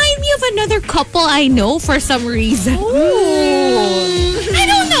they remind me of another couple I know for some reason. I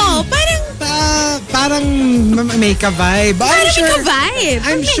don't know. Parang may ka-vibe.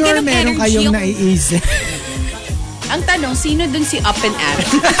 I'm sure meron kayong naiisip. Ang tanong, sino dun si Up and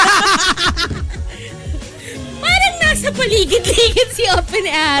Adam? Parang nasa paligid-ligid si Up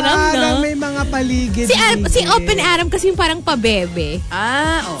and Adam, Parang may mga paligid. Si Up and Adam kasi yung parang pabebe.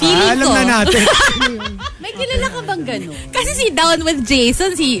 Feeling alam ko. na natin. May kilala ka bang gano'n? Kasi si Down with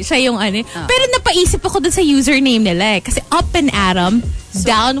Jason, siya yung ano. Pero napaisip ako dun sa username nila eh. Kasi Up and Adam,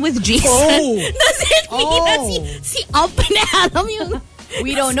 Down with Jason. Doesn't mean na si Up and Adam yung...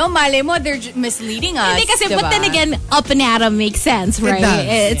 We don't know. Malay mo, they're misleading us. Hindi kasi, diba? but then again, Up and Adam makes sense, right?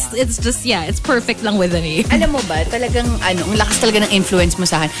 It does. It's just, it's perfect lang with the name. Alam mo ba, talagang, ang lakas talaga ng influence mo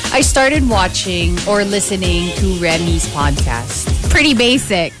sa akin. I started watching or listening to Remy's podcast. Pretty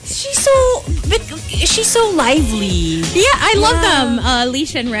basic. She's so lively. Yeah, I love them.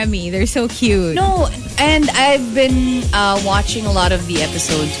 Alicia and Remy, they're so cute. No, and I've been watching a lot of the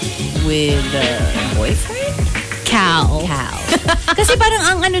episodes with boyfriend? Cal. Kasi parang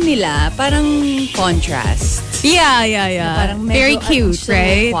ang ano nila, parang contrast. Yeah. Parang very cute,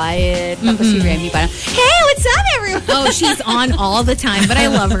 right? Quiet. Tapos si Remy parang, hey, what's up, everyone? Oh, she's on all the time, but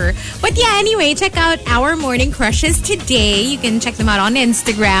I love her. But yeah, anyway, check out our Morning Crushes today. You can check them out on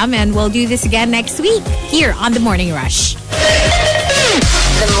Instagram, and we'll do this again next week here on The Morning Rush.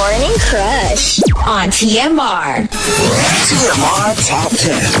 The Morning Crush on TMR. TMR Top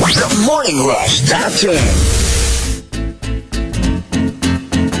 10. The Morning Rush Top 10.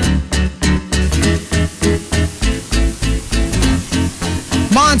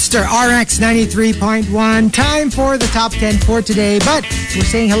 Monster RX 93.1. Time for the top 10 for today. But we're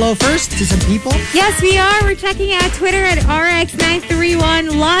saying hello first to some people. Yes, we are. We're checking out Twitter at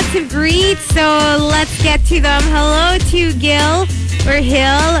RX931. Lots of greets, so let's get to them. Hello to Gil or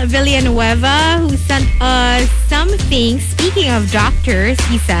Hill Villanueva, who sent us something. Speaking of doctors,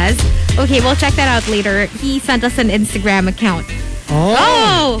 he says. Okay, we'll check that out later. He sent us an Instagram account.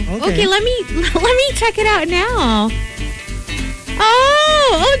 Oh, okay. Let me check it out now.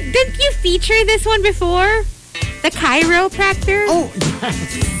 Oh, didn't you feature this one before? The chiropractor? Oh,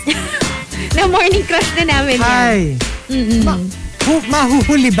 yes. Na morning crush na namin Hi.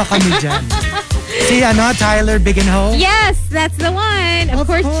 Mahuhuli ba kami dyan? Si Tyler Bigenho? Yes, that's the one. Of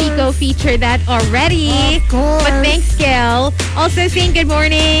course, Chico featured that already. Of course. But thanks, Gil. Also saying good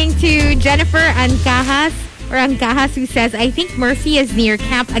morning to Jennifer Ancajas, who says, I think Murphy is near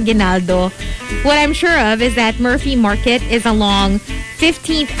Camp Aguinaldo. What I'm sure of is that Murphy Market is along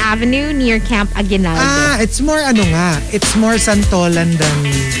 15th Avenue near Camp Aguinaldo. It's more it's more Santolan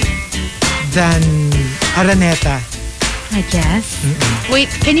than Araneta. I guess. Wait,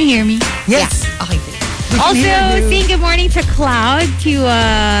 can you hear me? Yes. Yeah. Okay, good. Also, saying good morning to Cloud, to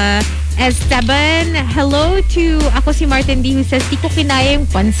Esteban. Hello to ako si Martin D, who says, di ko kinaya yung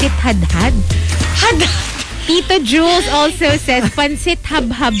pansit hadhad. Tito Jules also says, pansit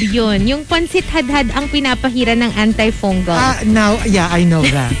habhab yun. Yung pansit hadhad ang pinapahira ng antifungal. Now, yeah, I know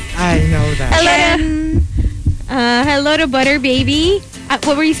that. Hello to Butter Baby.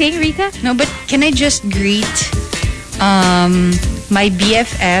 What were you saying, Rica? No, but can I just greet my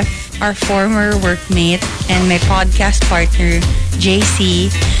BFF, our former workmate, and my podcast partner,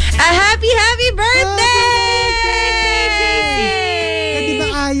 JC. A happy birthday! Di ba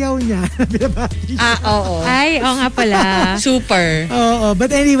ayaw niya? Oo. Ay, oo nga pala. Super. Oo,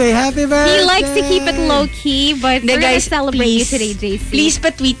 but anyway, happy birthday! He likes to keep it low-key, but we're gonna celebrate you today, JC. Please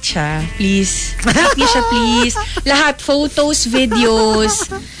pa-tweet siya. Please. Tweet niya siya, please. Lahat, photos,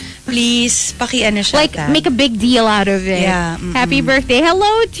 videos. Please, paki-ano siya. Like, make a big deal out of it. Yeah. Happy birthday.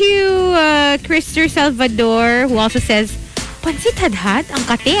 Hello to Krister Salvador, who also says, pansit hadhad? Ang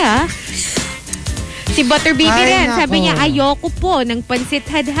kate, ah. Si Butter Baby Ay, rin. nako. Sabi niya, ayoko po ng pansit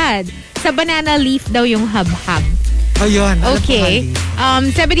hadhad. Sa banana leaf daw yung habhab. Ayun. Okay.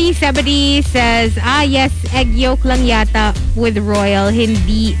 70 says, yes, egg yolk lang yata with royal,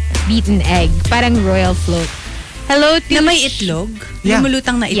 hindi beaten egg. Parang royal float. Hello to... Na may itlog? Yeah.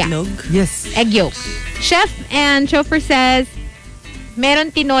 Lumulutang na itlog? Yes. Egg yolk. Chef and chauffeur says,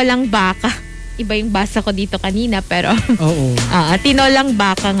 meron tinolang baka. Iba yung basa ko dito kanina, pero... Oo. Tinolang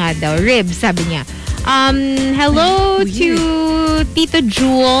baka nga daw. Ribs, sabi niya. Hello to Tito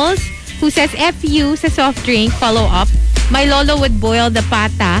Jules, who says, FU sa soft drink, follow up. My lolo would boil the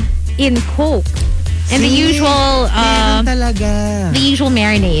pata in Coke. And the usual... meron talaga. The usual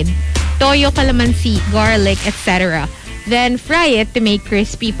marinade. Toyo, calamansi, garlic, etc. Then fry it to make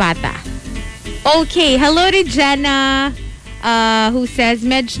crispy pata. Okay, hello to Jenna, who says,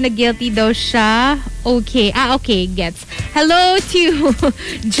 medj na guilty daw siya. Okay, okay, gets. Hello to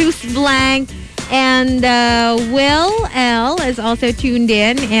Juice Blank. And Will L is also tuned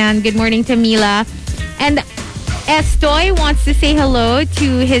in. And good morning to Mila. And Estoy wants to say hello to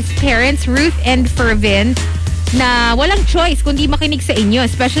his parents, Ruth and Fervin, na walang choice kundi makinig sa inyo,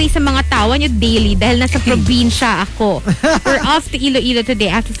 especially sa mga tawa nyo daily dahil nasa probinsya ako. We're off to Iloilo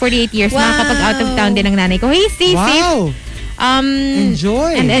today after 48 years. Makakapag out of town din ang nanay ko. Hey, stay safe.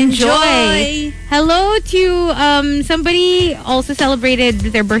 Enjoy. And enjoy. Hello to somebody also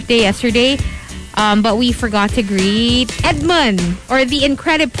celebrated their birthday yesterday, but we forgot to greet Edmund, or the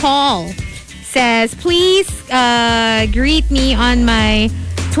Incredipaul. Says, please greet me on my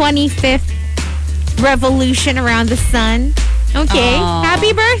 25th revolution around the sun. Okay. Aww.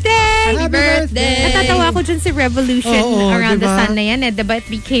 Happy birthday! Happy birthday! Natatawa ko dyan sa revolution around the diba? sun na yan. Diba it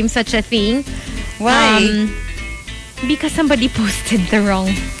became such a thing? Why? Because somebody posted the wrong...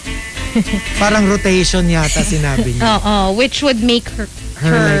 Parang rotation yata sinabi niya. which would make her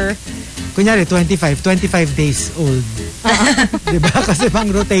Like, kunyari, 25 days old. Diba? Kasi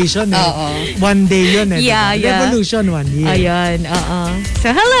pang rotation eh. One day yun eh. Yeah, diba? yeah. Revolution, 1 year. Ayan,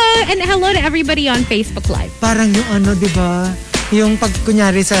 So, hello! And hello to everybody on Facebook Live. Parang yung diba? Yung pag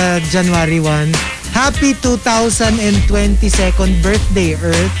kunyari sa January 1, Happy 2022nd birthday,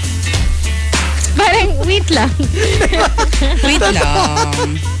 Earth. Parang, wait lang. Wait lang.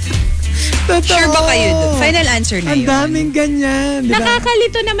 Totoo. Sure ba kayo doon? Final answer na Ang yun. daming ganyan. Diba?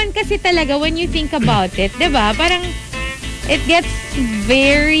 Nakakalito naman kasi talaga when you think about it. Diba? Parang, it gets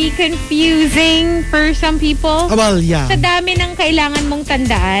very confusing for some people. Well, yeah. Sa dami ng kailangan mong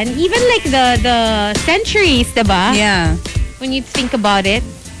tandaan. Even like the centuries, diba? Yeah. When you think about it.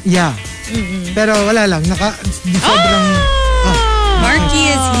 Yeah. Pero wala lang. Sobrang... Marky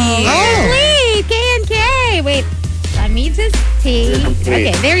is here. Wait, K&K. Wait, let me just take...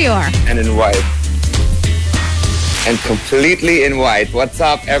 Okay, there you are. And in white. And completely in white. What's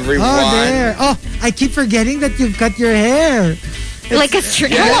up, everyone? Oh, there. Oh, I keep forgetting that you've cut your hair. Like a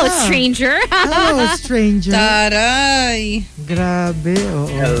hello, stranger. Hello, stranger. Taray. Grabe, oo.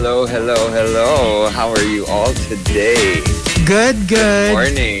 Hello. How are you all today? Good. Good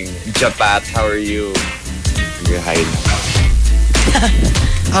morning. Japat, how are you? Hi.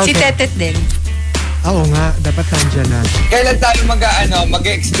 Si Tetet din. Oo nga, dapat nandiyan na. Kailan tayo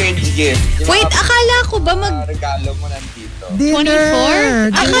mag-exchange gift? Wait, akala ko ba regalo mo nandito? Dinner!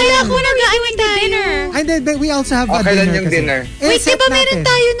 24? Akala ko nag-aaway tayo. Dinner. And then we also have a Kailan dinner. yung kasi. dinner? Wait, set di ba meron natin.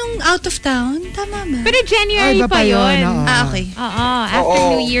 tayo nung out of town? Tama ba? Pero January Ay, iba pa yun. oo. Okay. After Oo.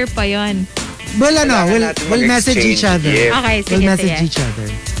 New Year pa yun. Well, Kailangan natin we'll message each mag-exchange other. gift. Okay, We'll sige, message sige. each other.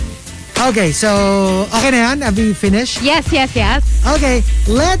 Okay, so, okay na yan? Have we finished? Yes. Okay,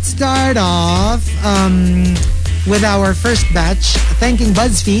 let's start off with our first batch, thanking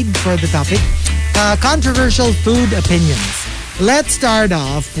BuzzFeed for the topic. Controversial food opinions. Let's start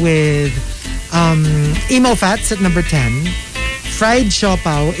off with Emo Fats at number 10. Fried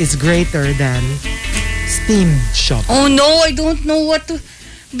siopaw is greater than steamed siopaw. Oh no, I don't know what to...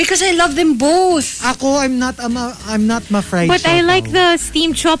 Because I love them both. Ako, I'm not ma-fried But I siopaw. like the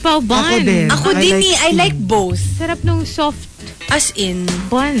steamed siopaw bun. Ako din. Ako I din like I like both. Sarap nung soft As in,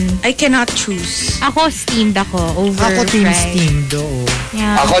 bun. I cannot choose. Ako steamed over Ako team fried. steamed, oo.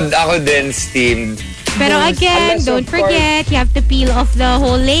 Yeah. Ako din steamed. Pero again, Unless, don't of course- forget, you have to peel off the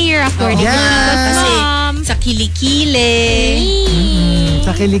whole layer according to Yes. Nico's mom. Sa kilikili.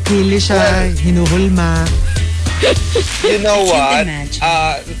 Sa kilikili siya, hinuhulma. You know what? imagine.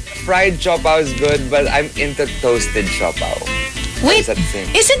 Fried siopaw is good, but I'm into toasted siopaw. Wait, Is that the same?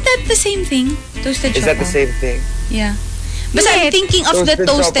 isn't that the same thing? Toasted Is that the same thing? Yeah. But I'm Wait. thinking of the Toasted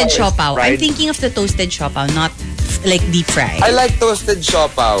toasted siopaw is siopaw. I'm fried. thinking of the toasted siopaw, not like deep fried. I like toasted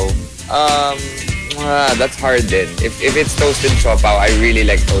siopaw. That's hard then. If it's toasted siopaw, I really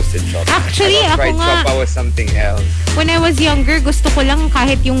like toasted siopaw. Actually, I thought ako fried nga, siopaw was something else. when I was younger, gusto ko lang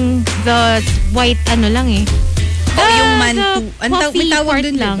kahit yung the white lang eh. yung mantu. Ang coffee tawag part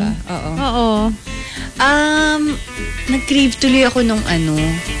dun, lang. diba? Oo. Oo. Nag-crave tuloy ako nung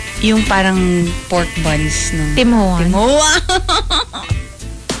yung parang pork buns nung Tim Ho Wan.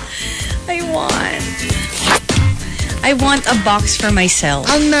 I want a box for myself.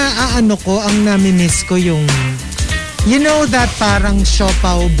 Ang nami-miss ko yung, you know that parang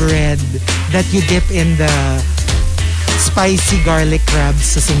siopaw bread that you dip in the spicy garlic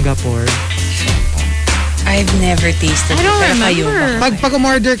crabs sa Singapore? I've never tasted I it. don't Pero kayo remember. ba? Pag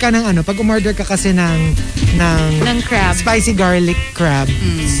umorder ka ng pag umorder ka kasi ng crab. spicy garlic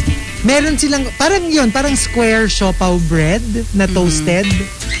crabs. Meron silang parang square siopaw bread na toasted.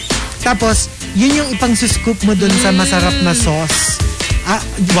 Tapos yun yung ipang-scoop mo dun sa masarap na sauce.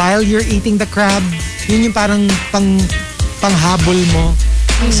 While you're eating the crab, yun yung parang panghabol mo.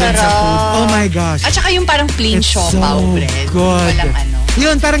 Ang sa sarap. food. Oh my gosh. At saka yung parang plain It's siopaw so bread. good. Walang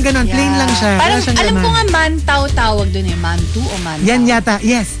Yun, parang ganun. Yeah. Plain lang siya. Parang, Wala siyang alam ko laman. nga mantaw tawag dun eh. Mantu o mantaw? Yan yata.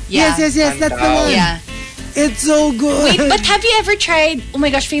 Yes. Yeah. Yes. That's the one. Yeah. It's so good. Wait, but have you ever tried, oh my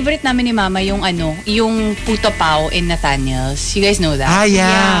gosh, favorite namin ni Mama yung yung puto pao in Nathaniel's. You guys know that?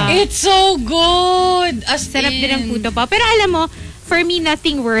 Yeah. It's so good! Sarap din ang puto pa. Pero alam mo, for me,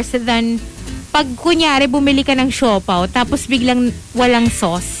 nothing worse than pag kunyari bumili ka ng siopaw tapos biglang walang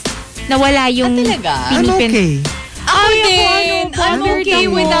sauce. Nawala yung talaga? I'm okay. Ako din. I'm okay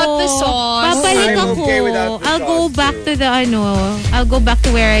without the sauce. Babalik I'm ako. okay without the I'll go sauce, back too. to the I'll go back to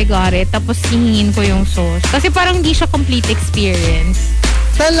where I got it. Tapos hihingin ko yung sauce. Kasi parang hindi siya complete experience.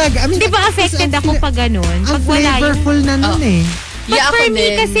 Talaga. I mean, Di ba affected ako pag ganun? Ang Pag wala yung... flavorful na nun eh. But Yeah, for ako me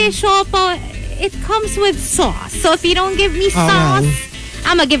din. kasi siopaw, it comes with sauce. So if you don't give me Oh, sauce, well.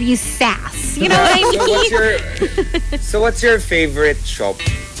 I'm gonna give you sass. You know what I mean? So what's your favorite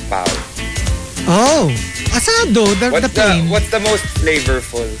siopaw? Oh. Asado. The plain. What's the most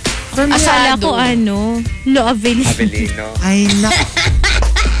flavorful? For me, Akala ko lo Avelino. Avelino. Ay,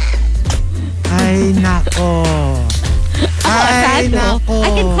 nako. Ay, Asado. nako. I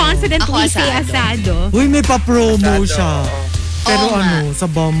can confidently Ako say asado. Uy, may pa-promo Asado. siya. Pero Oo nga. sa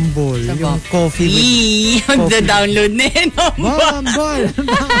Bumble. Sa Yung Bumble. coffee with... Magda-download na yun. Bumble.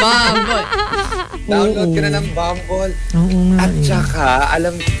 Bumble. Download ka na ng Bumble. Oo nga At eh. saka,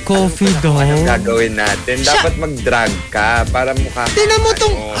 Coffee alam ko na kung daw. anong gagawin natin. Dapat mag-drag ka para mukha kang Tinan mo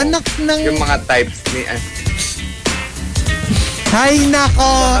tong anak ng... Yung mga types ni... Hay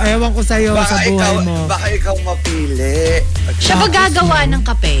nako. Ewan ko sa'yo sa buhay mo. Baka ikaw mapili. Siya ba gagawa ng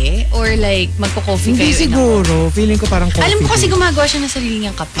kape? Or like, magko-coffee Hindi kayo? siguro. Feeling ko parang coffee. Alam ko kasi din. gumagawa siya ng sarili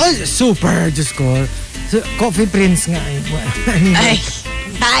niyang kape. Ay, super. Diyos ko. Coffee Prince nga.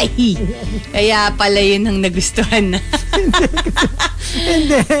 Ay. Kaya pala yun ang nagustuhan na.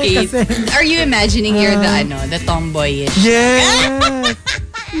 Hindi. Kate, Kasi... are you imagining you're the tomboyish? Yes!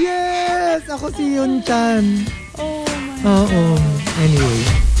 Yes! Ako si Yun Chan. Oh my. Oo. Anyway.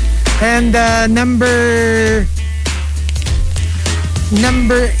 And number 9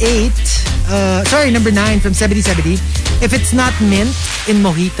 from 7070. If it's not mint in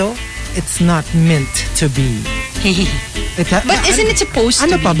mojito, it's not meant to be. But isn't it supposed to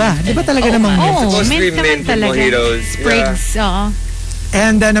Ano be? pa ba? Di ba talaga namang mint? Oh, supposed to be mint naman mint in talaga. mojitos. Sprigs, oo.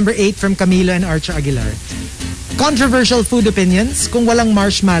 And number 8 from Camilo and Archer Aguilar. Controversial food opinions. Kung walang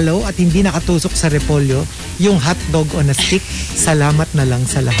marshmallow at hindi nakatusok sa repolyo, yung hotdog on a stick, salamat na lang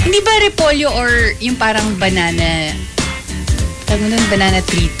sa lahat. Hindi ba repolyo or yung parang banana, tawag mo nun, banana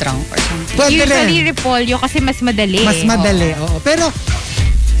tree trunk or something? Pwede Usually rin. repolyo kasi mas madali. Mas madali, oo. Pero,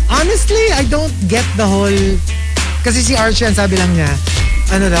 honestly, I don't get the whole... Kasi si Archie, ang sabi lang niya,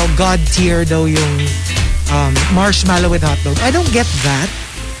 God tier daw yung marshmallow with hotdog. I don't get that.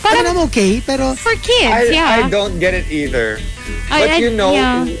 Parang I'm okay, pero... For kids, I yeah. don't get it either. I- But you know,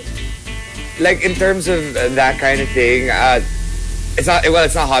 yeah. like in terms of that kind of thing, it's not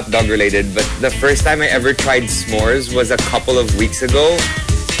hot dog related, but the first time I ever tried s'mores was a couple of weeks ago,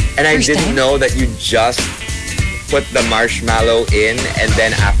 and I didn't know that you just put the marshmallow in, and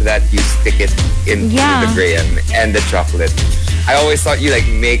then after that you stick it into Yeah. the graham and the chocolate. I always thought you like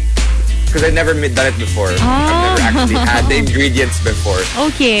make, because I've never done it before. I've never actually had the ingredients before.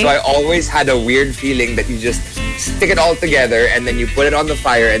 Okay. So I always had a weird feeling that you just stick it all together and then you put it on the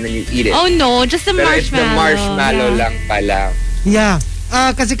fire and then you eat it. Oh no, just the Pero it's the marshmallow. marshmallow lang pala. Yeah.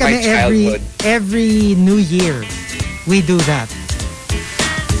 Kasi kami My childhood. every New Year, we do that.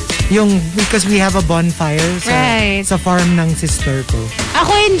 Because we have a bonfire Right. sa farm ng sister ko.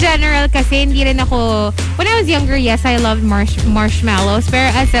 Ako in general kasi hindi rin ako, when I was younger, yes, I loved marshmallows.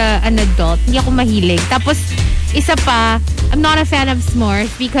 Pero as an adult, hindi ako mahilig. Tapos, isa pa, I'm not a fan of s'mores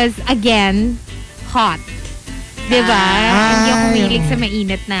because, again, hot. Diba? Hindi ako mahilig sa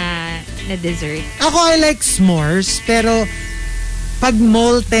mainit na dessert. Ako, I like s'mores, pero pag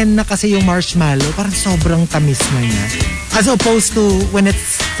molten na kasi yung marshmallow, parang sobrang tamis na niya. As opposed to when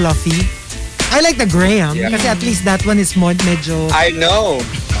it's fluffy. I like the graham kasi at least that one is medyo... I know.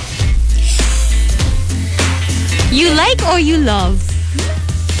 You like or you love?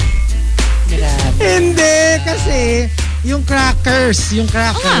 Grabe. Hindi, kasi yung crackers.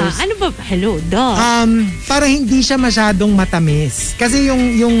 Ano ba? Hello, duh. Parang hindi siya masyadong matamis. Kasi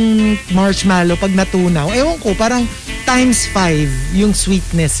yung marshmallow, pag natunaw, ewan ko, parang times 5 yung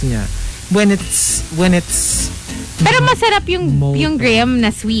sweetness niya. When it's Pero masarap yung graham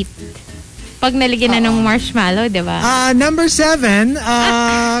na sweet. Pag naligyan na ng marshmallow, di ba? Number 7.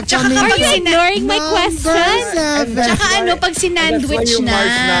 Are you ignoring my question? Tsaka pag sinandwich That's when yung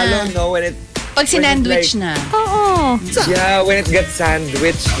marshmallow, no, when it... Pag sinandwich na. Oo. Yeah, when it gets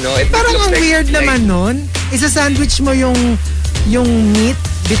sandwiched, no? It Parang looks ang like, weird naman nun. Isa-sandwich mo yung meat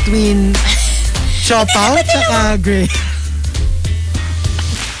between chopaw tsaka gray.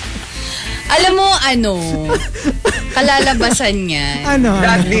 Alam mo, kalalabasan niya.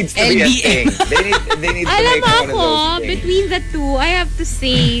 That needs to be a thing. They need to Alam make mo one of ako, those things. between the two, I have to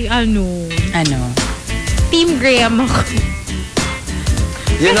say, Team Graham ako.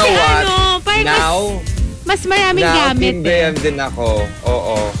 You know Kasi what? parang mas maraming now, gamit. Team Graham din ako.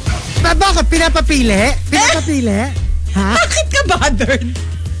 Oo. Bakit? Pinapapili? Ha? Bakit ka bothered?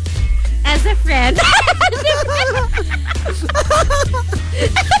 As a friend.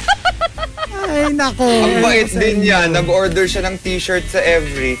 Ay, nako. Ang bait din yan. Nag-order siya ng t-shirt sa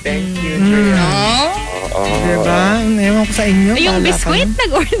Every. Thank you, Graham. Oo. Diba? Ewan ko sa inyo. Yung Wala biskwit, ka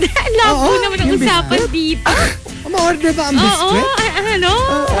nag-order. Labo Oo, naman ang yung usapan biskwit. dito. Ma-order ba ang biskwit? Oo, ano?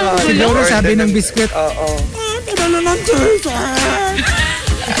 Siguro sabi ng biskwit. Oo. Pinalo ng t-shirt.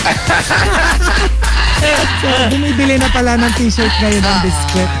 So, bumibili na pala ng t-shirt ngayon ng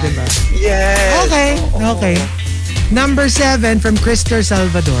biskwit, diba? Yes. Okay. Number 7 from Krister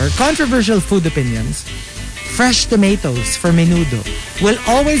Salvador. Controversial food opinions. Fresh tomatoes for menudo will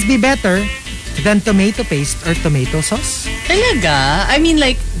always be better than tomato paste or tomato sauce. Talaga? I mean,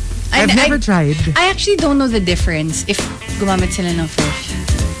 like... I've never tried. I actually don't know the difference if gumamit sila ng fresh.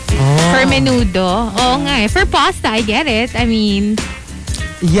 For menudo. Oo nga eh. For pasta, I get it. I mean...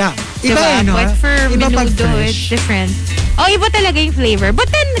 Yeah. Iba diba? But for Iba pag menudo, it's fresh. different. Oh, iba talaga yung flavor. But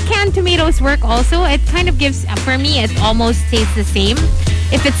then the canned tomatoes work also. It kind of gives, for me, it almost tastes the same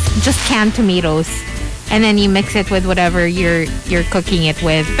if it's just canned tomatoes. And then you mix it with whatever you're cooking it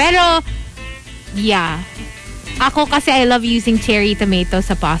with. Pero, yeah. Ako kasi I love using cherry tomato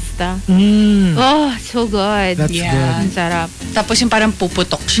sa pasta. Oh, so good. That's Yeah. good. Ang sarap. Tapos yung parang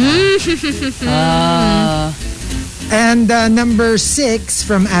puputok siya. And number 6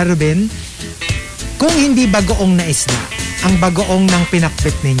 from Arubin. Kung hindi bagoong na isda, ang bagoong ng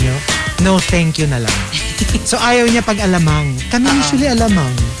pinakpit ninyo, no thank you na lang. So ayaw niya pag alamang. Kami usually alamang.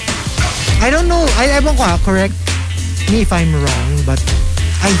 I don't know. Ewan ko correct me if I'm wrong, but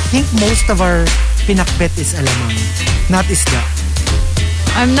I think most of our pinakpit is alamang, not isda.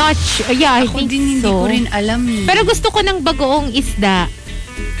 I'm not sure. Yeah, I think Hindi so. ko rin alam eh. Pero gusto ko ng bagoong isda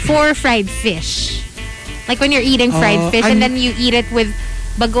for fried fish. Like when you're eating fried fish and then you eat it with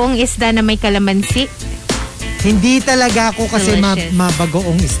bagoong isda na may kalamansi. Hindi talaga ako kasi Delicious.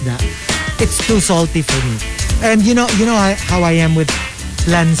 mabagoong isda. It's too salty for me. And you know how I am with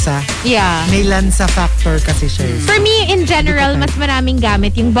lansa. Yeah. May lansa factor kasi siya. For me, in general, mas maraming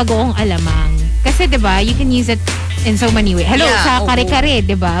gamit yung bagoong alamang. Kasi 'di ba, you can use it in so many ways. Hello, Yeah, sa oo. kare-kare,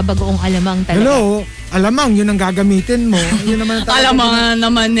 'di ba? Bagoong alamang talaga. Hello, alamang, yun ang gagamitin mo. Yun naman ang Alam mo nga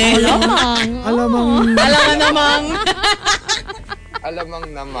naman eh. Alamang. Alamang. Alam mo namang. Alamang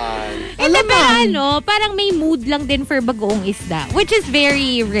naman. Hindi, pero parang may mood lang din for bagoong isda. Which is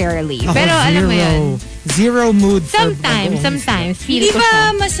very rarely. Ako, Pero alam mo yun. Zero mood for Sometimes, bagoong feel Di ko siya.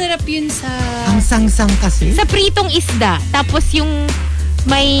 ba masarap yun sa... isda. Ang sangsang kasi. Sa pritong isda. Tapos yung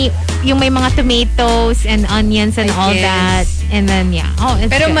may mga tomatoes and onions and I all guess. that. And then, yeah. Oh, it's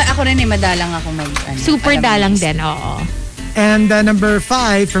Pero good. ako rin madalang ako mag... Super alam mo dalang yun. din, oo. And number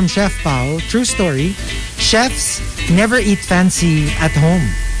 5 from Chef Pao, true story, chefs never eat fancy at home.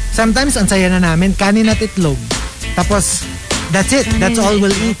 Sometimes, ang saya na namin, kanin at itlog. Tapos, that's it. That's all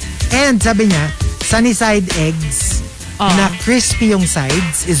we'll eat. And sabi niya, sunny side eggs na crispy yung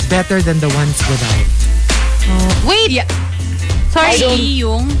sides is better than the ones without. Wait, Yeah. Sorry,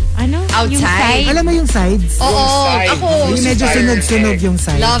 yung Ano? outside. Yung side? Alam mo yung sides? Oo, side. ako. Yung medyo super sunog-sunog egg. yung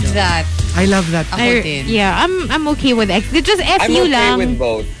side. Love that. I love that. Ako din. Yeah, I'm okay with eggs. Just I'm FU okay lang. with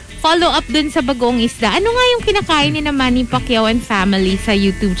both. Follow up dun sa bagoong isda. Ano nga yung kinakain ni na Manny Pacquiao and family sa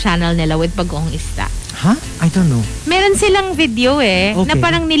YouTube channel nila with bagoong isda? Huh? I don't know. Meron silang video Okay. na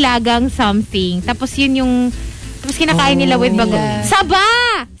parang nilagang something. Tapos yun yung tapos kinakain nila with bagoong. Saba!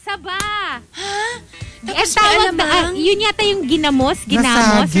 Saba! Tapos tawag may alamang? yun yata yung ginamos or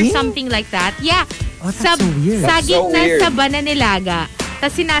saging? something like that. Yeah. Oh, that's so weird. Saging That's so na weird. saba na nilaga.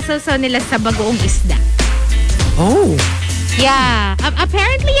 Tapos sinasawsaw nila sa bagoong isda. Oh. Yeah.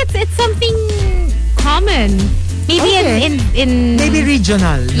 Apparently it's something common. Maybe Okay. in Maybe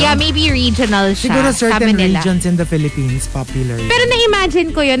regional. No? yeah, maybe regional siya. Siguro certain sabi nila. regions in the Philippines popular. Pero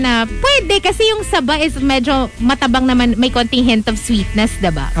na-imagine ko yun na pwede kasi yung saba is medyo matabang naman, may konting hint of sweetness,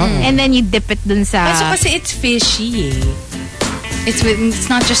 diba? Oo. And then you dip it dun sa... Kaso kasi it's fishy eh. It's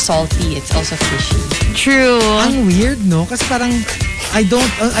not just salty, it's also fishy. True. Ang weird, no? Kasi parang I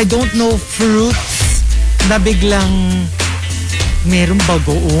don't know fruits na biglang merong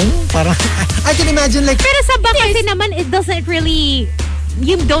bagoong. Parang I can imagine like Pero saba kasi naman, it doesn't really...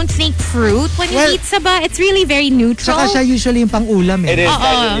 You don't think fruit when you Well, eat saba. It's really very neutral. saka siya usually yung pang-ulam It eh. is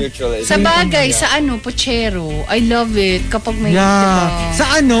kind of neutral. Sa bagay, sa pochero, I love it kapag may, Yeah. diba? Sa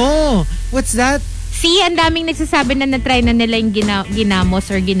ano? What's that? See, ang daming nagsasabi na na-try na nila yung ginamos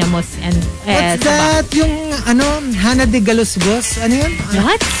or ginamos and What's saba. that? Yung ano? Hana de Galusgos? Ano yun?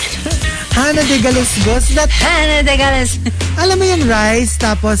 What? Hana de Galusgos? That, Hana de galas. alam mo yung rice,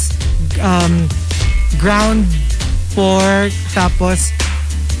 tapos ground pork, tapos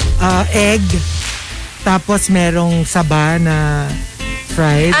egg, tapos merong saba na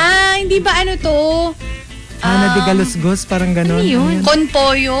fried. Hindi ba ano to? Hana de Galusgos, parang ganon. Ano yun? Con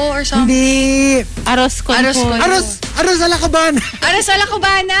pollo or something? Hindi. Aros con Aros con- Aros ala kabana. Aros ala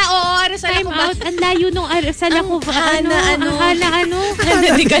Cubana? Oo, aros ala Time Cubana. out. Ang layo nung aros ala ko. Hana ano? Hana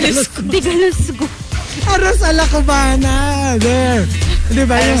de galusgo. Di galusgo. Aros ala kabana. There. Di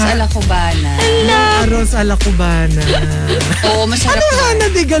ba yung Aros ala Cubana. Aros ala kubana? Oo, masarap Ano yun. Hana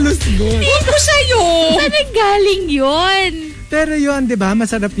de Galusgos? Ito sa'yo. Saan galing yun? Pero yun, di ba?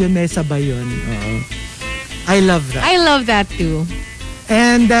 Masarap yun. May sabay yun. Oo. I love that. I love that too.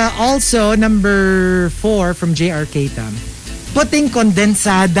 And also, number 4 from JR Keita. Puting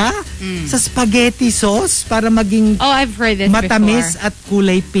kondensada sa spaghetti sauce para maging Oh, I've heard this matamis before. at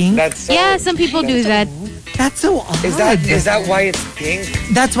kulay pink. That's so, Yeah, some people do that. That's so odd. Is that why it's pink?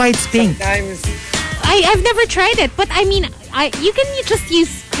 That's why it's pink. Sometimes I've never tried it, but I mean, you can just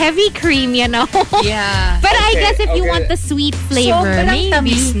use heavy cream, you know. Yeah. But I Okay, guess if you okay. want the sweet flavor, Sobrang maybe.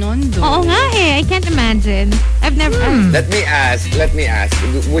 tamis nun, do. Oo nga eh. I can't imagine. I've never... let me ask.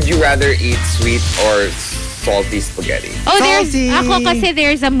 Would you rather eat sweet or salty spaghetti? Oh, Salty.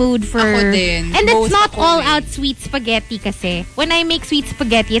 there's a mood for... Ako din. And it's Both not ako all eh. out sweet spaghetti kasi. When I make sweet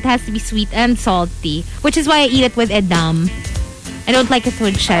spaghetti, it has to be sweet and salty. Which is why I eat it with edam. I don't like it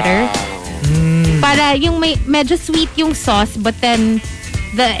with cheddar. Para yung medyo sweet yung sauce, but then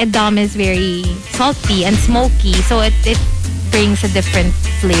the edam is very salty and smoky. So it brings a different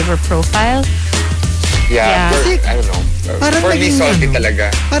flavor profile. Yeah, Yeah. I don't know. Parang For me, naging salty ano, talaga.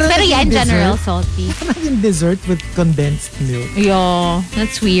 Parang Pero yeah, in naging general, dessert. salty. Parang yung dessert with condensed milk. Yeah,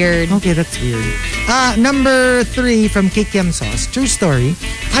 that's weird. Okay, that's weird. Number 3 from Kikiam Sauce. True story.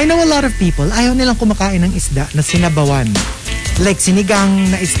 I know a lot of people, ayaw nilang kumakain ng isda na sinabawan. Like sinigang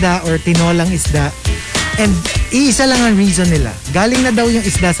na isda or tinolang isda. And iisa lang ang reason nila. Galing na daw yung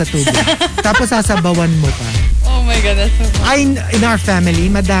isda sa tubig. Tapos sasabawan mo pa. Oh my God, that's so funny. In our family,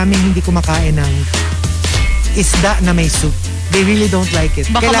 madaming hindi kumakain ng isda na may soup. They really don't like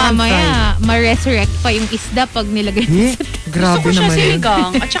it. Baka Kailangan mamaya, ma-resurrect pa yung isda pag nilagay fried. sa Grabe Gusto ko siya naman yun.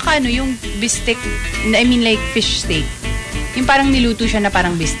 sinigang. At saka yung bistek, I mean like fish steak. Yung parang niluto siya na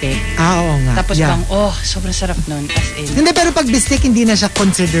parang bistek. Oo nga. Tapos yeah. sobrang sarap nun. As in. Hindi, pero pag bistek, hindi na siya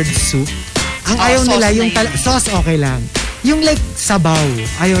considered soup. Ang ayaw sauce nila, na yung yun. sauce okay lang. Yung like sabaw,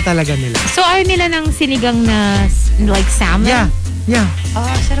 ayaw talaga nila. So, ayaw nila ng sinigang na like salmon? Yeah.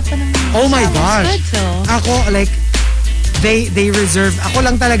 Sarap pa naman. Oh my gosh. Good, so. Ako, like, they reserve, ako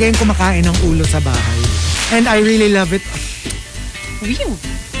lang talaga yung kumakain ng ulo sa bahay. And I really love it. Wew.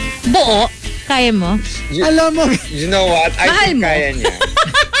 Buo. Kaya mo? Alam mo, You know what? I Mahal think mo. kaya niya.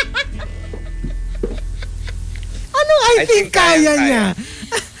 anong I think kaya kaya. niya?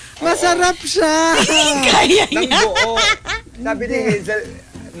 Masarap siya. Kaya Nang buo. Sabi ni Hazel,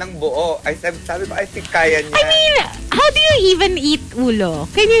 nang buo. Sabi ko, I think kaya niya. I mean, how do you even eat ulo?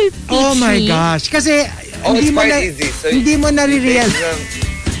 Can you teach Oh my me? gosh. Kasi, Oh, hindi it's mo quite na, easy. So, hindi mo you nare-real.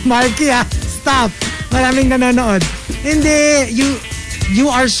 take Marky, stop. Maraming nanonood. Hindi, you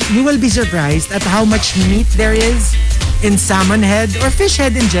will be surprised at how much meat there is in salmon head or fish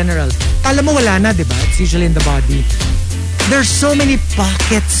head in general. Kala mo wala na, di ba? It's usually in the body. There's so many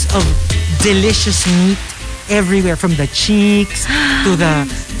pockets of delicious meat everywhere, from the cheeks to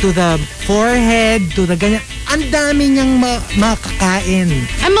the forehead to the ganyan. Ang dami niyang makakain.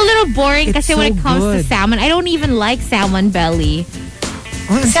 I'm a little boring kasi when so it comes good. to salmon. I don't even like salmon belly.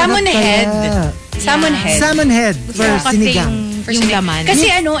 Oh, ang Salmon sarap head. pala. Salmon head. Salmon head for Kasi sinigang. yung laman. Kasi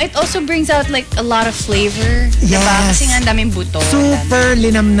it also brings out like a lot of flavor. Diba? Yes. Kasi nga ang daming buto. Super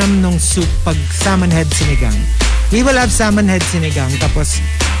linamnam nung soup pag salmon head sinigang. We will have salmon head sinigang. Tapos,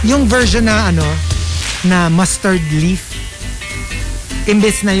 yung version na na mustard leaf.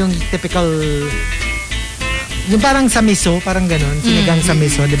 Imbes na yung typical, yung parang sa miso, parang ganon. Sinigang sa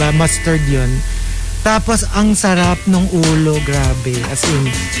miso, di ba? Mustard yun. Tapos, ang sarap nung ulo. Grabe. As in,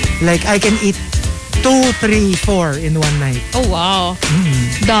 like, I can eat 2, 3, 4 in one night. Oh, wow.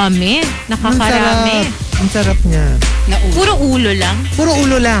 Dami. Nakakarami. Ang sarap niya. Puro ulo lang. Puro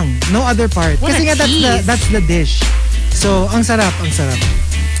ulo lang. No other part. What Kasi a nga tease. that's the dish. So, ang sarap, ang sarap.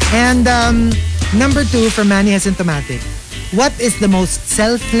 And number 2 for Manny Asymptomatic. What is the most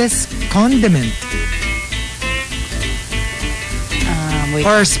selfless condiment? Wait.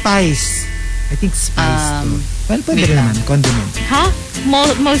 Or spice? I think spice. Well, pwede rin naman. Condiment. Huh?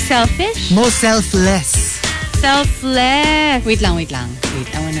 Most selfish? Most selfless. Selfless. Wait lang. Wait,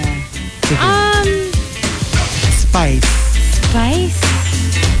 I wanna... Sige. Spice. Spice?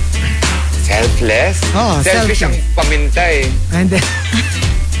 Selfless? Oo, Selfish ang selfless. paminta eh. And then,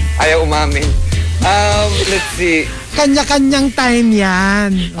 Ayaw umamin. Let's see. kanya-kanyang time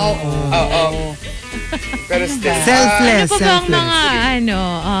yan. Oo. Pero still. Selfless. Ano pa bang selfless. mga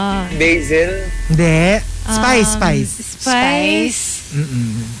Basil? Hindi. Spice. Spice?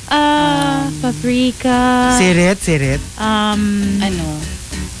 Paprika. Sirit. Ano?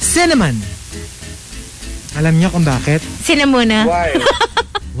 Cinnamon. Alam niyo kung bakit? Cinnamon. Why?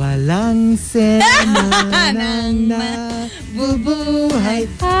 Walang cinnamon ang nabubuhay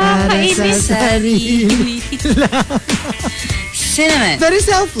para sa sarili lang. Cinnamon. Very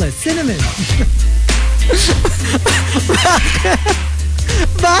selfless. Cinnamon.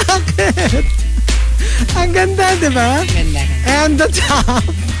 Bakit? Ang ganda, di ba? Ganda. And the top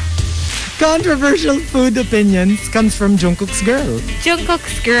controversial food opinions comes from Jungkook's girl.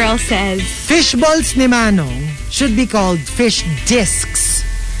 Jungkook's girl says, Fish balls ni Manong should be called fish discs.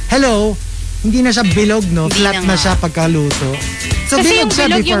 Hello, hindi na siya bilog, no? Hindi Flat na na nga. siya pagkaluto. So kasi bilog yung siya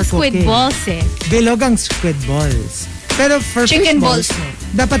bilog before yung squid cooking. balls eh. Bilog ang squid balls. Pero for Chicken fish balls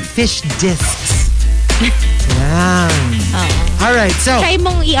dapat fish discs. Yan. Alright, so. Try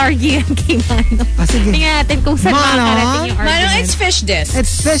mong i-argue yan kay Mano. Sige. Tingnan natin kung saan Mano? makakarating yung argument. Manong, it's fish disc.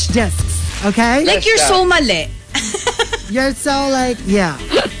 It's fish discs. Okay? Like you're so mali. You're so like, yeah.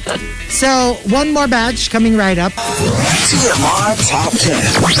 So, one more batch coming right up. TMR Top 10.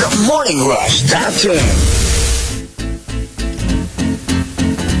 The Morning Rush Top 10.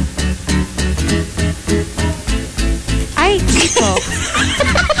 Ay, Chico.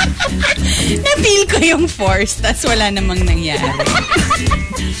 Na-feel ko yung force, tas wala namang nangyari.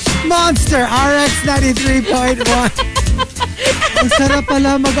 Monster RX 93.1. Ang sarap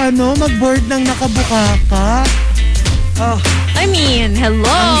pala mag-board ng nakabuka ka. Oh, I mean, hello.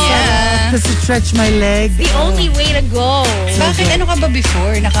 Yeah. to stretch my leg. The only way to go. Bakit? Ano ka ba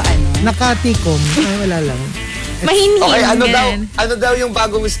before? Naka-ano? Nakatikom. Ay, wala lang. Mahinhin. Okay, ganun. ano daw yung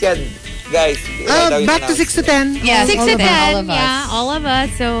bagong sked? Guys, Back to 6 to 10. Yeah, 6 all to of us. 10. all of us. Yeah, all of us.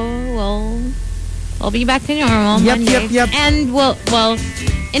 So, we'll be back to normal Yep, Monday. yep. And well,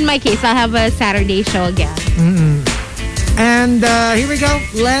 in my case, I'll have a Saturday show again. And here we go.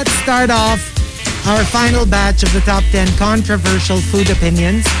 Let's start off our final batch of the top 10 controversial food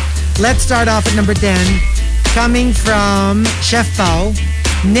opinions. Let's start off at number 10. Coming from Chef Pao.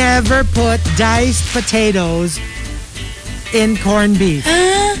 Never put diced potatoes in corned beef.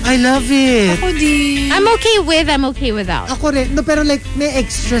 I love it. Ako din. I'm okay without. Ako rin. No, pero like, may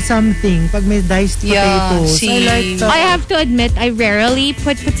extra something pag may diced Yeah, potatoes. I like same. that. I have to admit, I rarely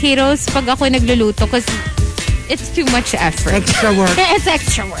put potatoes pag ako nagluluto because it's too much effort. Extra work. It's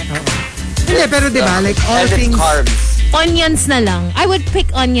extra work. Hindi, pero diba, like all and it's things... carbs. Onions na lang. I would pick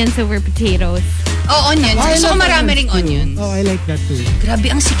onions over potatoes. Oh, onions. I Gusto ko love marami ring too. onions. Oh, I like that too. Grabe,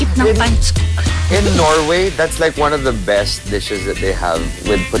 ang sikip ng pants ko. In Norway, that's like one of the best dishes that they have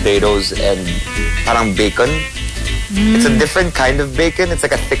with potatoes and parang bacon. It's a different kind of bacon. It's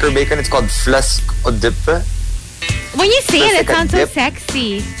like a thicker bacon. It's called flusk og dippe. When you say That's it, it like a sounds so dip.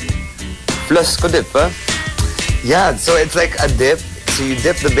 sexy. Flusk og dippe. Yeah, so it's like a dip So you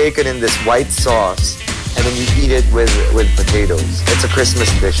dip the bacon in this white sauce, and then you eat it with potatoes. It's a Christmas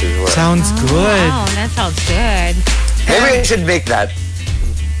dish as well. Sounds good. Wow, that sounds good. Maybe I should make that.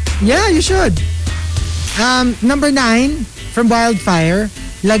 Yeah, you should. Number 9, from Wildfire,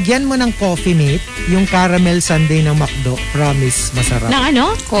 lagyan mo ng coffee mate yung caramel sundae ng McDo. Promise, masarap. Na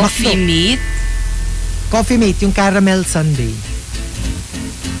ano? Coffee meat. Coffee mate, yung caramel sundae.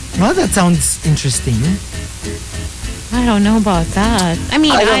 Well, that sounds interesting. I don't know about that. I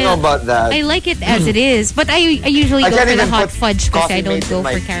mean, I don't know about that. I like it as it is, but I usually I go can't for the even hot put fudge because Coffee I don't Mate go in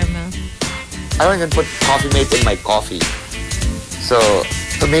my- for caramel. I don't even put Coffee Mate in my coffee. So,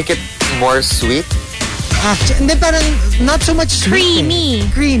 to make it more sweet, Hindi, parang not so much sweet.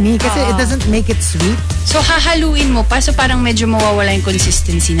 Creamy, kasi it doesn't make it sweet. So, hahaluin mo pa. So, parang medyo mawawala yung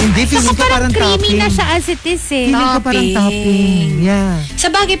consistency na. Hindi, feeling ko parang creamy topping. na siya as it is eh. Feeling ko parang topping. Yeah.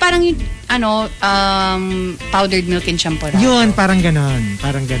 Sa bagay, parang yung, powdered milk in champurrado. Yun, parang ganon.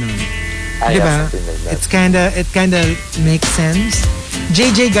 Parang ganon. I Diba? have something like that. It kinda makes sense.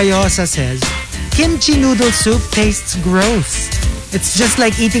 JJ Gayosa says, kimchi noodle soup tastes gross. It's just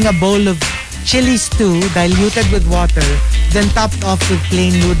like eating a bowl of chili stew diluted with water, then topped off with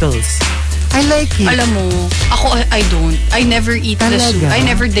plain noodles. I like it. Alam mo, ako, I don't. I never eat the Talaga? soup. I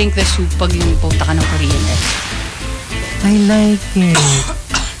never drink the soup pag yung punta ka ng Korean restaurant. I like it.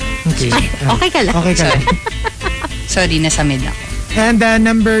 Okay. Okay ka lang. Okay ka lang. Sorry, nasamid ako. And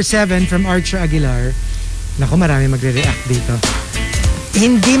number 7 from Archer Aguilar. Naku, marami magre-react dito.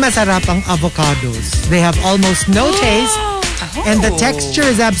 Hindi masarap ang avocados. They have almost no taste. And the texture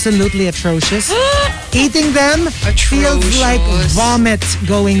is absolutely atrocious. Eating them feels like vomit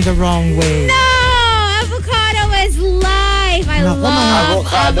going the wrong way. No! Avocado is life! I Naku, love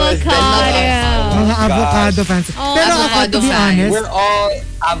avocado is avocado. Mga avocado fans. Oh, Pero ako, avocado to be fan. honest, We're all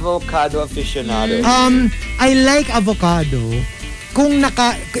avocado aficionados. I like avocado kung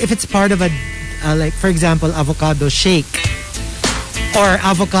if it's part of a, like for example, avocado shake or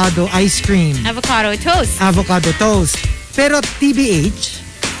avocado ice cream, Avocado toast. avocado toast. Pero TBH,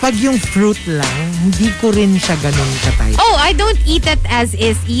 pag yung fruit lang, hindi ko rin siya ganun ka-type. Oh, I don't eat it as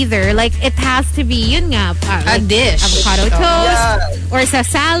is either. Like, it has to be, yun nga. A dish. Avocado toast. Yeah. Or sa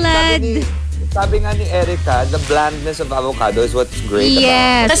salad. Sabi nga ni Erica, the blandness of avocado is what's great about it.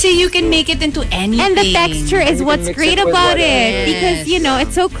 Yes. Kasi you can make it into anything. And the texture is You can what's mix great it with about whatever. it. Because, you know,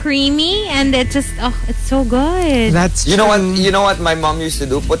 it's so creamy and it just, it's so good. That's You true. know what my mom used to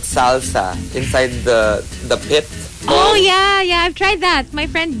do? Put salsa inside the pit. Oh, yeah. I've tried that. My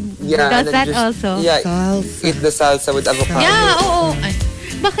friend and does then that just- also. Yeah, Salsa. eat the salsa with avocado. Yeah, oo. Ay,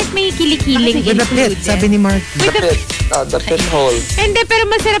 Bakit may kilikiling With the pit, included? sabi ni Mark. The pit. The pit hole. Hindi, pero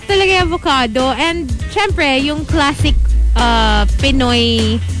masarap talaga yung avocado. And, syempre, yung classic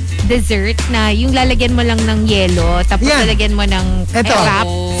Pinoy dessert na yung lalagyan mo lang ng yelo, tapos Yan. lalagyan mo ng Ito, wrap.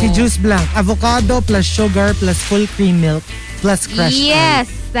 si Juice Blanc. Avocado plus sugar plus full cream milk plus crushed Yes,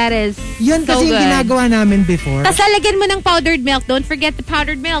 ice. that is Yun so kasi yung good. ginagawa namin before. Tapos lalagyan mo ng powdered milk. Don't forget the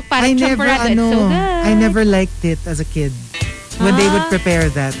powdered milk. I Parang never, champurrado. It's so good. I never liked it as a kid. When they would prepare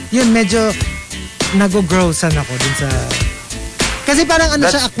that. Yun, medyo nag-grossan ako dun sa... Kasi parang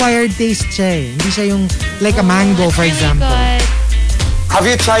siya, acquired taste siya eh. Hindi siya yung, like a mango, for Really example. good. Have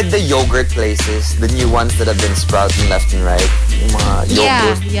you tried the yogurt places? The new ones that have been sprouting left and right? Yung mga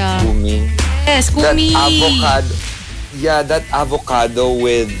yogurt, Yeah. Kumi. yes, That kumi. avocado. Yeah, that avocado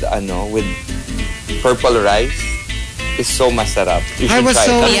with purple rice is so masarap. You should I was try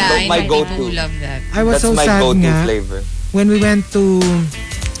so- it. That's Yeah, my I go-to. do love that. I was That's so my sad go-to nga flavor. when we went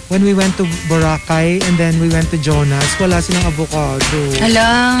to Boracay and then we went to Jonas, wala silang avocado.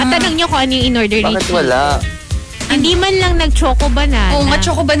 Hala. At tanong nyo kung ano yung in-order ni Bakit Chico. wala? Hindi man lang nag-choco banana. Oo,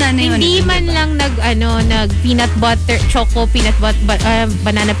 choco banana yun. Hindi man lang nag peanut butter, choco peanut butter,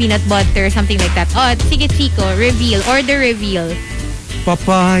 banana peanut butter, something like that. Oh, sige Chico, order reveal.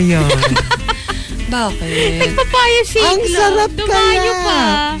 Papaya. Bakit? Nagpapaya shake Ang lang. sarap Dumayo kaya. pa.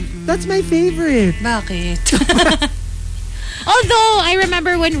 That's my favorite. Bakit? Although, I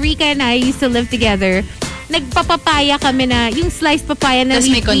remember when Rica and I used to live together, nagpapapaya kami na, yung sliced papaya na Tas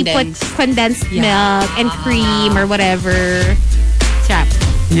may we put condensed milk and cream or whatever. Sarap.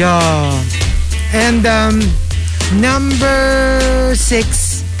 Yeah. And number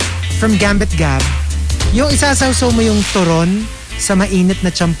 6 from Gambit Gab, yung isasawsaw mo yung turon sa mainit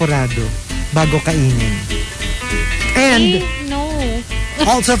na champurado bago kainin. And No.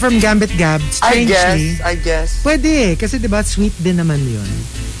 also from Gambit Gab, strangely, I guess. pwede kasi diba sweet din naman yun.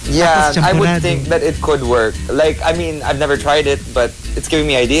 Yeah, Tapos I would champurado. think that it could work. Like, I mean, I've never tried it, but it's giving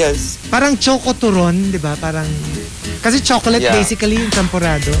me ideas. Parang choco turon, diba? Parang, kasi chocolate Yeah. basically yung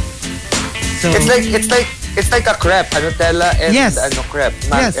champurado. So, It's like It's like a crepe. Nutella and Yes. crepe.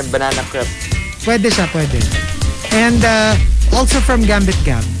 Yes. And banana crepe. Pwede siya, pwede. And also from Gambit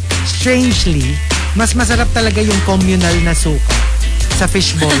Gab, strangely, mas masarap talaga yung communal na suka sa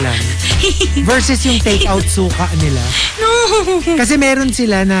fishbowl lang versus yung take-out suka nila. No! Kasi meron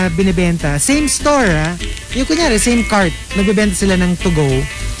sila na binibenta. Same store, yung kunyari, same cart. Nagbibenta sila ng to-go.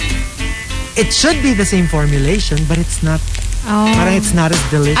 It should be the same formulation, but it's not. Parang it's not as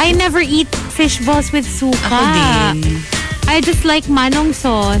delicious. I never eat fish balls with suka. Ako din. I just like manong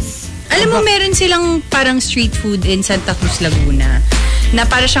sauce. Alam mo, meron silang parang street food in Santa Cruz, Laguna na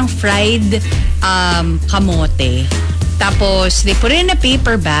para siyang fried kamote. Tapos, they put it in a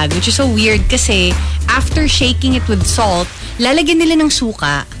paper bag, which is so weird kasi after shaking it with salt, lalagyan nila ng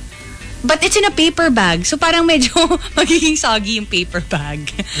suka. But it's in a paper bag. So parang medyo magiging soggy yung paper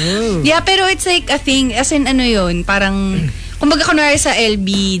bag. Oh. Yeah, pero it's like a thing. As in, yun, parang, kumbaga kunwari sa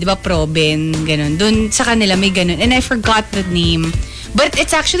LB, di ba, Proben, ganun. Doon sa kanila may ganun. And I forgot the name. But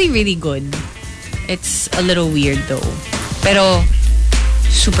it's actually really good. It's a little weird though. Pero,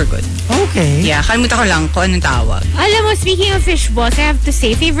 super good. Okay. Yeah, kalimutan ko lang kung anong tawag. Alam mo, speaking of fish balls, I have to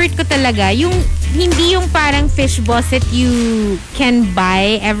say, favorite ko talaga, yung hindi yung parang fish balls that you can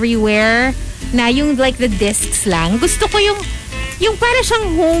buy everywhere, na yung like the discs lang. Gusto ko yung para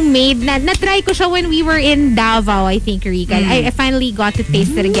siyang homemade na-try ko siya when we were in Davao, I think, Rica. I finally got to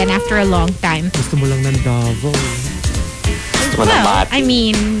taste it again after a long time. Gusto mo lang ng Davao. Well, I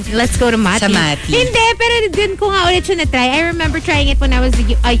mean, let's go to Mati. Sa Mati. Hindi, pero din ko nga ulit siya na-try. I remember trying it when I was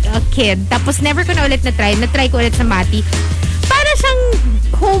a kid. Tapos never ko na ulit na-try. Na-try ko ulit sa Mati. Para siyang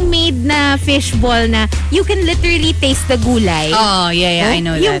homemade na fishball na you can literally taste the gulay. Oh, yeah, I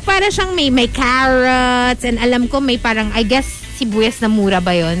know yung that. para siyang may carrots and alam ko may parang, I guess, sibuyas na mura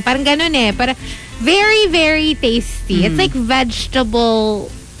ba yun? Parang ganun Para very, very tasty. It's like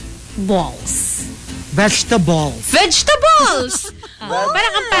vegetable balls. Vegetables. Vegetables!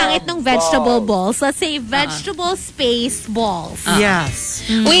 Parang ang pangit ng vegetable balls. Let's say vegetable space balls. Yes.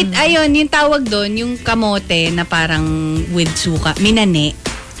 Wait, ayun, yung tawag doon, yung kamote na parang with suka. Minane.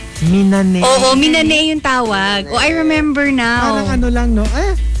 Minane. Oo, minane yung tawag. Oh, I remember now. Parang ano lang, no?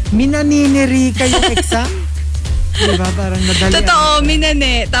 Minaniniri kayo exam? Diba? Parang madali. Totoo,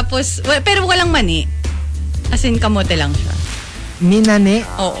 minane. Tapos, pero walang mani. As in, kamote lang siya. Minane?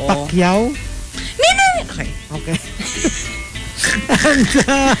 Oo. Pacquiao? Minane! Okay. Okay. And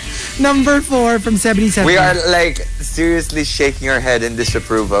number 4 from 77. We are like seriously shaking our head in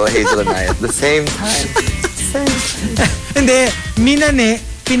disapproval, Hazel and I, at the same time. Hindi, Minane,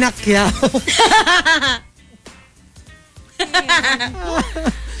 Pinacquiao.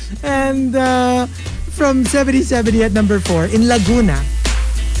 And from 7070 at number 4, in Laguna,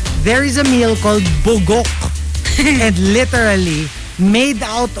 there is a meal called bugok. And literally made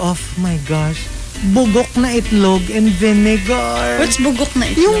out of, my gosh, bugok na itlog and vinegar. What's bugok na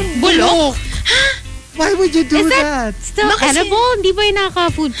ito? Yung bulok. Why would you do Is that? that still edible? Hindi ba yung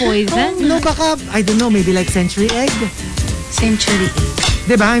nakaka-food poison? No, baka, I don't know, maybe like century egg. Century egg.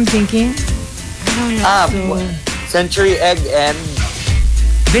 Diba, I'm thinking? Century egg and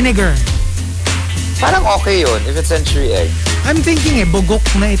Vinegar. parang okay yun if it's century egg. I'm thinking bugok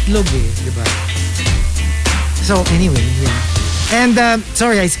na itlog diba? So anyway, yeah. And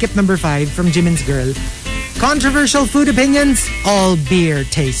sorry, I skipped number 5 from Jimin's Girl. Controversial food opinions, all beer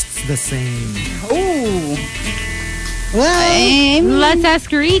tastes the same. Oh. Well, Let's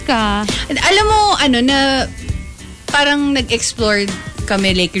ask Rica. Alam mo, na parang nag-explore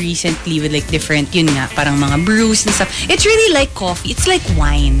kami like recently with like different, yun nga, parang mga brews and stuff. It's really like coffee. It's like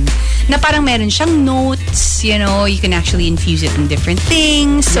wine. Na parang meron siyang notes, you can actually infuse it in different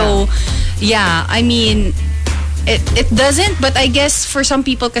things. So, yeah, I mean, it doesn't, but I guess for some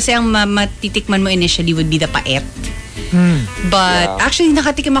people kasi ang matitikman mo initially would be the paet. But actually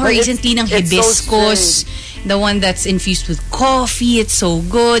nakatikim ako recently ng hibiscus, the one that's infused with coffee. It's so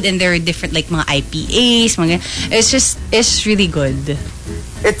good, and there are different like mga IPAs, it's really good.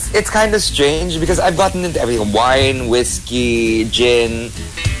 It's kind of strange because I've gotten into everything: wine, whiskey, gin,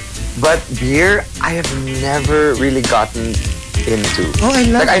 but beer I have never really gotten into. Oh, I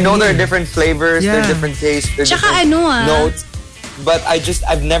love I know beer. there are different flavors, there are different tastes, there are Tsaka different notes, but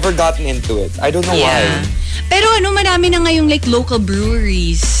I've never gotten into it. I don't know why. Pero marami na ngayong like local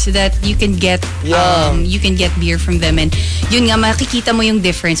breweries that you can get beer from them, and yun nga, makikita mo yung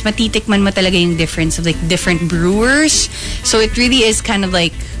difference, matitikman mo talaga yung difference of like different brewers. So it really is kind of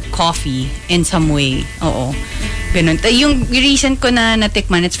like coffee in some way. Oo. Ganun. Yung recent ko na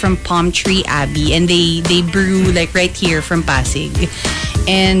natikman, it's from Palm Tree Abbey, and they brew like right here from Pasig.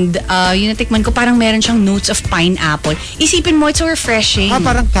 And yung natikman ko, parang meron siyang notes of pineapple. Isipin mo, it's so refreshing.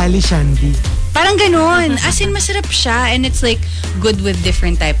 parang Kali Shandy. Parang ganun. As in, masarap siya. And it's like, good with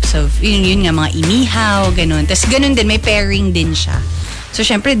different types of, yun nga, mga inihaw, ganun. Tapos ganun din, may pairing din siya. So,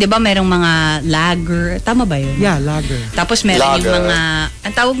 syempre, di ba, merong mga lager. Tama ba yun? Yeah, lager. Tapos meron yung mga,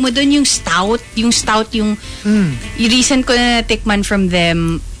 ang tawag mo doon, yung stout. Yung recent ko na natikman from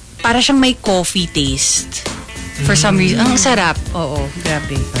them, para siyang may coffee taste. For some reason. Ang sarap. Oo,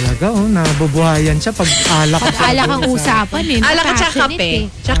 grabe. Talaga, nabubuhayan siya pag alak. Pag alak ang usapan eh. Alak at saka kape.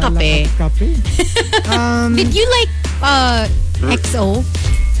 Tsaka kape. Did you like XO?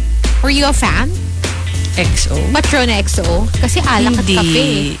 Were you a fan? XO? Patron XO? Kasi alak at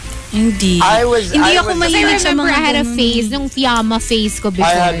kape. Hindi. Hindi ako mahilig sa mga I had a phase, nung Fiamma phase ko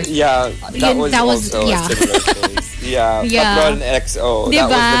before. That was also a similar phase. Yeah, Patron XO.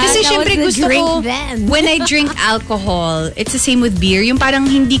 Diba? Kasi syempre gusto ko, when I drink alcohol, it's the same with beer. Yung parang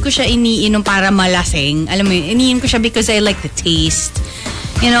hindi ko siya iniinom para malasing. Alam mo yun, iniinom ko siya because I like the taste.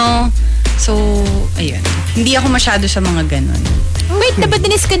 You know? So, ayun. Hindi ako masyado sa mga ganun. Wait, na ba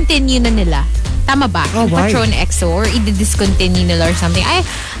diniscontinue na nila? Tama ba? Yung Patron XO or i-discontinue nila or something. I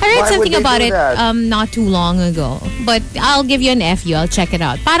read something about it not too long ago. But I'll give you an FU. I'll check it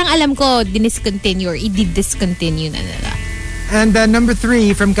out. Parang alam ko diniscontinue or i-discontinue na nila. And number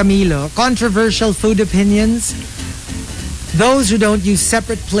 3 from Camilo, controversial food opinions. Those who don't use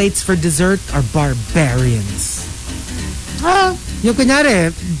separate plates for dessert are barbarians. Yung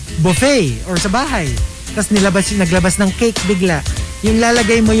kunyari, buffet or sa bahay. Tapos naglabas ng cake bigla. Yung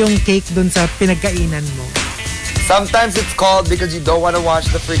lalagay mo yung cake dun sa pinagkainan mo. Sometimes it's called because you don't want to wash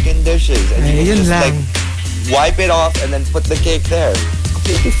the freaking dishes. And you just like wipe it off and then put the cake there.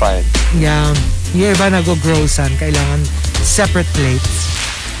 Completely fine. Yeah. Yung iba nag-grosan. Kailangan separate plates.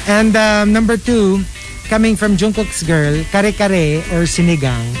 And number 2, coming from Jungkook's girl, kare-kare or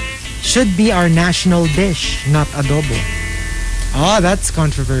sinigang should be our national dish, not adobo. Oh, that's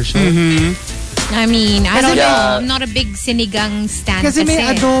controversial. I mean, I don't know. I'm not a big sinigang stan kasi may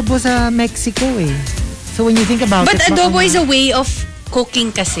adobo sa Mexico eh. So when you think about it. But adobo is a way of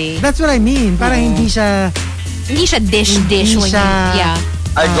cooking kasi. That's what I mean. Parang hindi siya dish.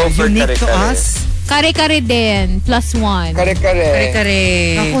 I go for unique kare-kare. To us. Kare-kare din. +1.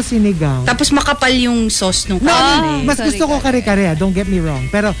 Kare-kare. Ako sinigang. Tapos makapal yung sauce nung kanin. Mas gusto ko kare-kare. Don't get me wrong.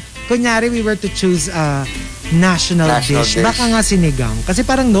 Pero kunyari we were to choose a national dish. Baka nga sinigang. Kasi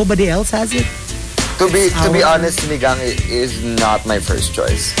parang nobody else has it. To be honest, sinigang is not my first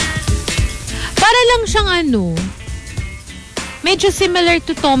choice. Para lang siyang medyo similar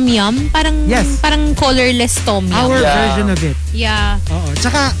to tom yum. Parang colorless tom yum. Our version of it. Yeah. Oo.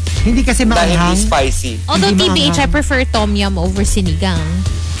 Tsaka, hindi kasi maanghang. Hindi spicy. Although TBH, I prefer tom yum over sinigang.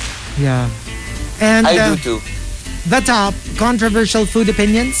 Yeah. And I do too. The top controversial food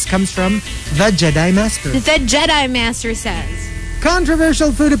opinions comes from the Jedi Master. The Jedi Master says, controversial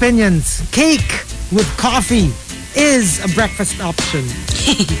food opinions. Cake with coffee is a breakfast option.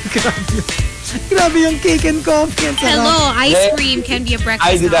 Grabe yung cake and coffee. Hello, ice cream can be a breakfast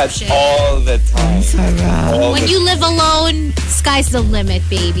option. I do that all the time. When you live alone, sky's the limit,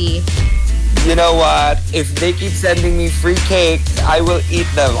 baby. You know what? If they keep sending me free cake, I will eat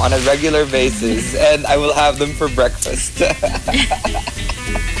them on a regular basis and I will have them for breakfast.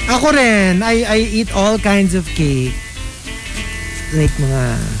 Ako rin. I eat all kinds of cake. Like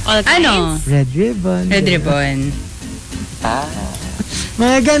mga... Red ribbon. Red ribbon.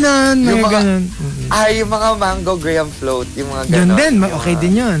 Mga ganon. Yung mga mango graham float. Yung mga ganon. Yun din. Okay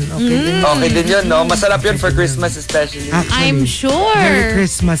din yun. Okay din yun, no? Masarap yun for Christmas especially. Actually, I'm sure. Very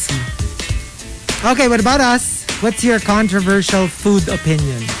Christmassy. Okay, what about us? What's your controversial food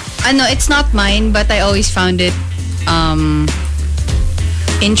opinion? It's not mine, but I always found it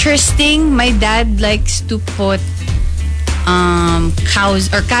interesting. My dad likes to put cows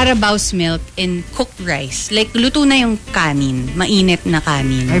or Carabao's milk in cooked rice. Like, luto na yung kanin. Mainit na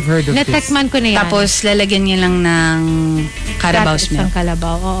kanin. I've heard of this. Natekman ko na yan. Tapos, lalagyan niya lang ng Carabao's milk.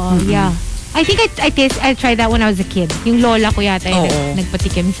 Carabao, oo. Yeah. I think I tried that when I was a kid. Yung lola ko yata yung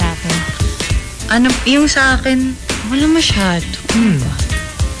nagpatikim sa akin. Yung sa akin, wala masyado.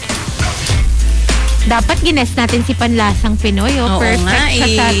 Dapat gines natin si Panlasang Pinoy. Perfect nga,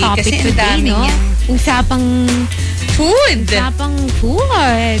 sa topic today, no? Usapang food.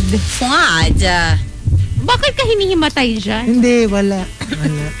 Bakit ka hinihimatay dyan? Hindi, wala.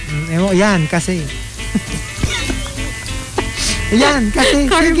 Yan, kasi. Yan, kasi.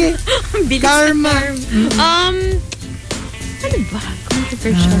 Sige. Karma. Ano ba?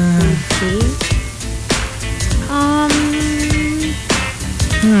 Controversial food, okay?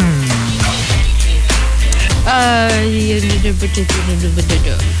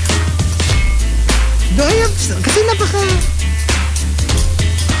 Do I have... Kasi napaka...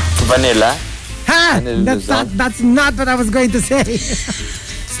 Vanilla? Ha! Vanilla That's not what I was going to say.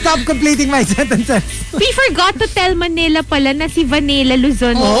 Stop completing my sentences. We forgot to tell Manila pala na si Vanilla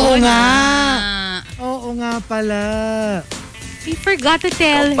Luzon. Oo doon. nga. Oo nga pala. We forgot to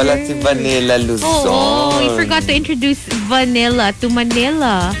tell Pala her. si Vanilla Luzon. Oo, we forgot to introduce Vanilla to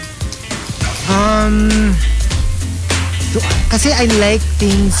Manila. Kasi I like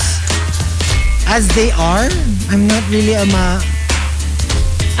things as they are. I'm not really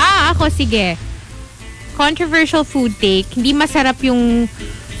Ako, sige. Controversial food take. Hindi masarap yung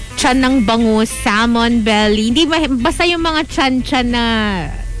tiyan ng bangus, salmon belly. Hindi basta yung mga tiyan na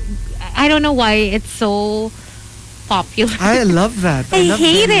I don't know why it's so popular. I love that. I love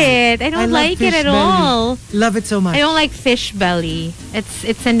hate belly. it. I don't love like it fish at belly. all. Love it so much. I don't like fish belly.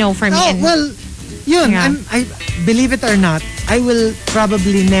 It's a no for me. Oh, And well, yun. Yeah. I believe it or not, I will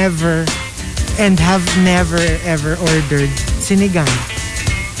probably never and have never ever ordered sinigang.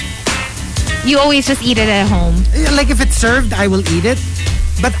 you always just eat it at home. Like if it's served, I will eat it.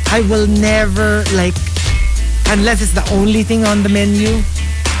 But I will never unless it's the only thing on the menu,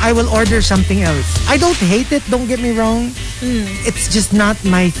 I will order something else. I don't hate it, don't get me wrong. It's just not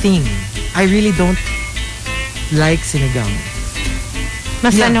my thing. I really don't like sinigang.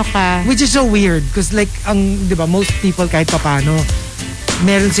 Mas Yeah. ano ka? Which is so weird because di ba, most people kahit papano,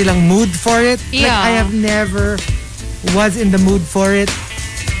 meron silang mood for it. Yeah. I have never was in the mood for it.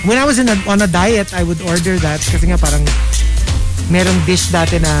 When I was on a diet, I would order that kasi nga parang merong dish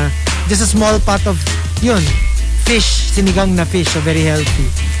dati na just a small pot of fish, sinigang na fish, so very healthy.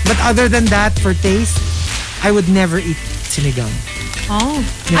 But other than that, for taste, I would never eat sinigang. Oh.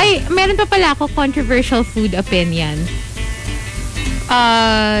 Yeah. Ay, meron pa pala ako controversial food opinion.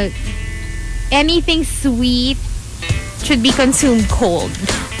 Anything sweet should be consumed cold.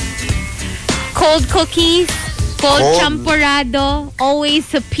 Cold cookies, cold champurrado, always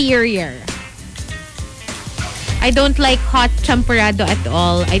superior. I don't like hot champurrado at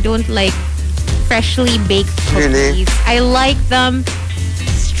all. I don't like freshly baked cookies. Really? I like them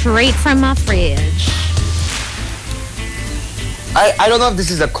straight from a fridge. I don't know if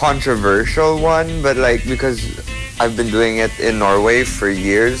this is a controversial one, but because I've been doing it in Norway for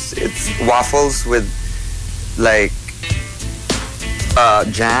years, it's waffles with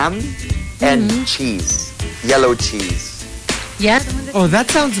jam and cheese, yellow cheese. Yeah. Oh, that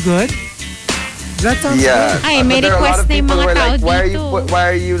sounds good. That sounds Yeah. good. Ay, may But there are a lot request of na yung people mga who are tao like, dito.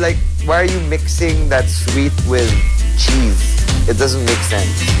 why are you mixing that sweet with cheese? It doesn't make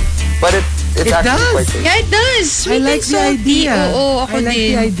sense. But it's It actually does. quite tasty. Yeah, it does. I Sweet like and the salty. idea. Oo, ako I like din.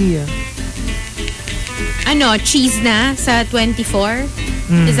 the idea. Ano, cheese na sa 24?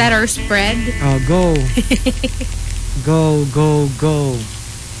 Is that our spread? Oh, go. Go, go, go.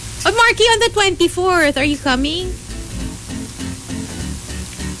 Oh, Marky, on the 24th, are you coming?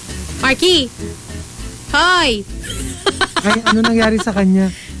 Marky! Hi! Ay, ano nangyari sa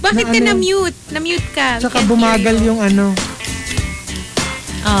kanya? Bakit ka ano, na-mute? Na-mute ka. We Tsaka can't bumagal hear you. yung ano.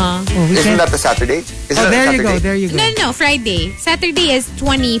 Ah. Oh, we Isn't can't. that the Saturday? Isn't Oh, that there the you go, Saturday? there you go. No, Friday. Saturday is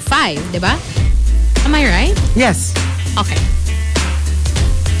 25, diba? Am I right? Yes, Okay.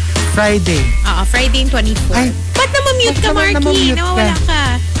 Friday. Friday 24. Ay. Ba't na-mute ka, Ba't naman Marky? na-mute ka? Nawawala ka.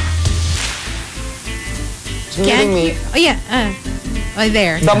 It's muting me. Oh, yeah. Oh,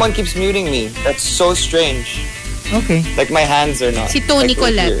 there. Someone keeps muting me. That's so strange. Okay. Like my hands are not. Si Tony right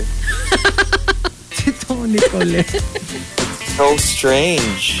Colette. here. Si Tony Colette. So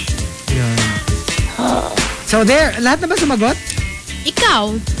strange. Yan. So there, lahat na ba sumagot? Ikaw.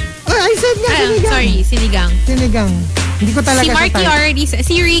 Oh, I said nga, sinigang. Sorry, sinigang. Sinigang. Hindi ko talaga Si Marky siya type. already,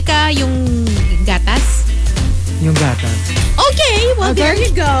 si Rica, yung gatas. Yung gatas. Okay, well, Okay. there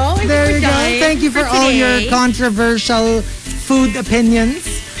you go. I think There we're you go. done Thank you for all your today. controversial food opinions.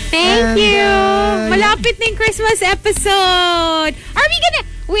 Thank And, you. yeah. Malapit na yung Christmas episode. Are we gonna...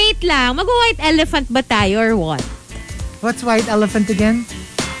 Wait lang. Mag-white elephant ba tayo or what? What's white elephant again?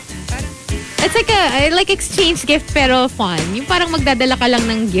 It's like a exchange gift pero fun. Yung parang magdadala ka lang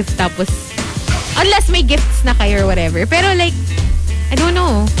ng gift tapos... Unless may gifts na kayo or whatever. Pero I don't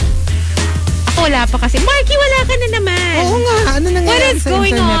know. Ako wala pa kasi. Marky, wala ka na naman. Oo nga. Ano nangyayari What is sa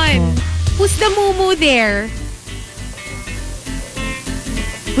going internet on? mo? Who's the mumu there?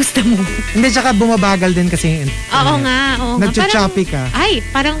 Who's the mumu? Hindi, tsaka bumabagal din kasi yung internet. Oo nga. Nagcha-choppy ka. Ay,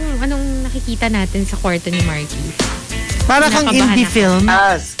 parang anong nakikita natin sa kwarto ni Marky? Para kang Nakabahan indie ako. film.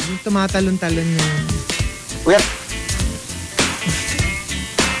 Ask. Yung tumatalon-talon yung... We have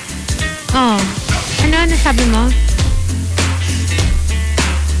Oh. Ano nasabi mo?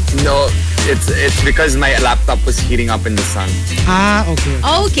 no. It's because my laptop was heating up in the sun. Ah, okay.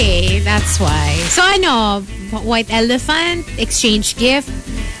 Okay, that's why. So white elephant, exchange gift.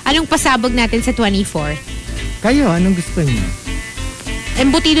 Anong pasabog natin sa 24? Kayo, anong gusto niyo?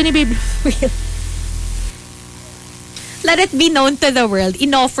 Embutido ni Baby Whale. Let it be known to the world.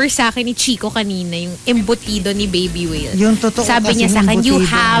 In-offer sa akin ni Chico kanina yung embutido ni Baby Whale. Yung totoo Sabi niya sa akin, you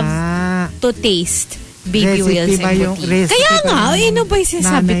have to taste Baby Whale's embutido. Kaya nga, ano ba yung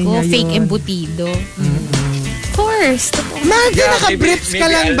sinasabi ko? Fake embutido. Of course. Man, naka-briefs ka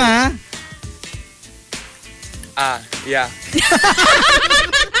lang ba? Yeah.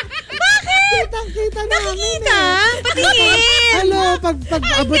 Kitang-kita namin Nakita? Patingin. Hello,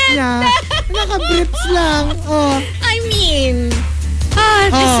 pag-abot niya, naka-briefs lang. I mean,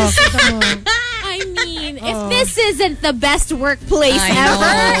 this is... I mean, if this isn't the best workplace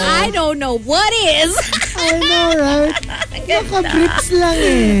ever, I don't know what is. I know, right? Naka-briefs lang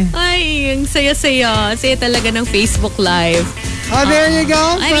eh. Ay, yung saya-saya. Saya talaga ng Facebook Live. There you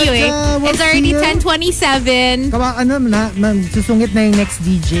go. Anyway, But, it's already 10:27. Susungit na yung next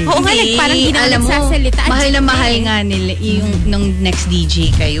DJ. Oo nga, parang di na nagsasalita. Mahal na mahal nga nila yung nung next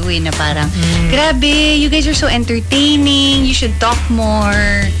DJ kayo na parang, grabe, you guys are so entertaining, you should talk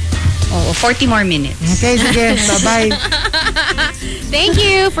more. 40 more minutes. Okay, sige. Bye-bye. Thank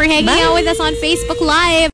you for hanging out with us on Facebook Live.